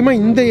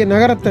 முக்கியமாக இந்த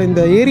நகரத்தை,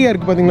 இந்த ஏரியா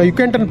இருக்குது பார்த்தீங்களா,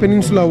 யுகான்டன்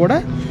பெனின்சுலாவோட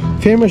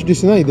ஃபேமஸ்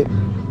டிஷ் தான் இது,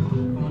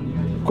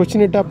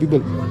 கொச்சினிட்டா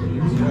பிபிள்.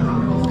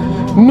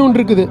 இன்னொன்று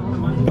இருக்குது,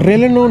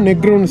 ரெலனோ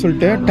நெக்ரோன்னு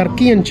சொல்லிட்டு,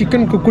 Turkey and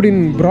chicken cooked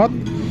in broth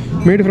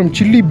Medu from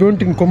chilli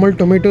burnt in கொமல்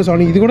tomatoes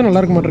ஆனி. இது கூட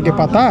நல்லா இருக்க மாட்டிருக்கே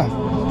பார்த்தா.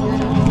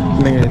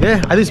 இல்லைங்க, இது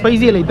அது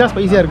ஸ்பைசி இல்லை, இதுதான்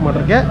ஸ்பைஸியாக இருக்க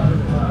மாட்டிருக்கேன்.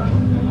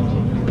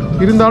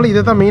 இருந்தாலும்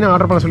இதை தான் மெயினாக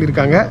ஆர்டர் பண்ண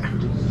சொல்லியிருக்காங்க.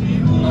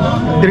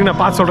 இதுக்கு நான்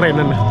பார்த்து சொல்கிறேன்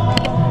என்னென்னு.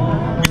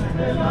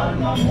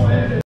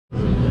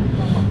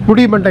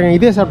 முடிவு பண்ணிட்டேங்க,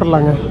 இதே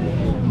சாப்பிட்றலாங்க.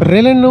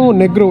 ரெலனோ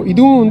நெக்ரோ,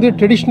 இதுவும் வந்து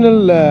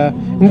ட்ரெடிஷ்னல்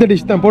இந்த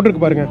டிஷ் தான்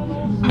போட்டிருக்கு பாருங்க.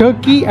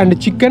 Turkey and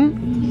chicken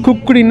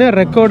cooked in a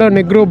ricotta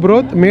negro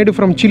broth made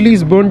from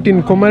chilies burnt in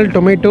comal,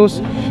 tomatoes,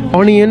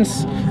 onions,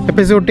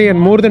 epazote and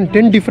more than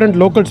 10 different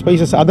local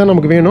spices. அதான்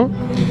நமக்கு வேணும்.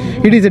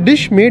 It is a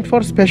dish made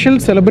for special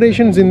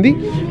celebrations in the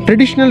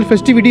traditional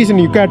festivities in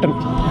Yucatan.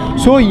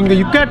 So இங்கே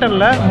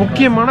யுக்காட்டனில்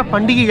முக்கியமான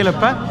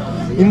பண்டிகைகளப்போ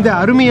இந்த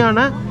அருமையான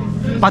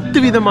 10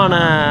 விதமான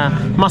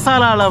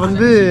மசாலாவில்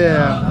வந்து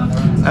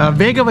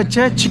வேக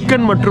வச்ச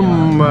சிக்கன் மற்றும்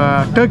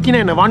டர்க்கினா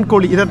என்ன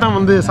வான்கோழி இதை தான்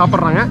வந்து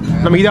சாப்பிட்றாங்க.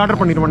 நம்ம இதை ஆர்டர்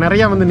பண்ணிடுவோம்.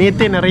 நிறையா வந்து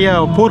நேற்றே நிறைய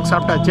போர்க்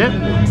சாப்பிட்டாச்சு.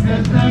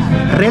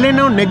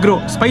 ரெலனோ நெக்ரோ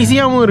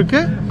ஸ்பைசியாகவும்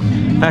இருக்குது,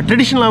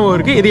 ட்ரெடிஷ்னலாகவும்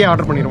இருக்குது. இதையே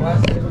ஆர்டர் பண்ணிடுவோம்.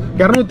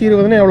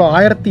 220 எவ்வளோ,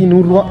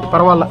 1100 ரூபா.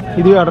 பரவாயில்ல,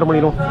 இதுவே ஆர்டர்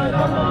பண்ணிடுவோம்.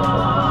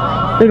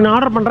 இதுக்கு நான்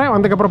ஆர்டர் பண்ணுறேன்,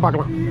 வந்ததுக்கப்புறம்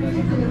பார்க்கலாம்.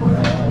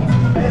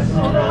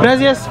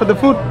 கிராசியஸ் ஃபார் த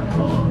ஃபுட்.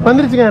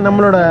 வந்துருச்சுங்க,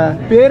 நம்மளோட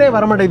பேரே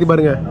வரமாட்டேங்குது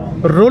பாருங்க,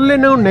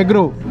 ரெலனோ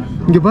நெக்ரோ.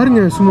 இங்கே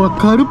பாருங்க, சும்மா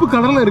கருப்பு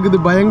கலரில் இருக்குது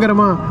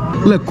பயங்கரமாக.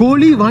 இல்லை,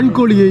 கோழி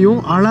வான்கோழியையும்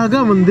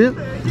அழகாக வந்து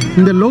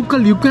இந்த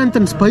லோக்கல்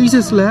யுகான்தன்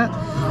ஸ்பைசஸில்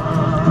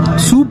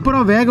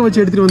சூப்பராக வேக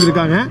வச்சு எடுத்துகிட்டு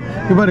வந்திருக்காங்க.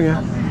 இங்கே பாருங்க,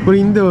 ஒரு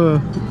இந்த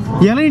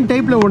இலையின்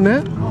டைப்பில் ஒன்று,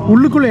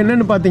 உள்ளுக்குள்ளே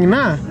என்னென்னு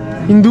பார்த்தீங்கன்னா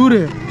இந்த ஊர்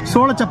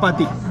சோள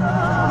சப்பாத்தி,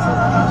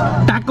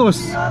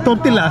 டாக்கோஸ்,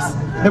 தொத்திலாஸ்.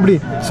 எப்படி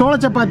சோள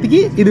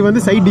சப்பாத்திக்கு இது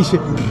வந்து சைட்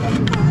டிஷ்ஷு.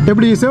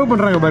 எப்படி சர்வ்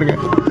பண்ணுறாங்க பாருங்க.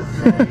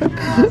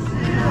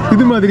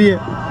 இது மாதிரியே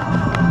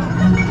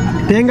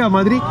தேங்காய்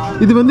மாதிரி.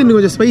 இது வந்து இன்னும்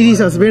கொஞ்சம் ஸ்பைசி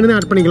சாஸ் வேணும்னு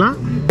ஆட் பண்ணிக்கலாம்.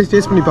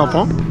 டேஸ்ட் பண்ணி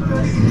பார்ப்போம்.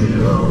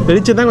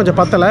 வெளிச்சம் தான் கொஞ்சம்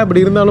பத்தலை,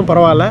 அப்படி இருந்தாலும்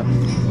பரவாயில்ல.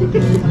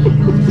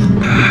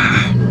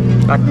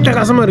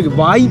 அட்டகாசமாக இருக்குது,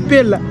 வாய்ப்பே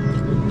இல்லை.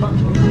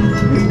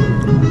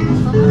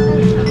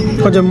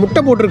 கொஞ்சம்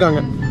முட்டை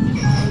போட்டிருக்காங்க.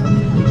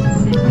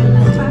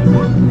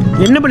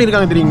 என்ன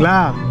பண்ணியிருக்காங்க தெரியுங்களா,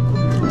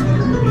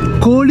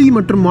 கோழி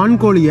மற்றும்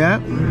வான்கோழியை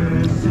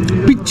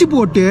பிச்சு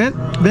போட்டு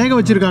வேக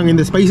வச்சுருக்காங்க.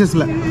 இந்த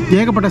ஸ்பைசஸில்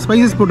ஏகப்பட்ட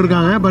ஸ்பைசஸ்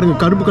போட்டிருக்காங்க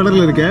பாருங்கள், கருப்பு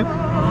கலரில் இருக்கு.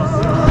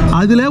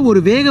 அதில் ஒரு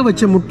வேக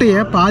வச்ச முட்டையை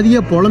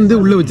பாதியாக பொளந்து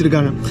உள்ளே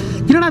வச்சுருக்காங்க.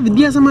 என்னடா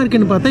வித்தியாசமாக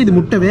இருக்குன்னு பார்த்தா இது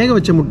முட்டை, வேக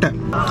வச்ச முட்டை.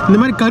 இந்த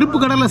மாதிரி கருப்பு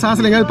கலரில்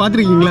சாஸில் எங்கேயாவது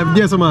பார்த்துருக்கீங்களா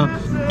வித்தியாசமாக?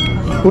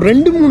 ஒரு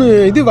 2-3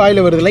 இது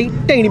வாயில் வருது.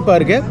 லைட்டாக இனிப்பாக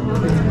இருக்குது,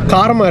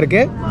 காரமாக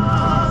இருக்குது,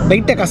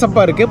 லைட்டாக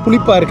கசப்பாக இருக்குது,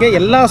 புளிப்பாக இருக்குது.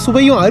 எல்லா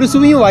சுவையும்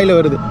அறுசுவையும் வாயில்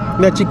வருது.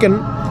 இந்த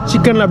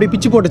சிக்கனில் அப்படியே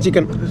பிச்சு போட்ட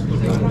சிக்கன்,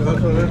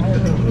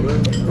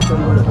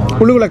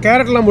 உள்ளுக்குள்ள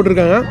கேரட்லாம்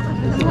போட்டிருக்காங்க.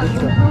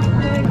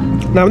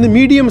 நான் வந்து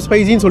மீடியம்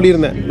ஸ்பைசின்னு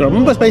சொல்லியிருந்தேன்.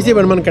 ரொம்ப ஸ்பைஸியாக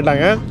வேணுமான்னு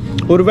கேட்டாங்க.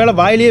 ஒருவேளை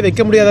வாயிலேயே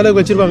வைக்க முடியாத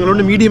அளவுக்கு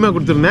வச்சுருவாங்களோன்னு மீடியமாக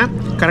கொடுத்துருந்தேன்.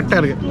 கரெக்டாக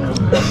இருக்குது.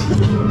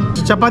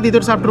 சப்பாத்தி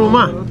இதோடு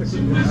சாப்பிட்ருவோமா?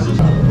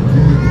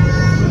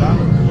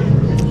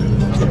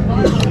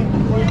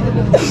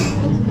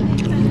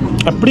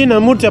 அப்படியே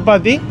நம்மூர்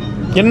சப்பாத்தி,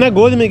 என்ன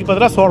கோதுமைக்கு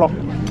பதிலாக சோளம்.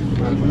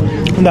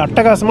 இந்த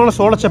அட்டகாசமான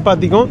சோள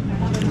சப்பாத்திக்கும்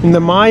இந்த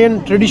மாயன்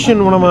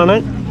ட்ரெடிஷன் உணவான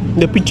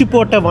இந்த பிச்சு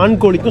போட்ட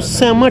வான்கோழிக்கும்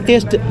செம்ம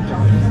டேஸ்ட்டு.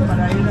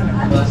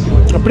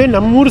 அப்படியே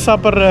நம்ம ஊர்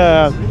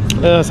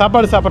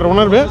சாப்பாடு சாப்பிட்ற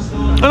உணர்வு,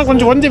 ஆனால்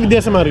கொஞ்சம்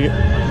வித்தியாசமாக இருக்குது.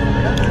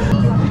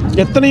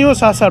 எத்தனையோ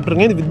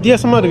சாப்பிட்ருங்க, இது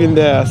வித்தியாசமாக இருக்குது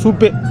இந்த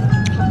சூப்பு.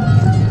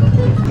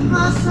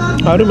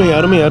 அருமை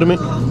அருமை அருமை.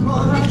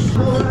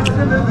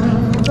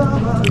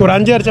 ஒரு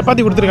 5-6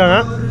 சப்பாத்தி கொடுத்துருக்காங்க.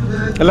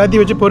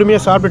 எல்லாத்தையும் வச்சு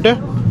பொறுமையாக சாப்பிட்டுட்டு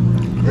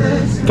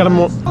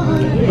கிளம்புவோம்.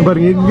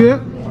 பாருங்க எக்கு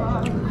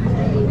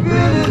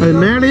அது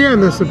மேலேயே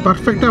அந்த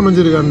பர்ஃபெக்டாக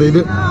அமைஞ்சிருக்கு. அந்த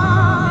இது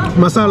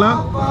மசாலா,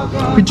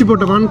 பிச்சு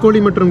போட்ட வான்கோழி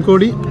மற்றும்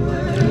கோழி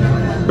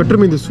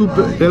மற்றும் இந்த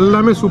சூப்பு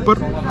எல்லாமே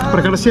சூப்பர்.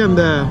 அப்புறம் கடைசியாக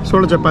அந்த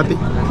சோள சப்பாத்தி.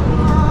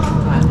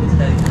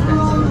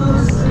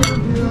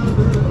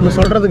 நம்ம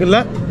சொல்கிறதுக்கு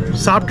இல்லை,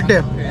 சாப்பிட்டுட்டு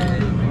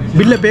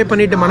பில்லை பே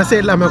பண்ணிவிட்டு மனசே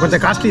இல்லாமல்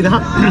கொஞ்சம் காஸ்ட்லி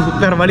தான்,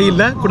 வேறு வழி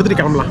இல்லை, கொடுத்துட்டு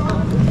கிளம்பலாம்.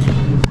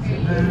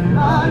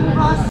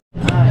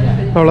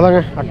 அவ்வளோதாங்க,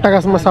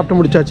 அட்டகாசமாக சாப்பிட்டு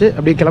முடிச்சாச்சு.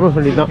 அப்படியே கிளம்ப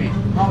வேண்டியது தான்.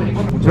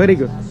 வெரி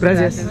குட்,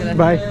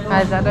 பாய்.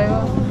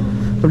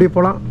 அப்படியே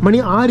போகலாம். மணி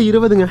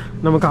 6:20ங்க.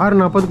 நமக்கு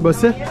 6:40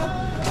 பஸ்ஸு.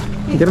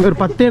 இங்கேருந்து ஒரு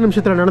 10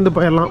 நிமிஷத்தில் நடந்து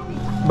போயிடலாம்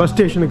பஸ்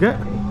ஸ்டேஷனுக்கு.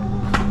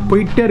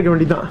 போயிட்டே இருக்க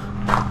வேண்டியதுதான்.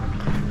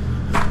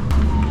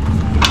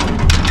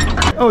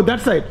 ஓ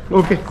தட் சைட்,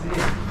 ஓகே.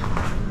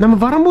 நம்ம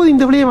வரும்போது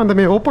இந்த வழியே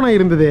வந்தோமே, ஓப்பனாக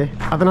இருந்தது,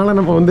 அதனால்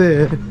நம்ம வந்து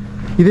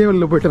இதே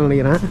வழியில் போய்ட்டு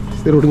நினைக்கிறேன்.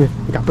 சரி விடுங்க,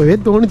 எனக்கு அப்போவே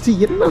தோணுச்சு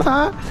என்னடா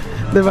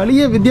இந்த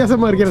வழியே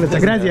வித்தியாசமாக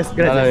இருக்கிறேன். கிராசியஸ்,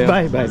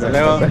 பாய் பாய்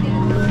பாய்.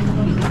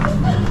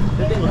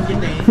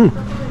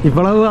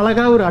 இவ்வளவு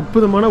அழகாக ஒரு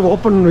அற்புதமான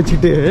ஓப்பன்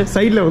வச்சுட்டு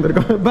சைடில்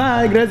வந்திருக்கோம்.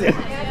 பாய்,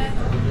 கிராசியஸ்.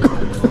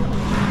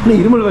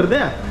 இருமல்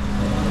வருது.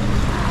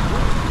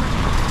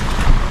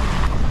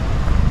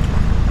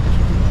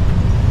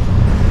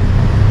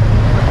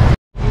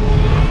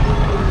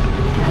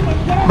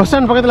 பஸ்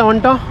ஸ்டாண்ட் பக்கத்தில்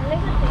வந்துட்டோம்.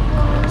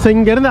 ஸோ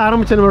இங்கேருந்து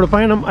ஆரம்பித்த நம்மளோட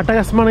பயணம்.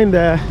 அட்டகாசமான இந்த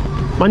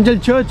மஞ்சள்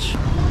சர்ச்,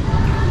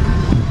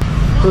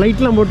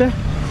 லைட்லாம் போட்டு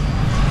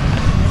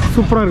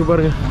சூப்பராக இருக்குது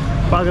பாருங்கள்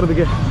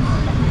பார்க்குறதுக்கு.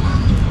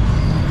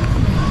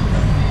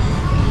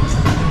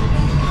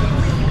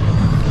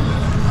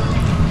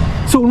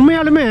 ஸோ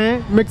உண்மையாலுமே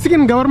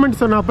மெக்சிகன்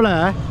கவர்மெண்ட் சொன்னாப்புல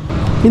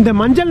இந்த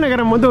மஞ்சள்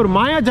நகரம் வந்து ஒரு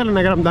மாயாஜால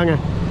நகரம் தாங்க.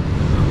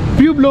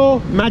 பியூப்ளோ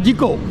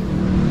மேஜிகோ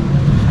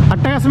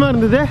அட்டகாசமாக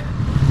இருந்தது.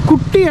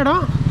 குட்டி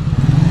இடம்,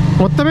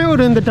 மொத்தமே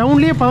ஒரு இந்த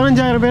டவுன்லேயே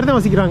 15,000 பேர் தான்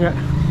வசிக்கிறாங்க.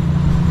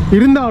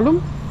 இருந்தாலும்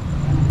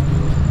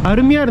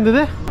அருமையாக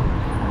இருந்தது.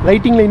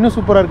 லைட்டிங்கில் இன்னும்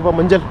சூப்பராக இருக்குப்பா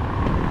மஞ்சள்.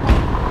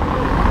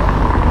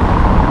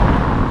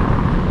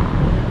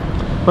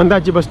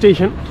 வந்தாச்சு பஸ்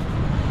ஸ்டேஷன்.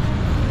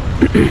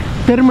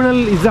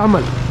 டெர்மினல்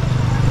இசாமல்.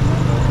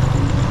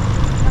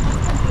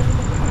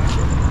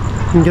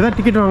 இங்கே தான்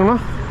டிக்கெட்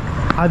வாங்கணும்.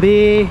 அதே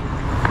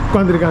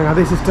உட்காந்துருக்காங்க,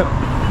 அதே சிஸ்டர்.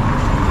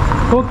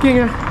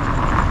 ஓகேங்க,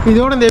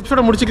 இதோட இந்த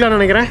எபிசோட முடிச்சுக்கலாம்னு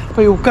நினைக்கிறேன்.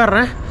 போய்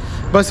உட்காடுறேன்.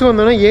 பஸ்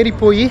வந்தோன்னே ஏறி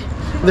போய்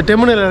இந்த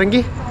டெர்மினல் இறங்கி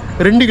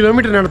 2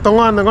 கிலோமீட்டர்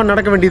தொங்க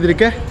நடக்க வேண்டியது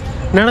இருக்குது.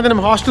 நடந்து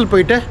நம்ம ஹாஸ்டல்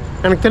போயிட்டு,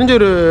 எனக்கு தெரிஞ்ச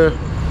ஒரு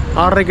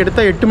 6:30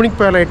 எடுத்தால் 8 மணிக்கு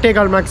போயிடலாம்.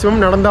 8:15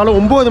 மேக்ஸிமம். நடந்தாலும்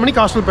 9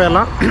 மணிக்கு ஹாஸ்டல்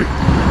போயிடலாம்.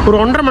 ஒரு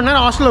 1.5 மணி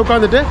நேரம் ஹாஸ்டலில்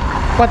உட்காந்துட்டு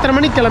 10:30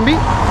 மணிக்கு கிளம்பி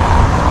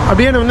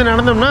அப்படியே வந்து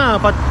நடந்தோம்னா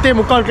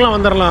 10:45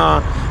 வந்துடலாம்.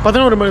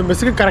 11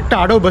 பஸ்ஸுக்கு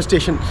கரெக்டாக அடோ பஸ்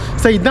ஸ்டேஷன்.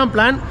 ஸோ இதுதான்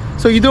பிளான்.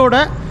 ஸோ இதோட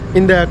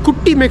இந்த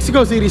குட்டி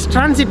மெக்சிகோ சீரிஸ்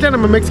டிரான்சிட்டில்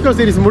நம்ம மெக்சிகோ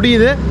சீரிஸ்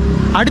முடியுது.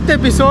 அடுத்த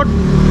எபிசோட்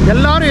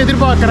எல்லோரும்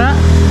எதிர்பார்க்குற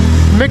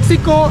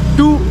மெக்சிகோ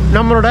 2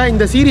 நம்மளோட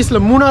இந்த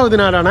சீரீஸில் 3வது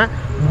நாளான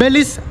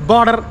பெலிஸ்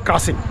பார்டர்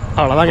கிராசிங்.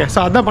 அவ்வளோதாங்க. ஸோ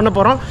அதான் பண்ண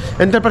போகிறோம்.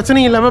 எந்த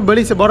பிரச்சனையும் இல்லாமல்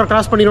பெலிஸ் பார்டர்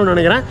கிராஸ் பண்ணிடுவோம்னு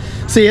நினைக்கிறேன்.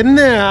 ஸோ என்ன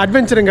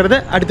அட்வென்ச்சருங்கிறத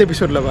அடுத்த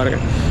எபிசோடில்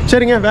பாருங்கள்.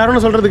 சரிங்க, வேற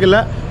ஒன்றும் சொல்கிறதுக்கு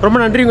இல்லை. ரொம்ப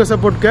நன்றி உங்கள்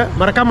சப்போர்ட்டுக்கு.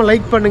 மறக்காமல்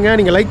லைக் பண்ணுங்கள்.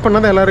 நீங்கள் லைக்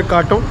பண்ணால் தான் எல்லோரும்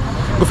காட்டும்.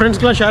 உங்கள்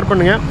ஃப்ரெண்ட்ஸ்க்கெலாம் ஷேர்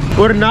பண்ணுங்கள்.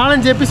 ஒரு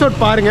 4-5 எபிசோட்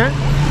பாருங்கள்.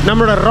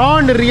 நம்மளோட ரா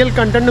அண்ட் ரியல்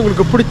கண்டென்ட்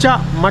உங்களுக்கு பிடிச்சா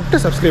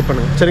மட்டும் சப்ஸ்கிரைப்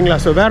பண்ணுங்கள். சரிங்களா?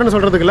 ஸோ வேற ஒன்றும்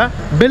சொல்கிறதுக்கு இல்லை.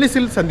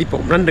 பெலிஸில்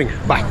சந்திப்போம். நன்றிங்க,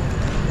 பாய்.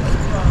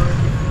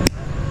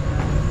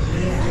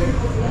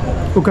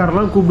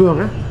 உட்காரலாம்,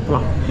 கூப்பிடுவாங்க.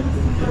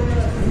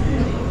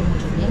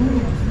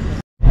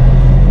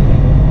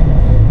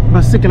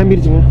 பஸ்ஸு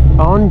கிளம்பிடுச்சுங்க.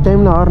 ஆன்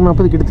டைமில்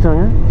 6:40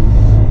 எடுத்துட்டாங்க.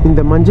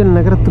 இந்த மஞ்சள்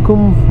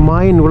நகரத்துக்கும்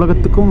மாயன்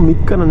உலகத்துக்கும்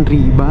மிக்க நன்றி.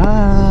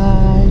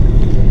 பாய்.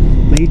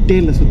 லைட்டே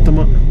இல்லை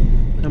சுத்தமாக.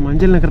 நான்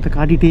மஞ்சள் நகரத்தை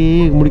காட்டிகிட்டே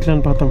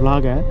முடிக்கலான்னு பார்த்தேன்.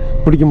 விலாகை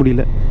முடிக்க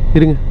முடியல.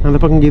 இருங்க, அந்த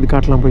பக்கம் இது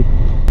காட்டலாம் போய்.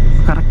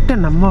 கரெக்டாக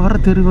நம்ம வர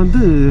தெரு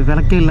வந்து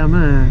விளக்கே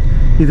இல்லாமல்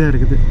இதாக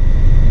இருக்குது.